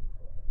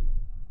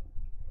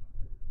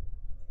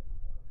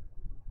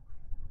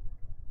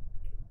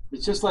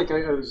 It's just like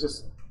I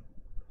was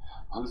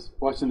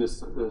watching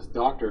this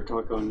doctor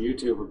talk on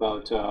YouTube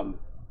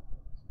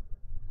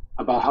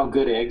about how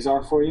good eggs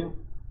are for you.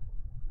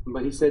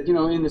 But he said,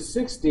 in the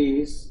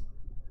 60s,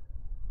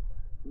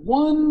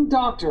 one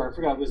doctor, I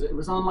forgot, it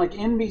was on like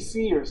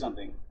NBC or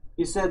something.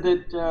 He said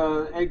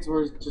that eggs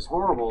were just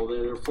horrible.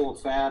 They're full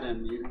of fat,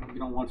 and you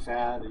don't want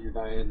fat in your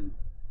diet.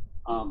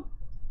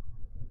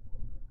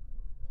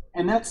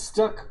 And that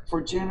stuck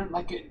for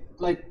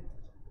like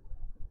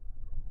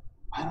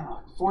I don't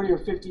know, 40 or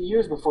 50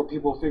 years before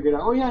people figured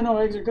out, oh yeah, no,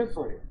 eggs are good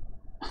for you.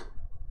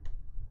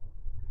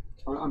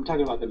 I'm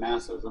talking about the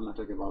masses. I'm not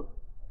talking about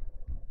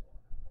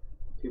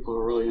people who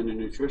are really into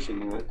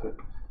nutrition, right? But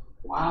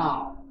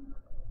wow.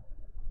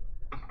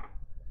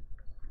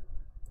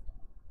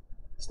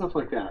 Stuff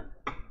like that.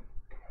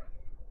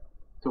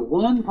 So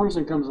one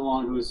person comes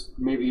along who's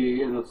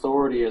maybe an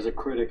authority as a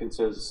critic and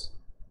says,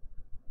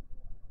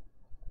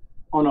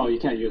 oh no, you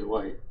can't use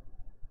white.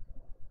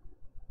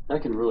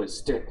 That can really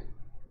stick.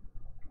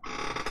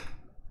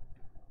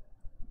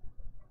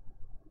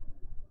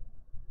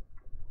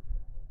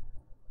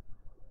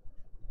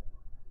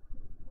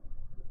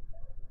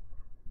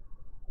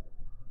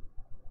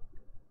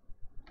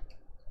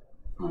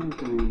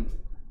 Okay.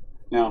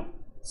 Now,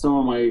 some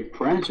of my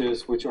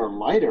branches, which are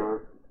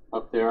lighter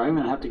up there, I'm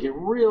going to have to get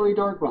really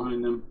dark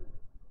behind them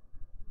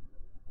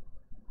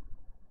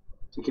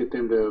to get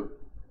them to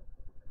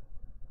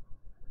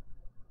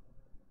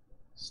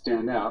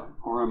stand out,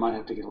 or I might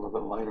have to get a little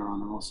bit lighter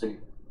on them. We'll see.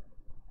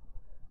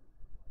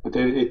 But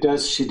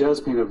she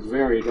does paint a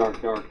very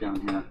dark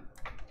down here.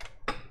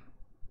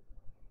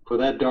 For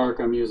that dark,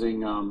 I'm using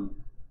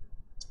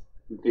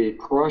the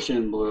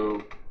Prussian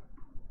blue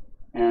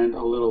and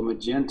a little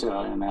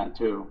magenta in that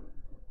too.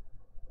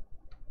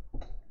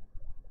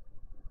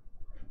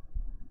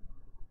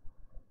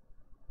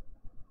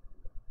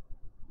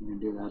 I'm going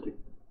to do that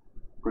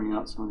bring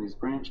out some of these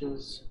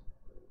branches.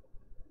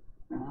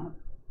 Yeah.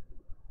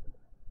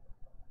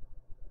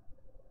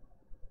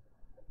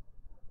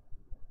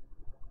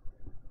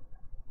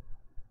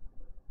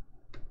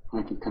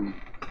 I can kind of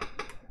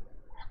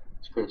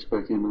scratch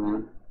back into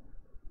that.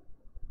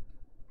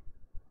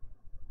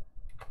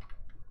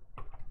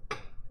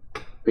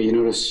 But you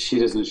notice she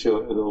doesn't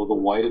show the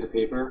white of the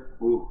paper.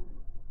 Ooh,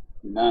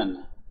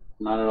 none,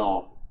 not at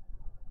all.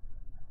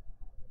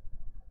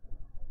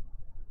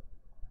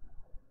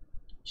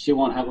 She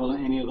won't have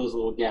any of those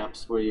little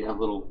gaps where you have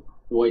little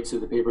whites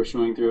of the paper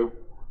showing through.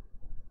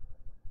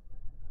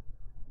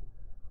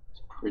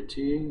 It's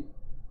pretty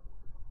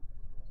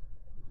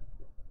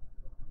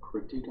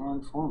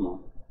darn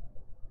formal.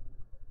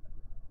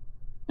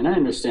 And I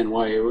understand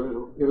why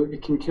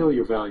it can kill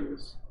your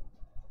values.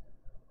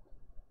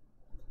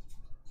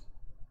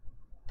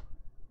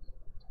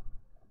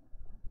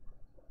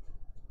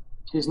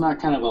 She's not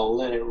kind of a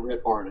let it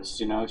rip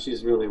artist, you know,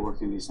 she's really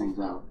working these things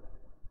out.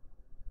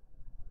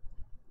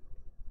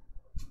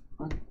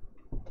 But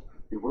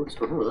it works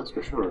for her, that's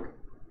for sure.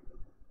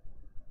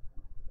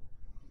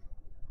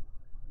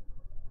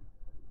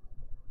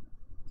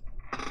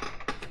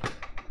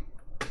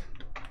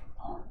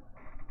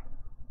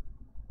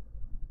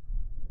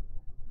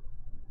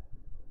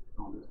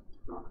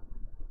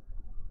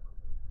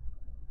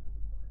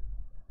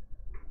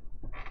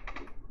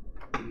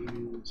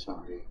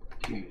 Sorry,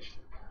 jeez.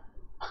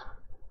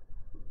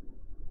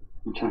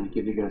 I'm trying to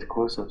give you guys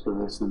close-ups of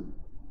this, and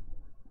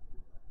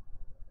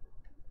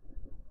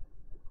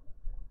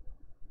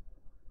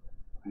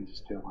I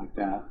just do it like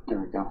that. There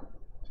we go.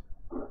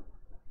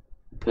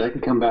 But I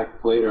can come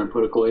back later and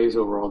put a glaze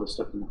over all this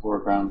stuff in the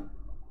foreground.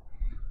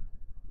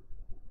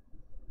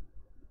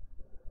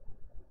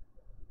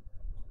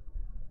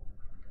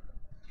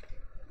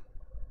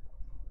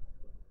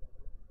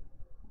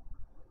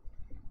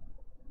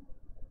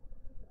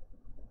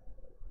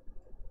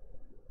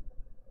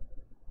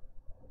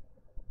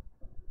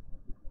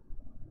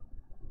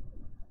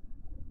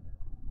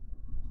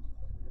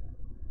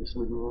 This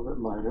one's a little bit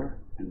lighter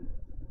and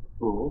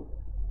cool.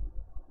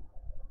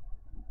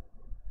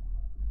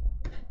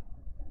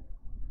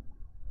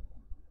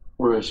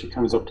 Whereas she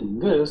comes up to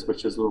this,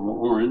 which is a little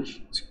more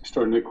orange, it's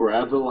starting to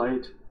grab the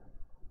light.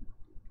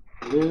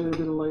 A little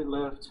bit of light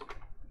left.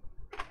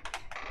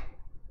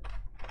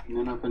 And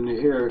then up into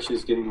here,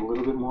 she's getting a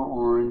little bit more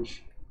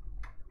orange.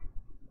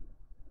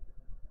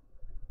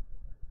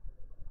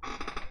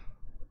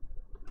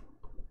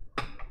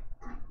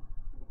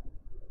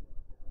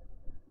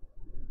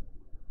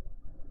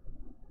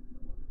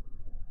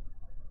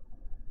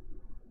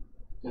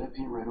 Did I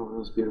paint right over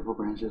those beautiful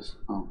branches?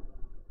 Oh,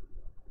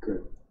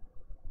 good.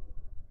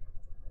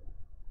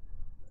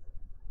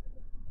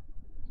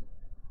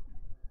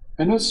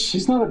 I know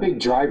she's not a big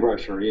dry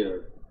brusher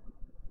either.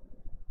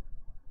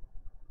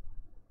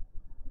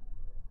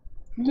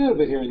 A little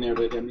bit here and there,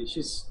 but I mean,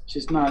 she's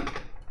not.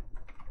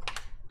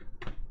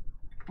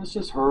 That's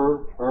just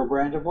her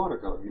brand of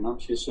watercolor, you know.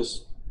 She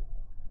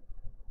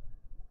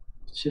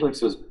likes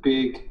those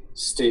big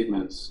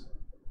statements.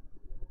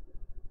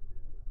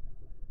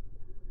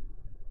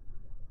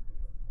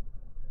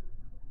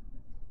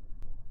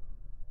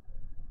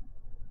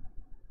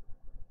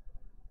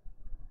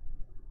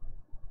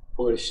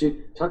 Boy,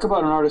 she talk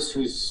about an artist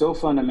who's so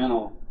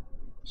fundamental.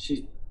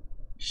 She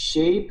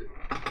shape,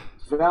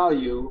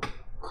 value,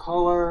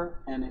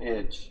 color, and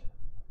edge.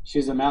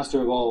 She's a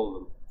master of all of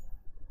them.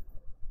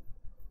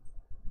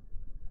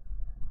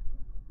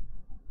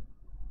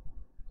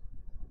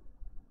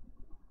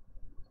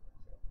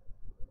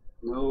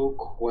 No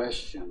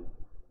question.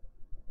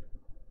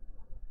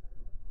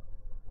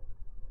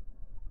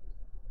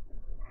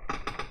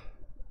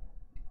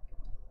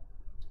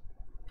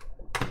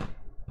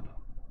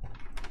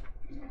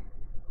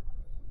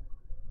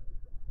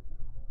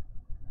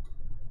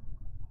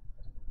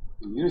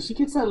 You know, she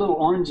gets that little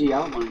orangey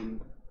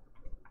outline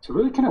to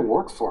really kind of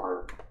work for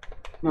her.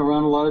 You know,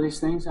 around a lot of these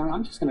things. I mean,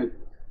 I'm just going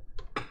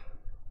to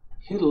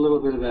hit a little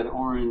bit of that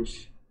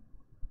orange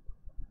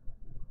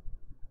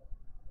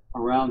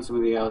around some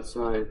of the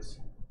outsides.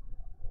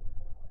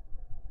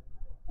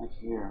 Like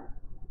here.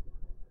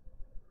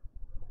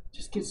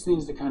 Just gets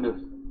things to kind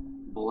of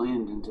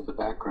blend into the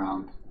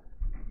background.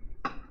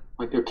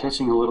 Like they're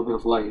catching a little bit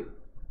of light.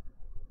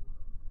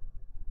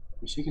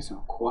 And she gets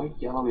some quite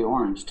yellowy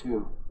orange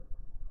too.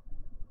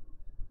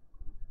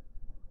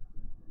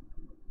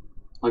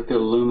 Like they're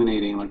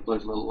illuminating, like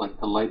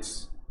the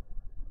lights.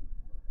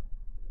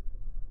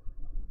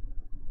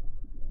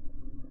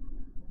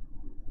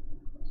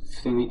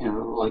 Thinning,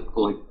 like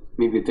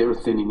maybe they're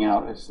thinning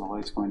out as the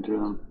light's going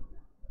through them.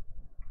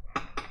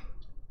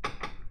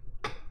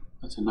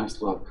 That's a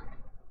nice look.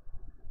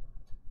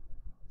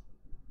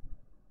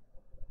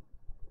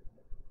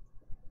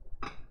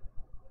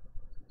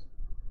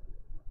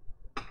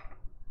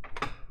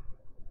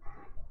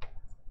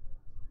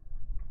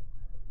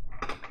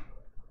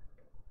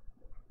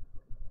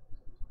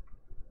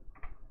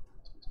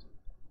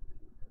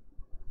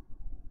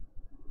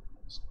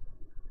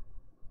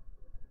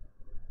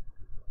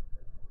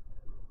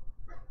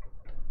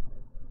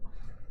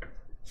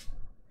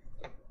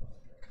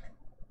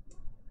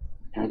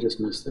 just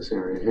missed this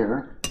area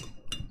here.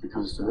 It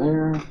comes to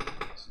there,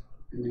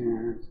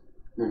 there,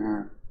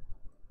 there.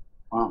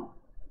 Wow.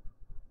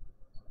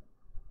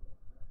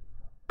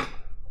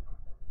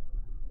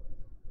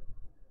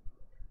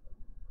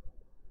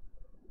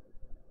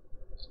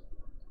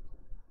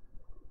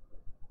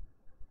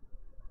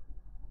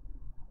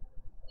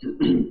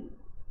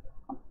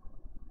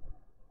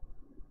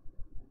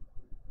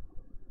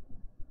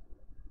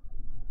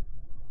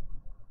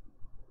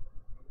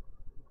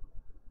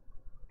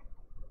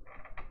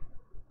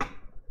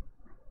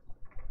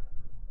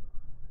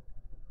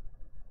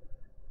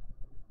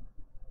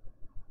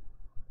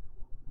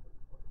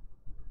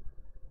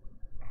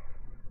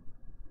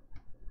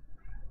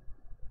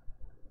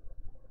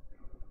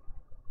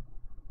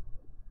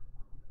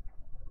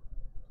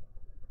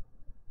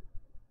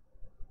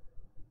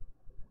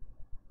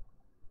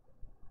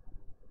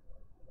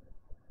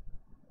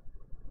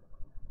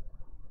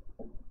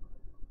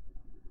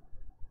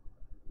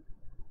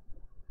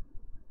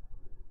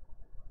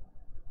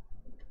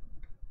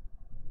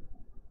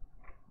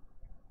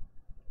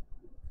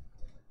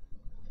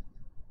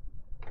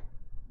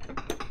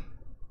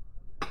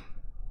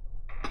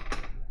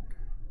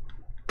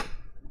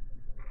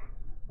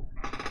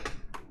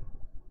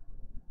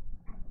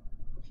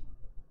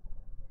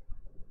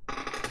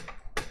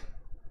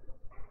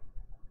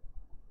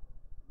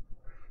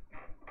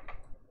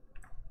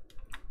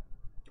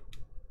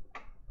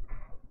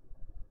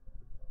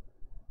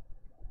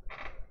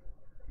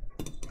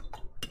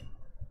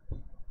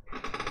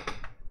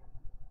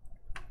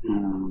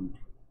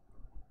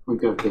 We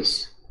got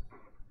this.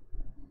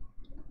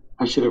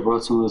 I should have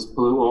brought some of this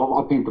blue.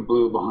 I'll paint the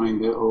blue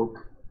behind the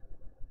oak.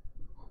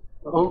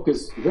 The oak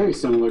is very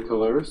similar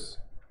colors.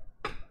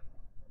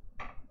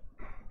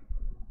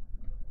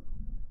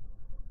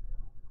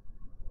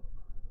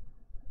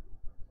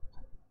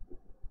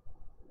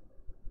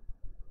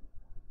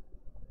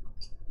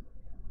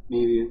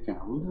 Maybe it's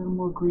got a little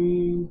more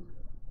green.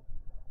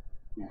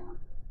 Yeah.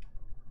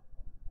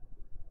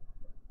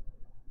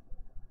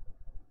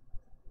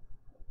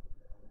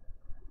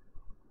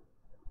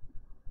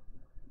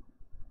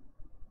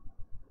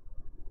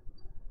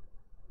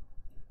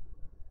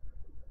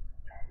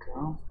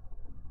 Go.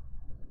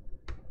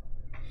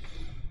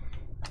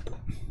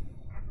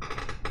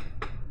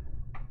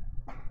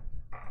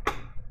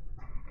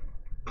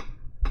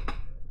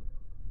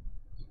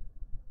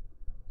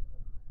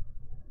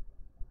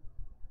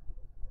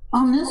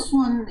 On this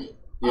one,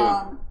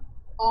 Yeah.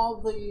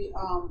 all the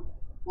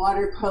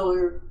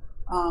watercolor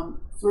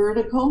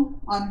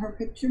vertical on her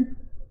picture,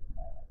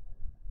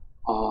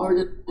 or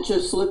did it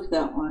just look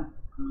that way?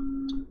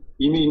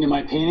 You mean, am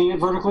I painting it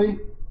vertically?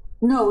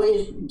 No,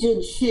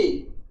 did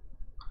she?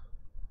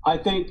 I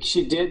think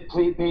she did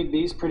paint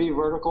these pretty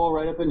vertical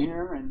right up in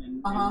here,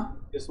 and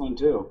this one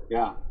too.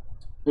 Yeah,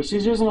 but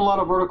she's using a lot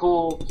of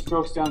vertical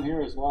strokes down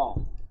here as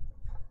well.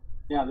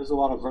 Yeah, there's a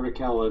lot of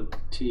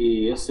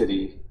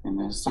verticality in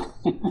this.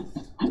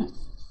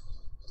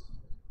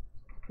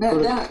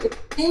 It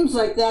seems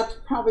like that's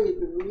probably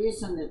the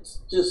reason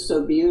it's just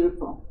so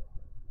beautiful.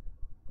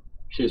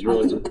 She's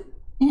really it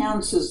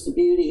enhances the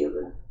beauty of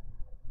it.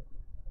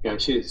 Yeah,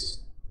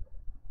 she's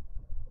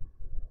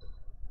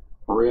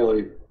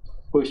really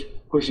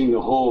pushing the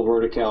whole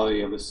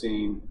verticality of the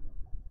scene.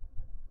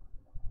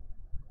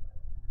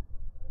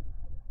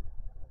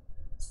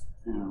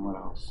 And what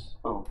else?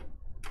 Oh,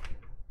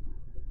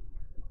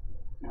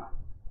 yeah.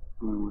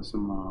 I mean, with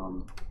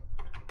some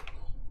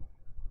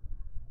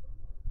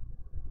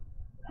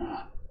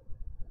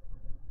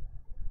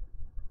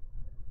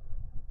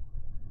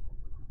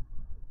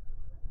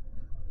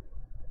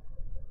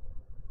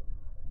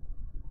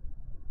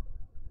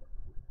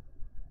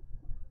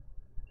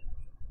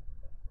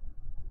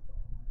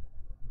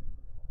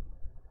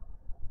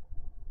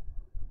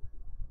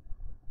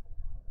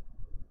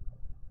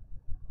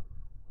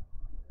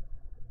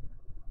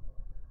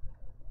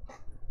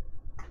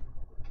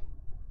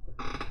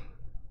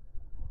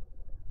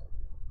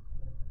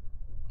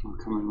I'll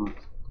come in with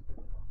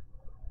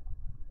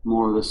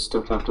more of this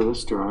stuff after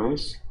this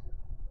dries.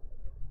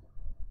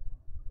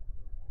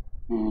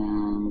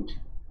 And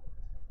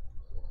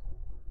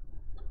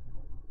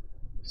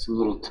some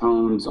little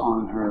tones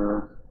on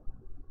her,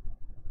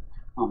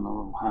 on the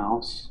little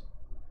house.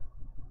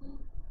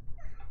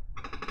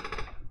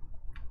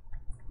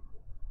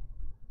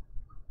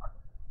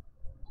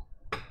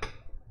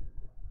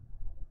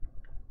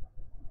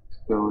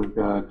 So we've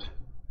got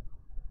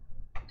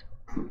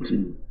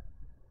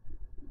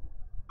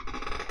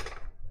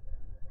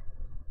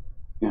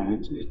yeah,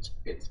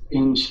 it's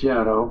in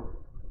shadow,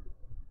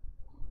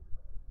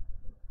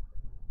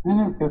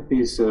 and I've got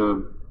these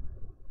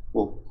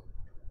well,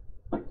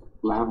 like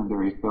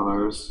lavendery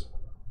colors.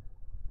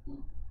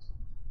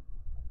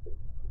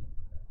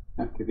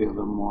 That could be a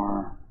little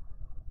more.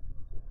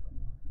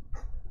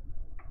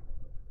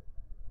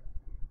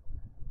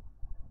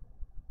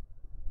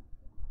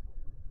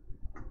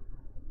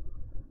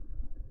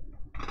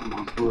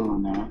 Almost blue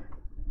in that.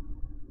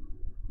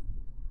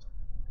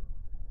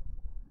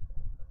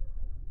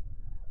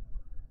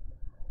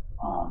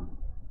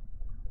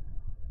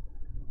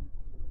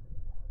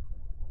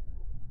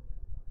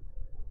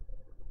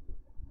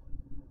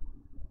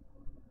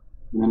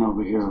 And then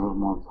over here, a little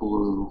more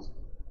blue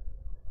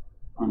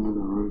under the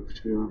roof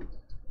too.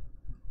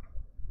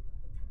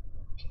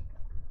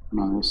 And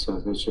on this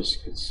side, it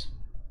just gets.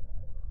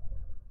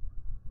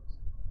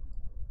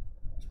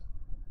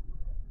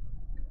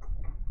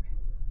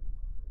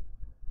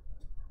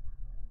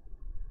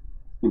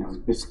 You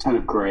know, it's kind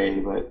of gray,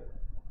 but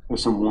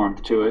there's some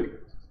warmth to it.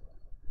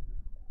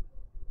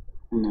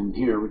 And then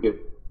here we get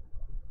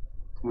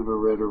kind of a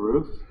redder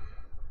roof.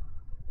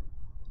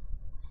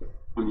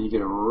 I mean, you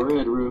get a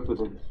red roof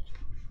with it.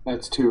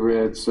 That's too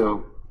red,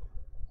 so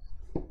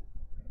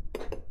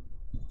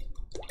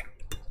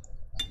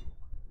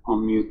I'll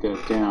mute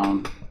that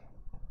down.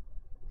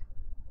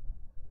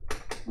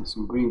 And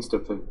some green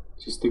stuff, like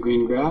just the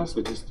green grass,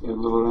 I just add a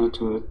little red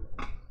to it.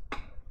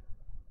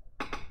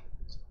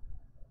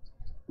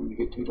 Make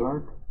it too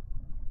dark.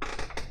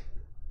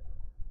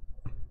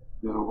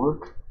 That'll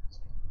work.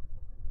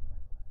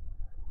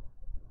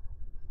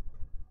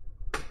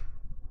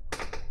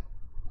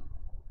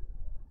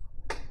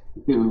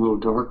 Getting a little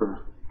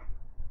darker.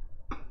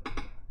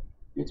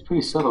 It's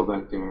pretty subtle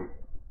back there.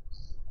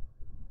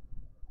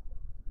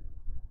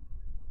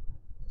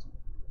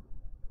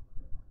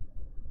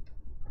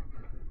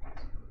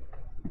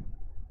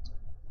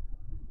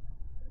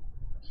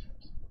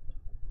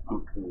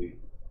 Okay.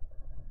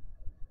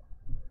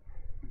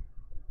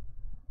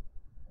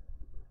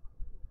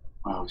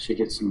 Wow, she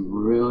gets some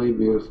really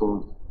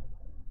beautiful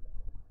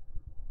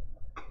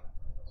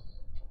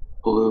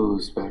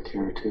blues back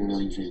here too,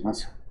 doesn't she?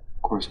 That's,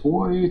 of course,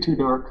 way too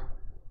dark.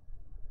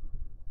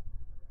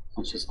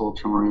 That's just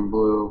ultramarine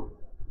blue.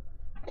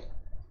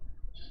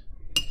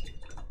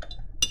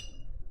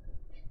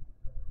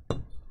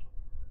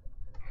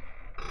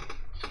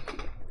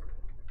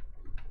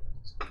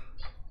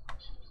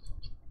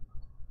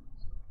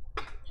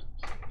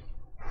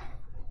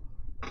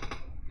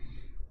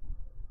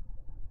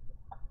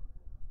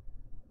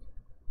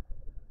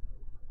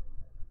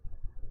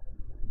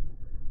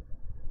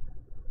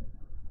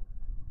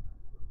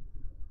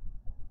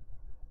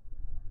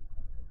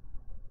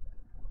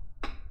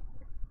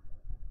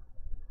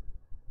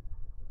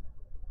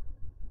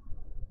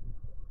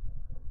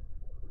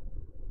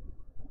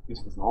 This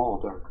is all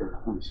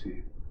darker. Let me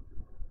see.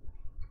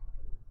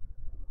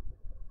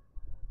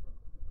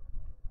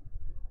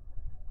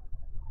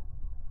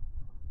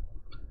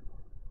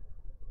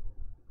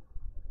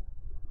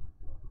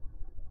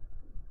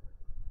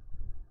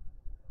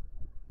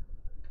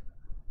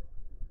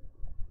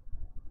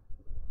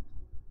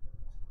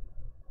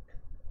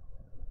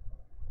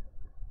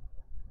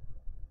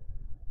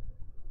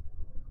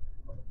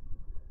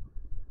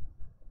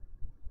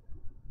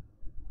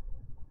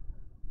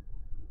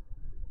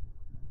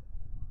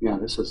 Yeah,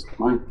 this is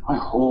my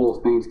whole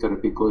thing's got to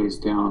be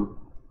glazed down,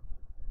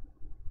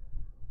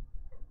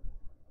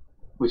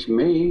 which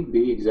may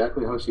be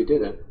exactly how she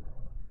did it.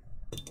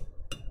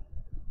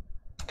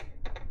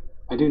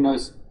 I do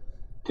notice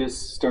this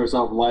starts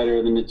off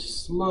lighter, then it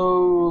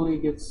slowly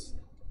gets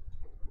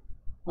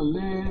a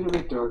little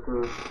bit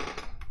darker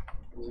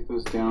as it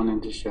goes down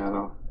into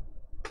shadow.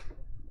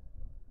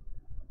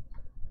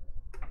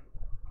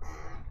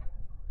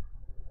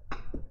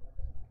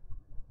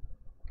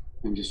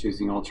 I'm just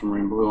using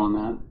ultramarine blue on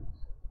that.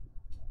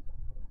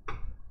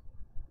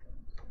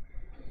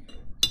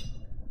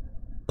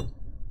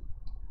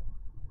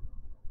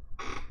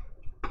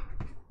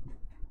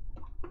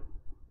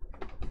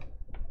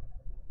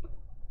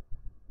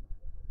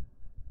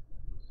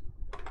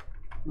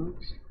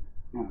 Oops.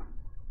 Yeah.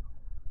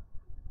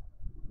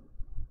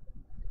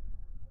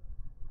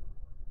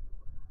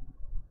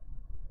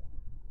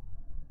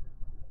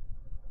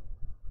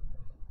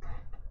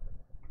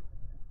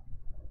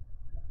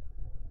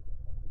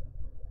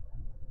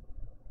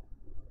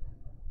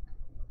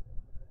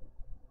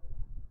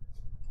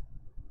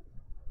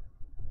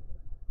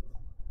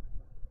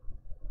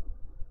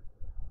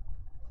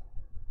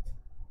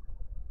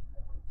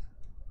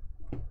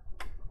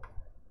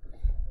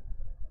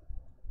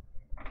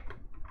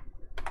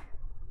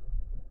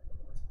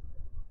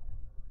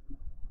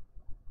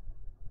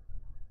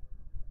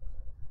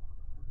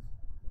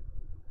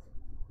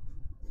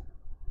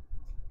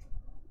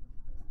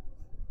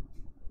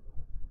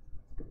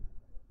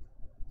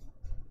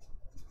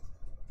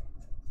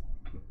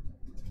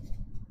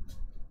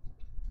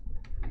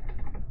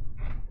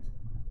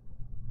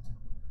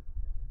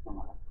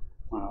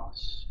 What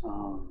else?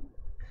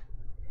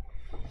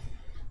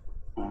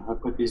 I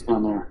put these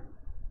down there.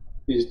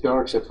 These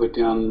darks I put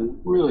down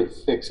really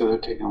thick, so they're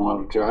taking a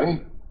while to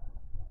dry.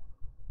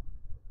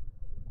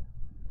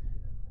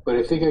 But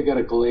I think I got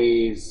to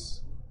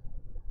glaze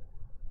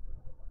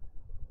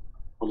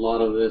a lot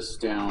of this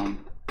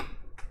down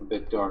a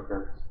bit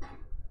darker.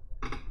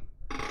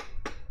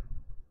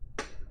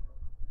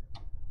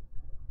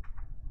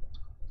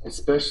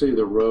 Especially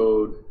the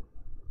road,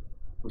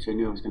 which I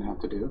knew I was going to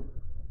have to do.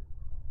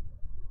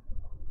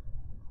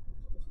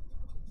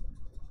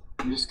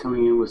 I'm just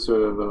coming in with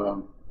sort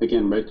of,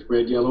 again,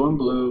 red, yellow, and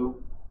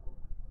blue.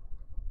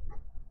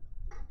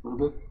 A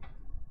little bit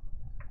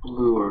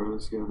bluer.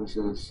 Let's see how this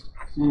is.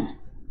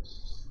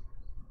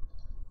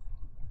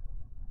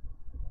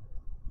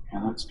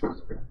 Yeah, that's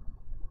darker.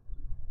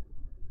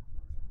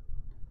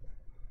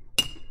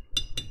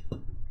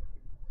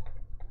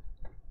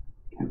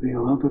 Can be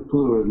a little bit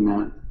bluer than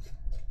that.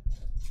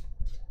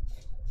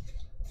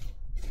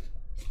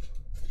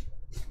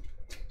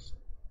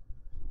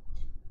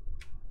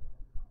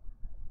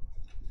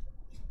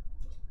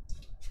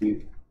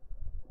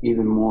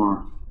 Even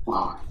more.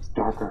 Wow, it's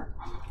darker.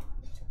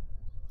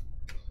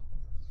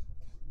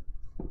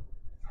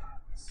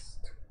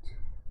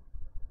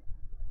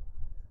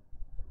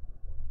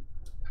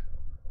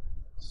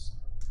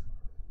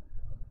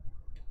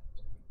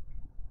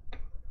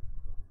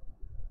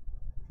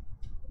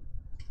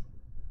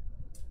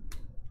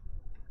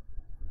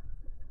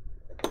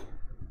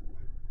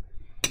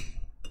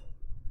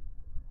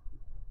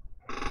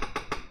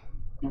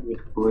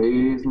 Just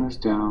blazing this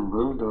down a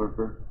little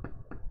darker.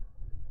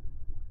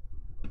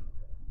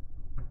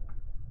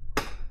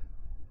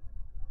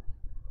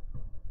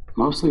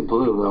 Mostly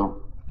blue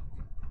though.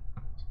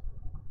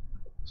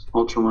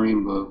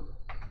 Ultramarine blue.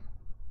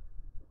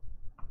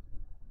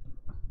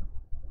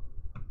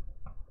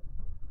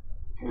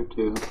 Here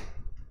too.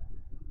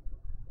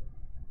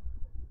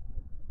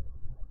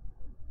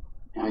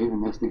 Yeah,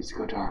 even this needs to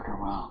go darker.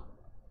 Wow.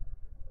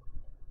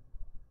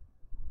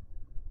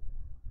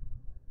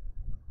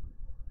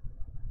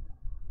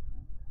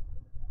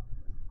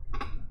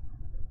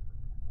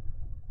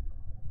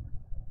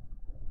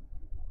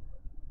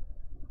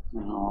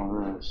 And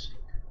all this.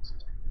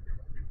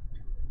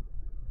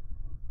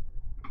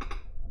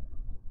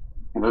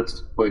 And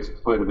that's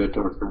quite a bit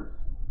darker.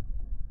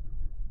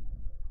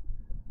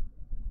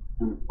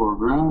 In the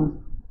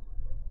foreground.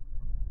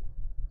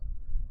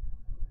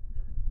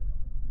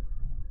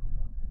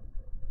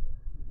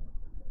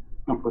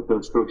 I'll put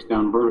those strokes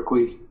down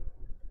vertically.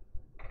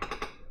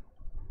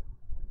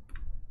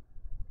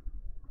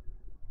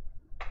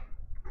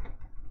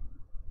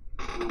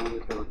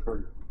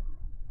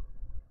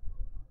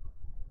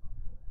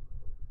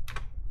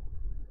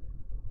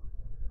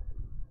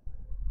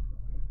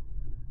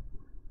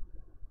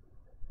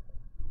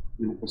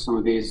 And for some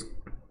of these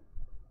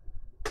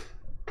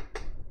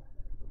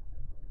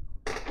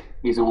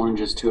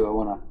oranges too,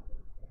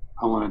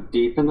 I wanna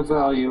deepen the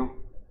value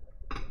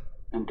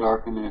and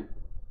darken it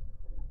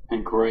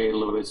and gray it a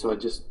little bit. So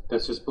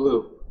that's just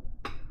blue.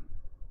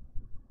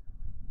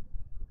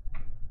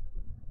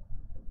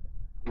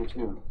 There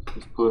too,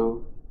 just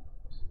blue.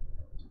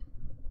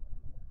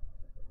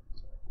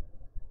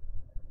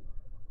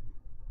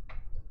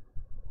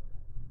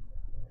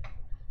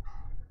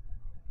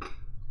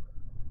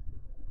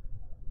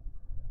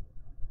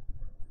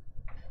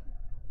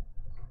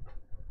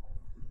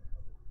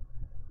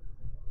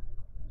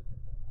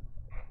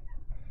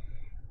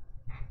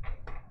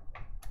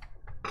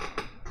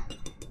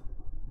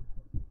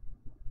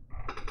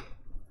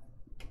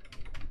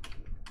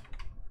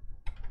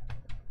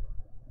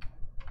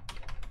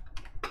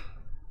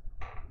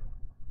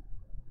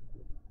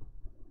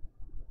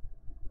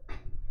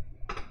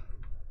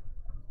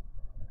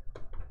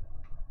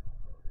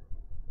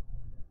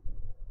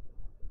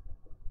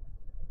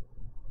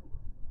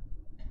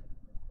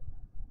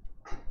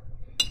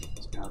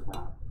 Got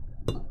that.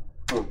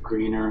 A little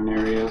greener in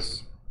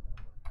areas.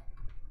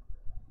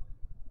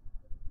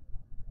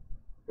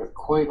 Got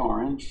quite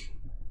orange.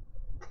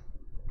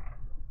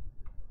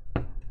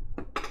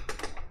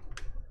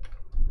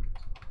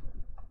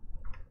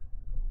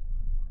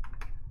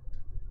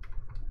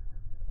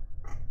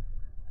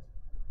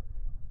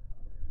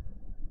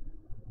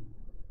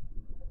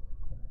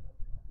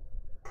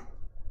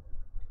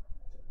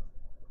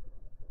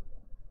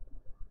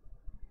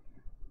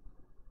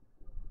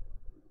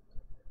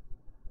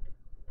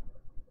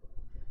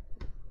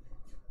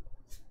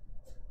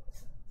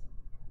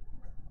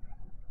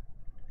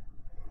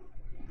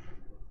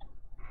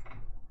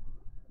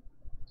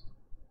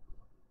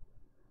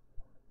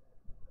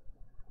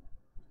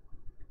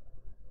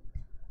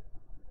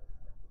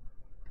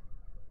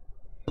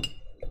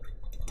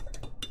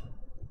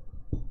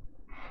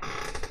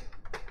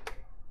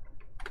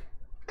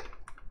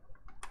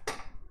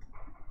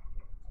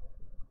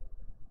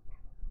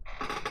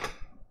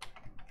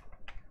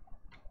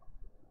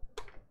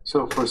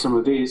 So for some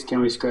of these,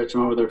 can we scratch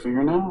them over with our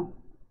fingernail?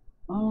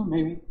 Oh,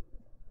 maybe.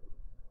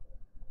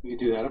 You could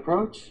do that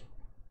approach.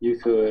 You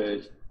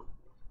could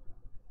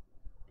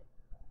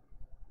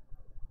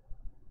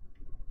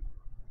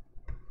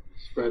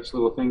scratch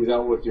little things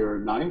out with your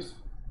knife,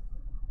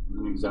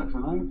 an X-Acto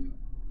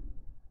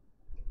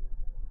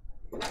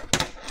knife.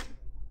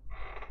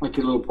 Make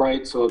it a little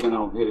bright, so then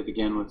I'll hit it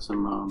again with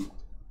some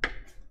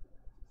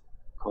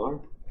color.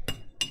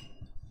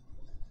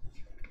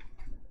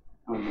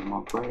 I would have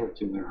more brighter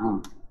too there,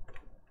 huh?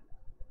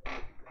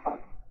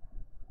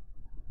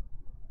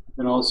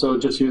 And also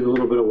just use a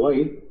little bit of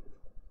white.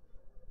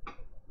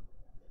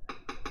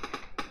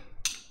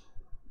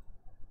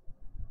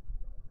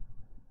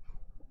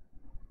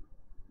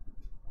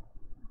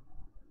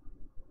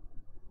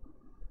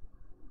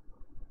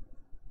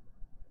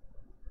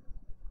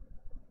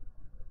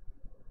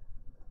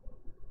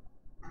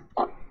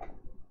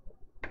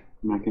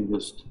 And I can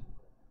just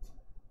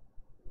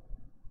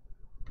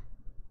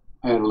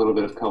add a little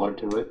bit of color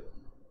to it.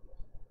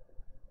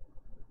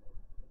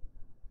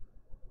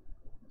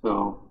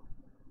 So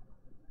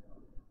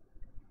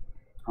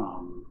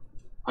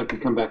I can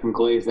come back and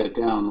glaze that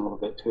down a little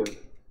bit too.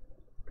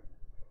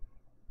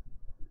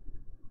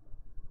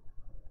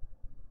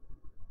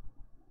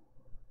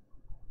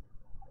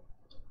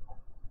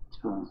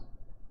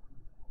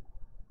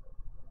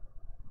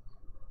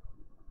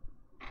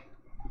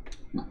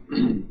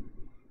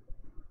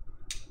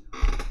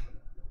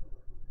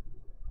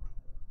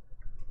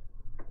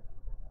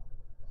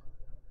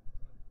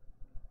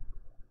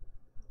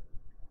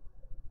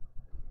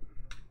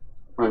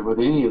 Right, with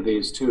any of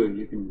these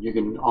too, you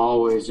can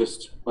always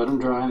just let them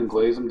dry and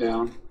glaze them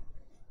down.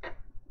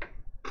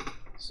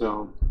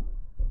 So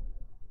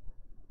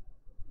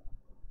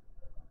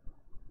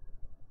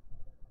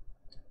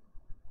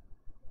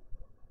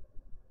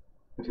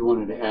if you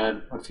wanted to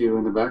add a few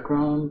in the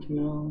background, you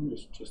know,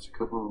 just a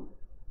couple.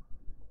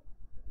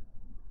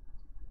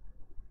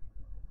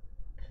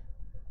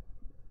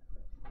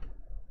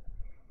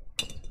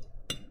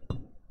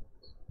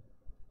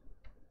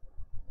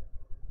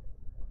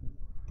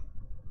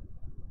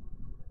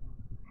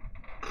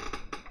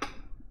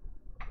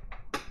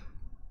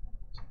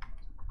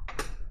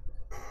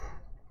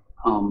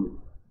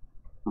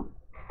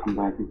 Come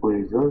back and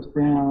glaze those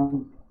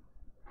down.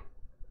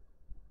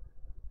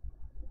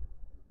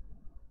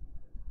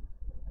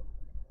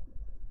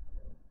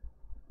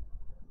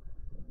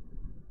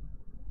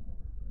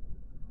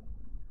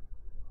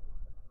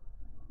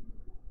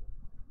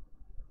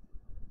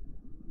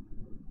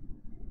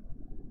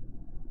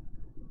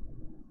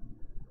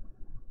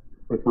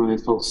 With one of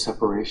these little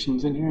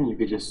separations in here, and you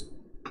could just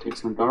take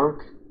some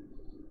dark.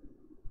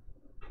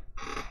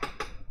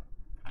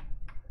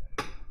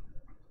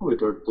 Probably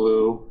dark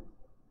blue.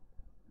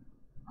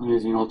 I'm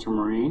using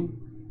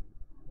ultramarine.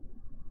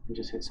 You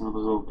just hit some of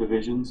those little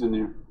divisions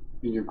in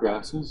your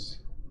grasses.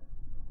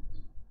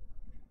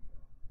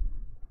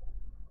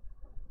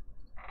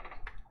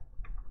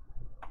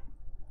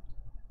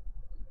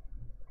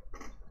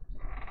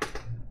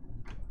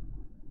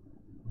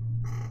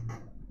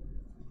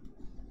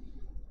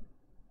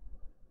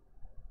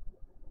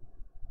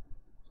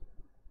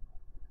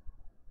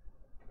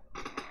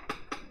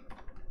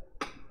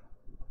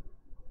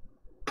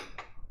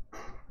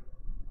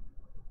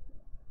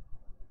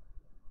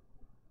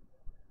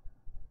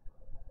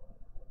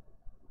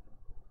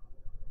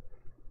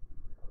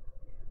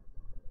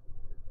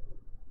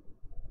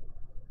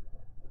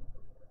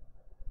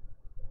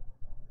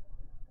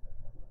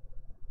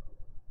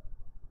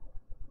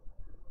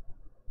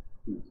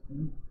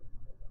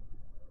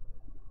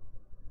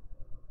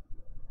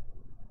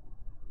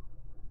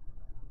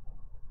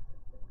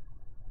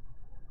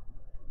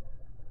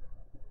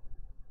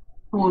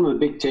 One of the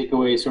big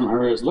takeaways from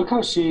her is look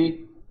how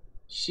she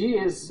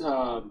is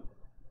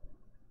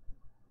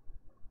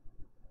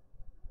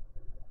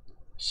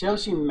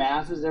she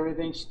masses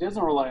everything. She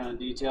doesn't rely on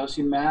detail.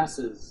 She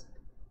masses.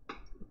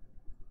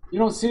 You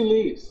don't see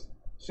leaves.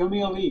 Show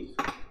me a leaf.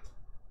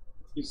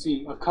 You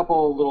see a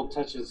couple little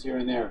touches here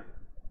and there.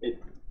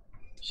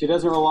 She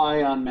doesn't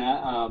rely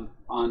on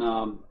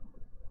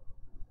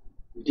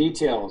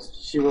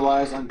details. She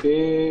relies on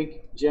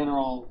big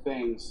general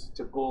things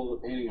to pull the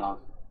painting off.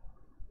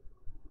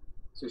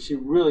 So she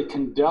really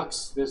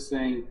conducts this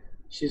thing.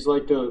 She's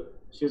like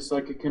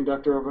a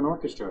conductor of an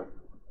orchestra.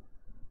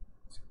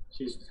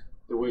 She's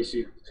the way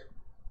she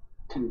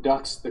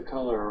conducts the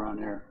color around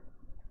here.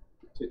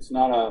 It's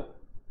not a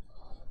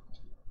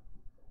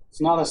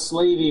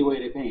slavey way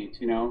to paint,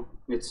 you know.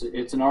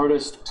 It's an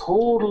artist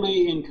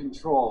totally in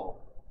control.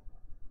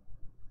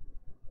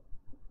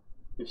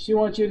 If she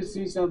wants you to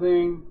see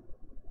something,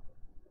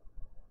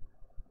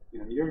 you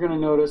know, you're gonna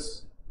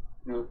notice,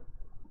 you know,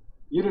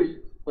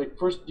 you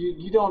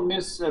don't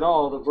miss at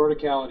all the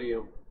verticality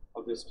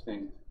of this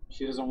thing.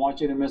 She doesn't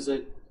want you to miss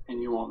it,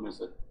 and you won't miss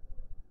it.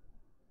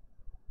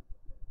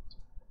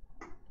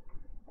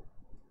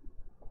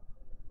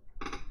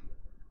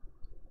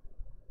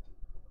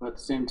 But at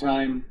the same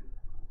time,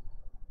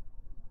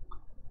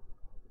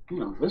 you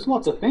know, there's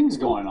lots of things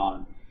going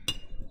on.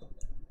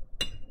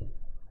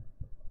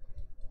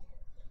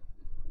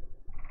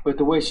 But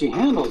the way she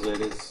handles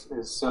it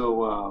is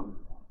so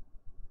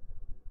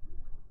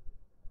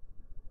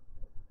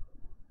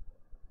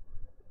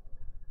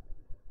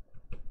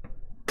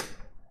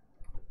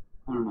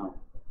I don't know,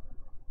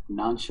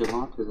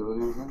 nonchalant, is it what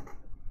you're saying?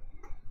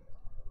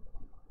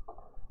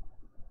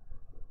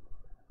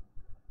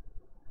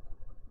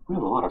 We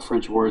have a lot of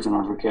French words in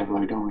our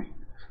vocabulary, don't we?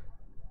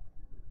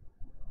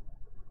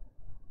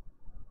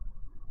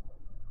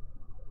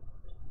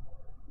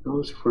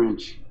 Those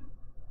French.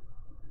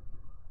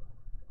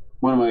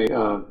 One of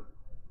my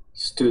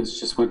students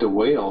just went to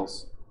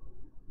Wales,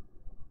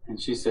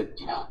 and she said,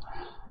 you know,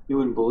 you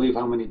wouldn't believe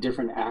how many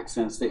different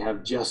accents they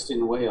have just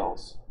in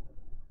Wales.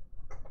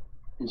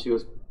 And she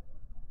was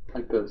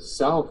like, the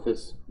South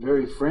is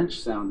very French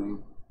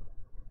sounding.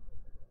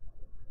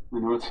 The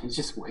North is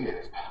just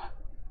weird.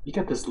 You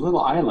got this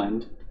little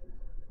island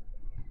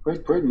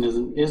Great Britain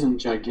isn't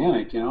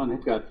gigantic, you know, and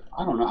they've got,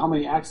 I don't know how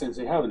many accents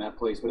they have in that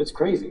place, but it's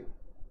crazy.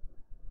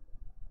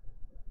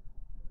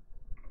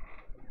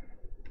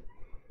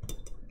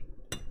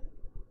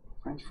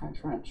 French, French,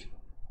 French.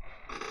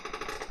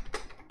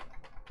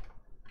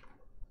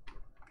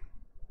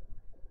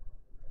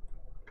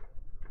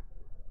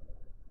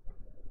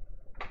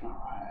 All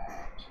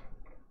right.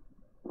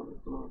 A little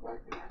bit below back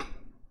there.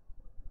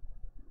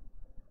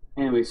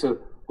 Anyway, so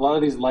a lot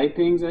of these light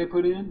things that I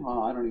put in,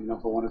 well, I don't even know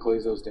if I want to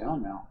glaze those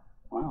down now.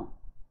 Wow.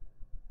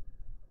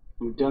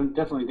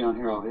 Definitely down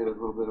here, I'll hit a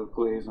little bit of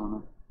glaze on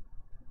them.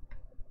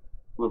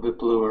 A little bit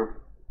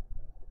bluer.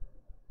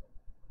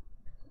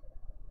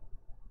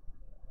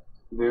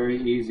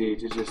 Very easy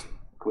to just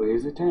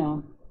glaze it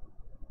down.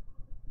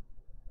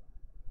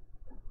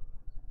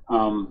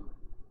 On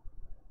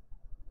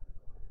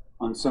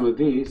some of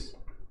these,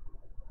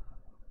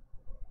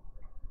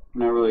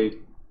 I'm not really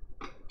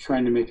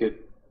trying to make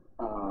it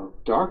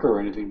darker or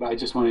anything, but I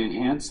just want to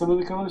enhance some of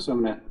the color, so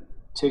I'm going to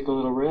take a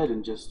little red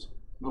and just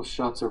little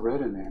shots of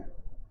red in there.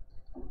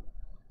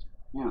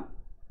 Yeah,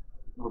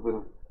 a little bit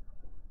of,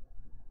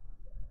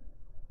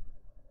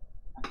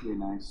 that could be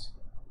nice.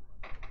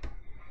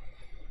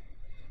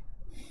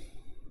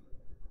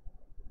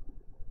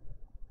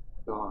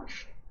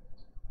 Gosh.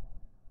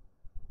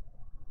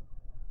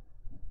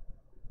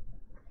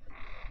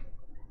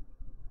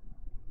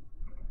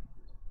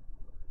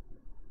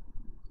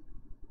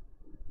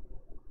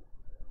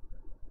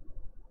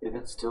 Yeah,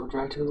 that's still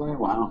dry to the light.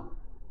 Wow.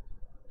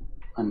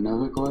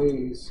 Another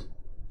glaze.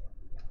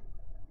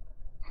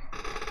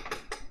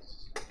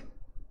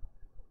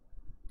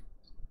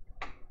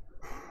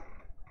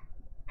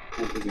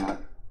 What we got?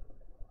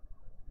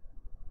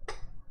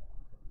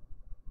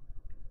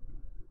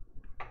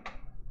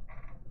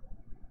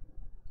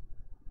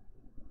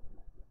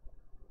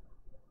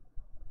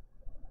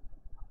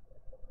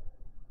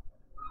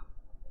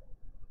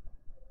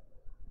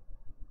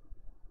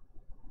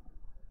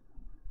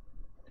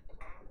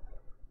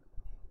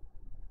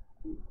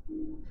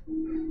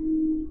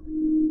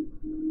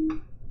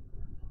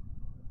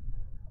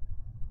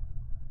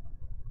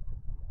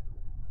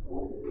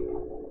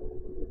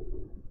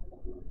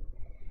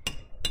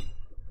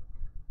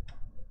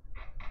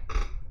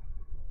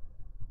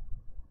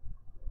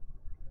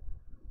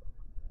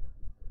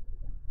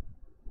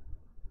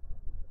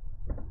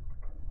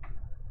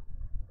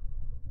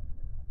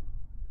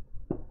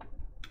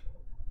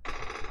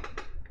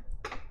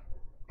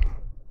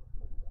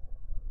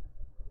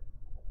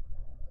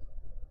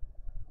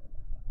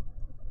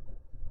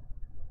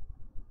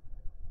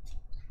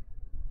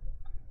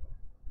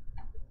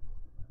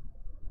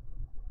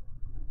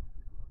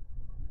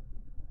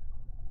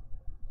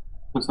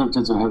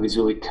 Sometimes I have these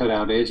really cut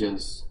out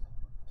edges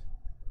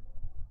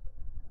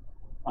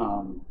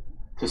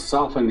to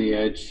soften the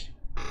edge.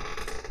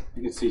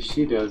 You can see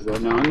she does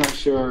that. Now I'm not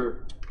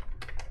sure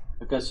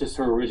if that's just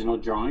her original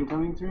drawing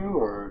coming through,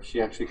 or if she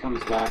actually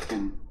comes back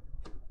and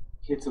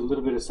hits a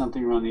little bit of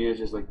something around the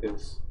edges like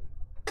this.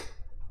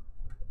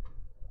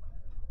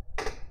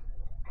 I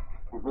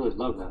really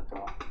love that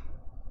though.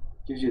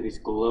 Gives you these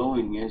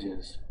glowing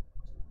edges.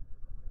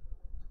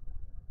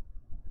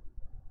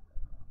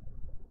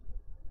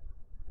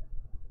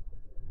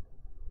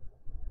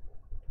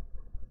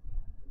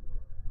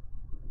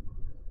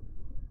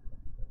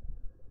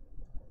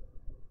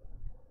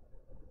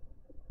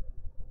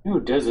 You know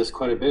who does this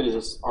quite a bit is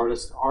this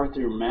artist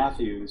Arthur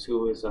Matthews,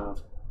 who is a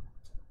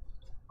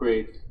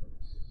great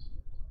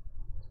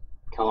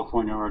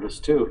California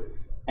artist too.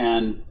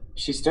 And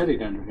she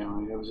studied under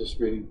him. I was just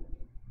reading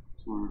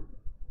somewhere.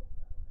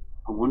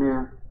 I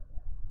wonder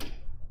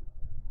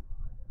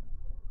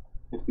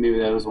if maybe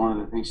that was one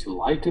of the things she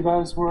liked about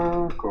his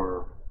work,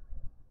 or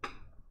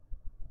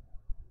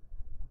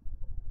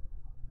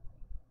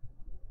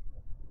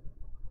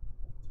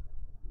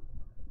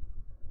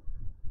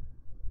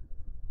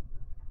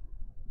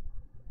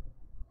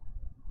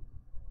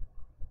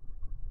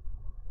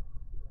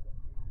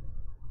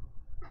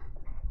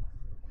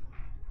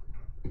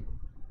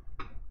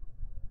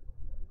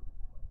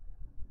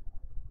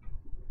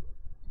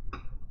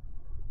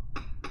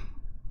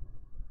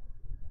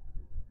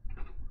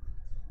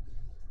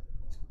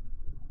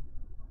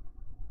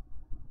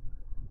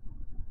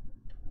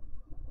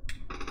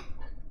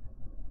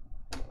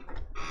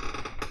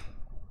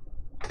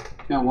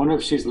I wonder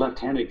if she's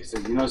left-handed, because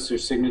you notice her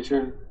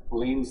signature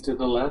leans to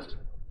the left.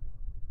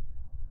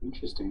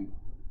 Interesting.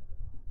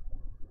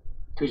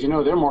 Because you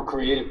know they're more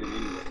creative than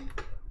anybody.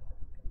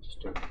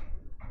 Just joking.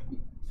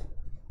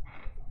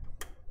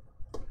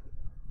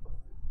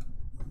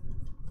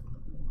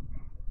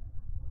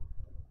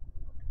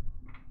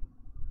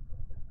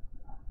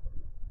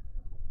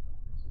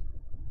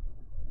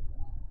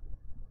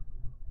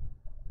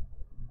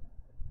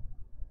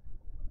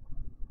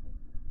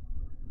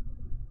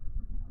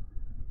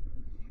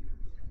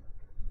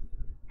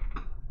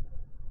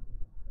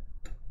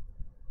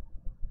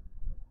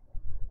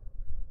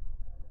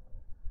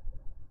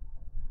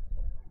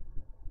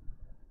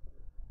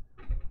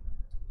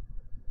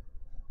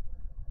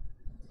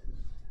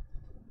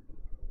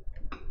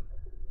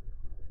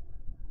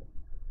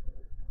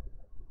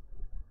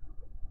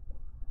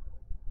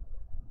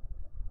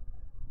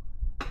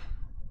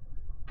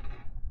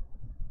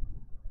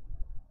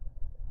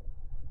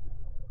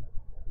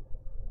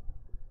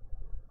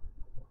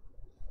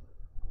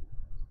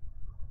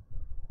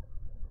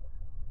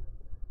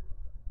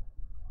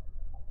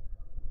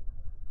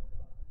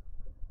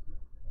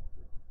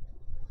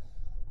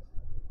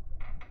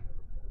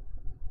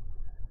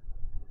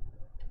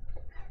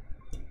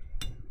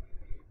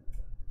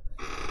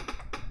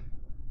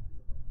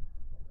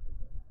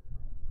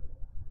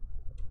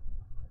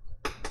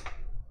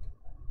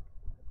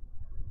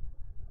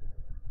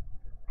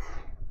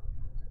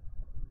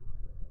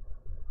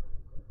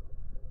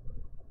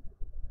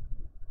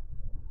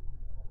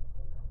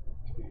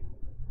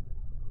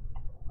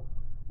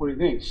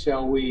 do you think?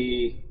 Shall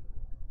we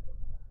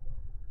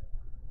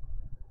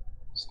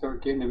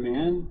start getting them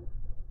in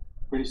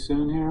pretty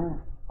soon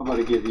here? How about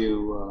I give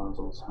you a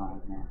little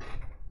time here?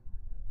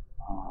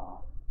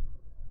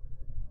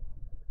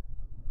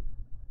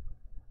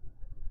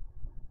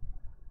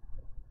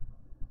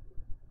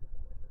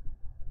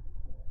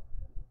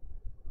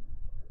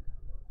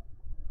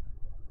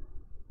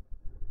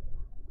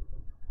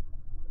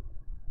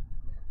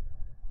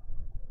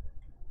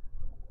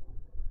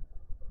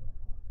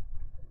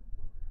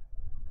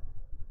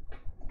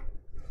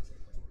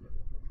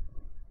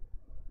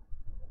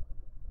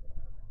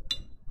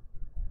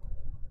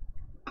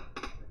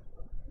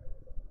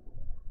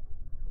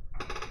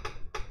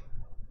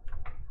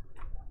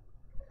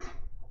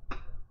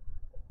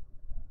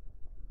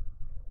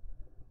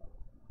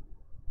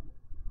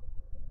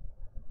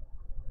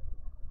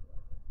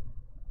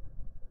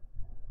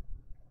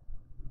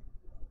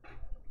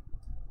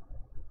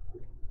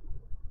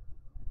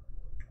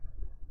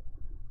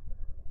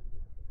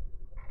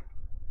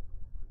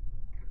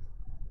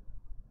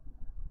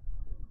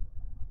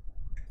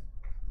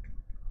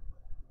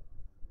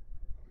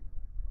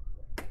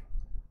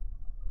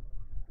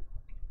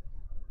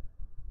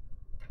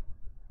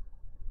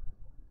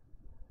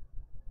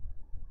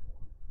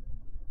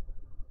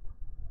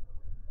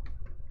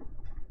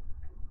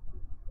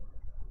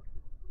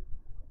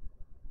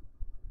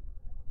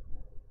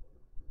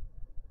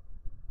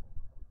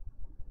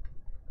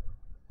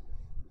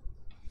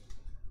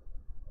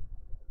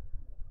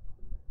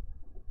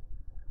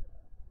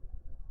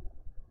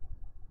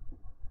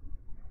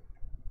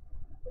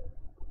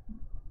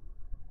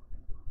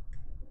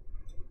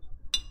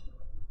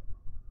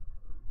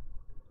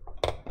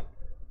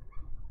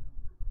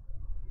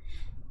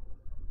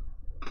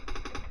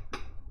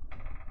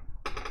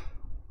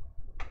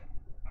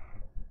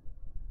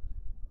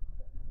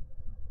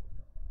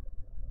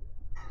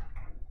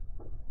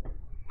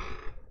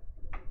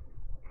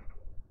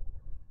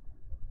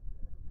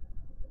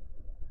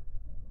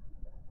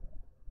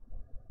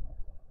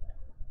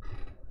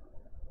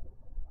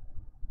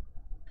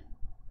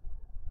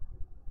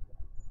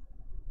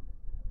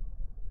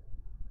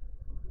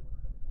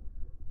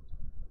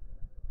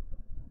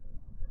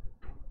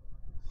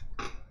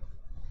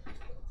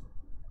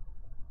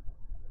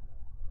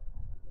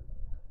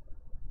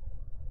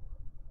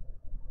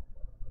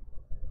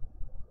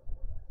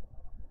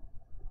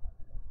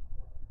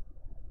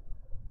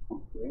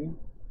 Okay.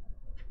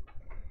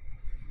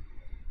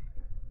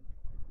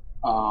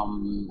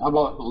 How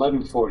about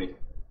 11:40?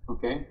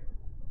 Okay.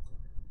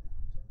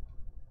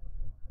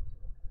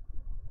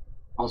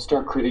 I'll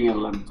start critting at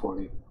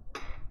 11:40.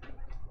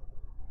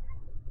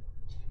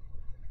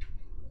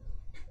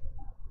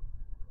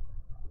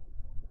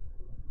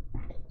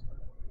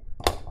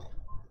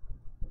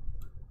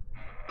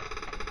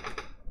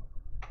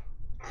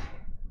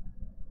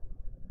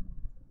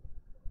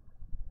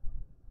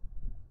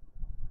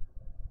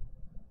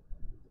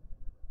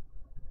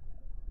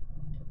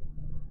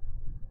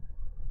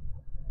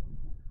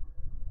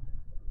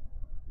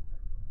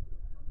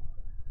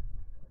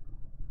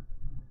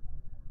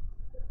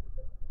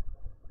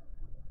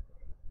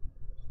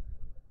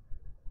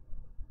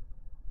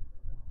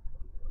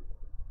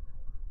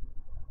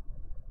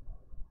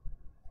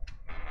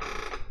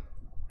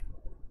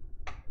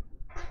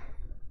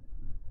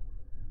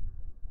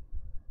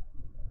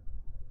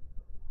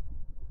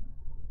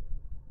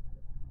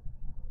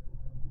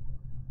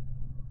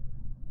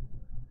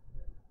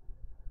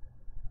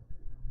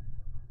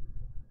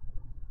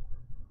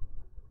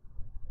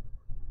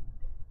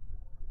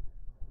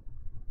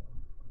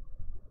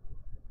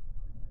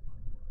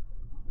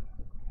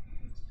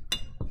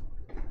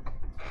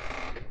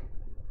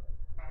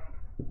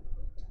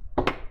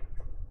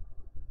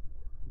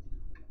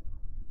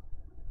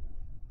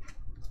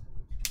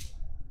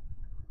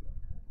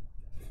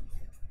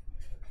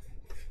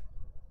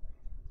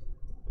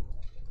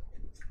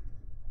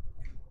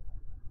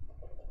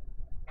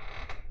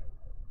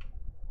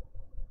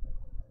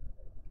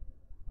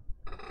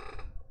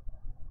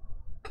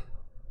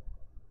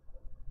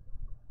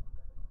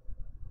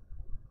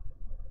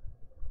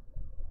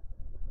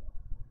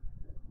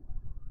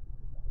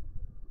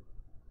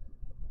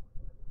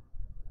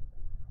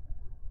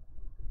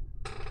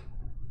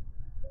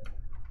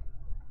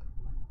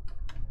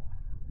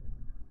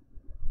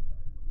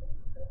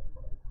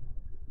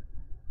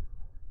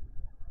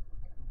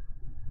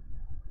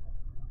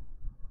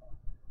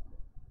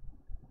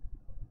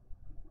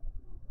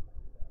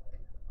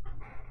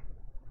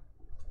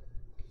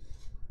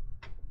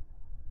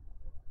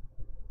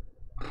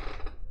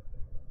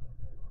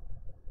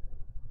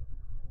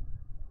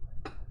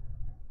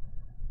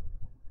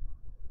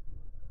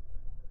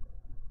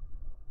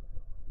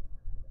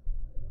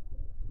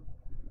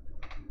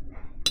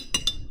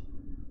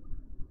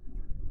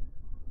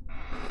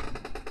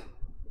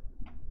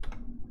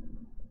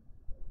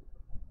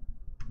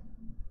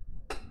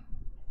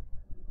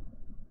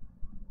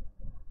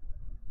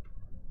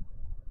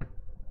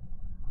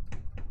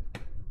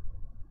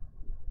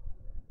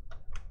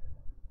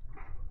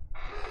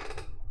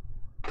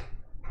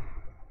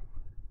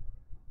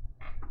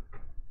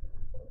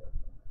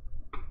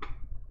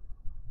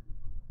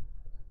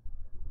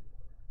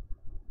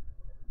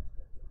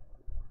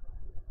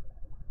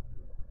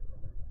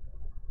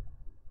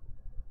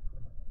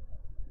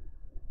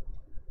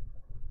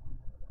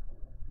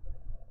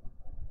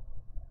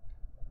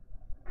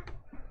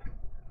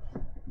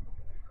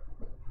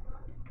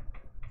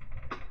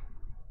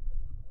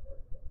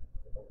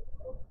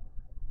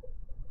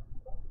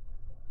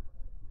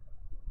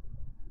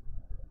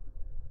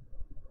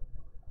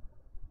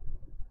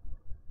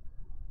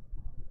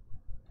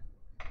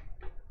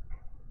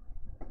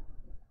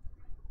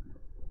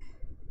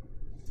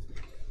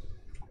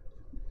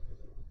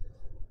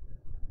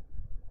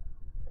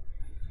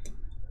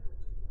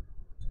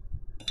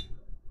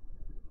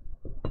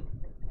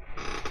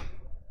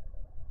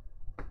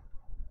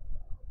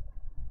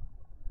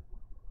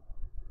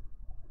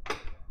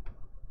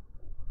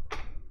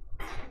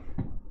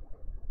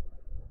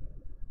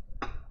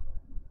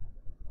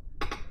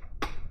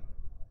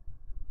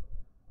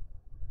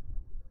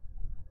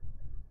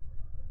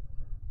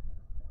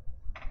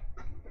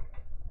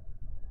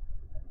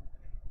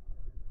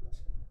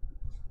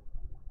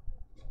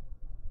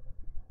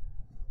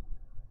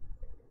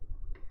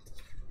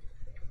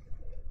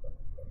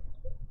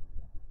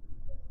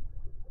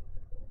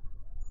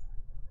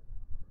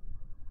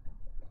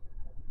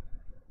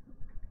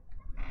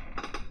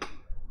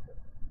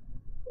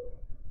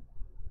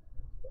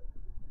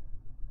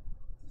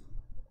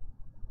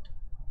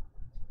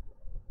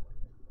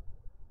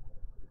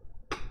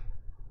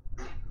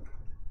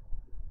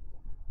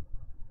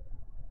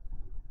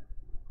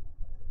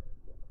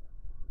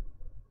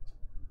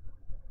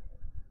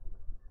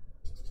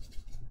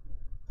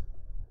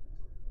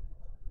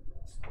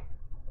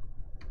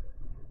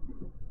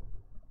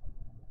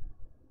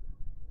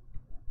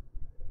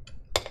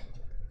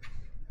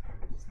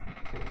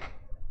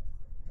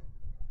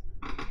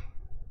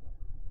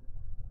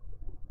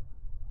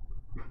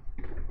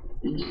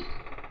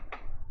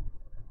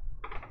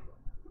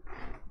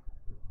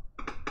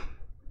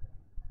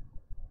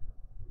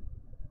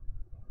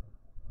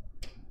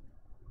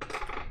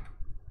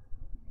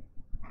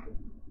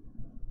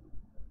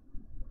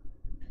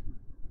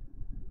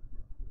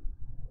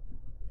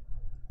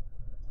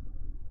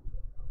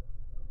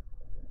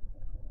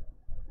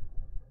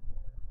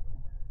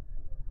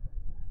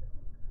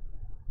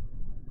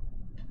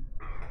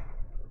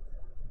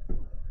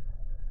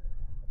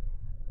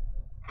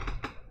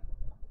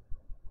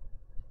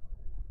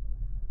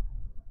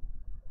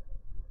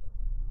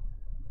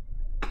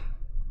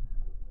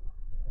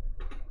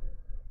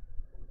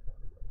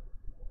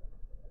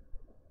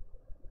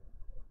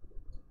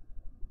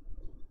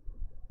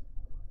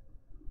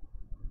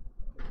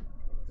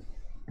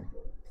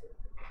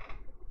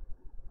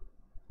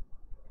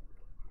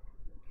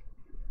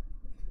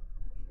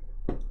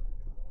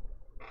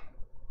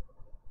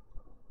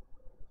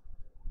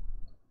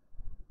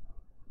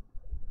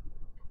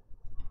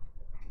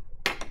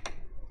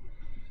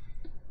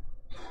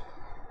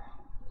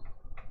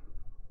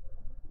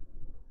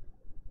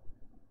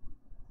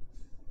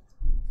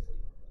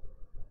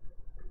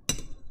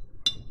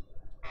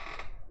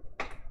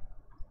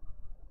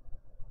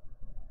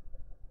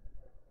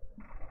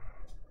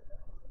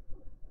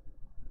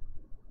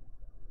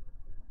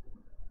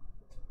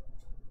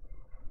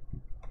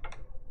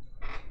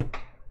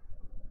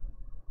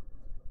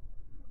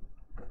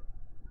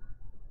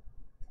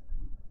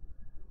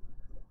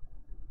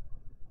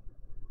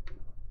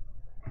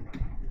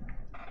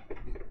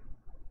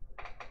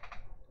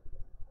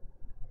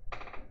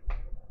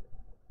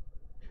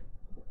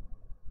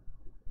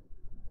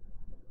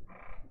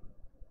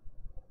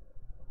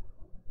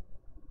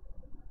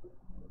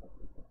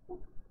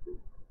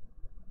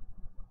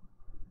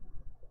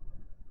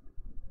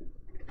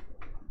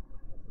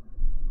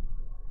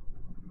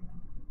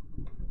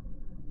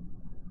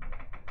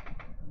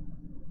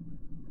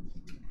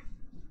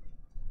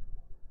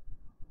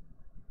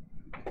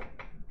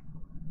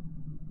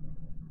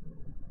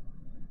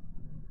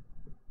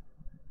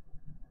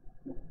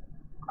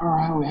 All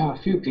right, we have a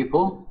few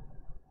people.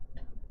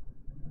 I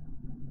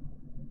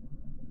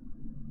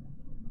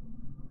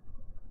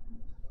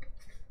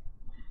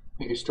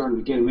think you're starting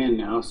to get them in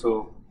now,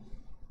 so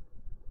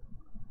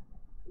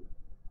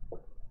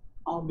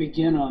I'll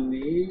begin on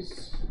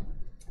these.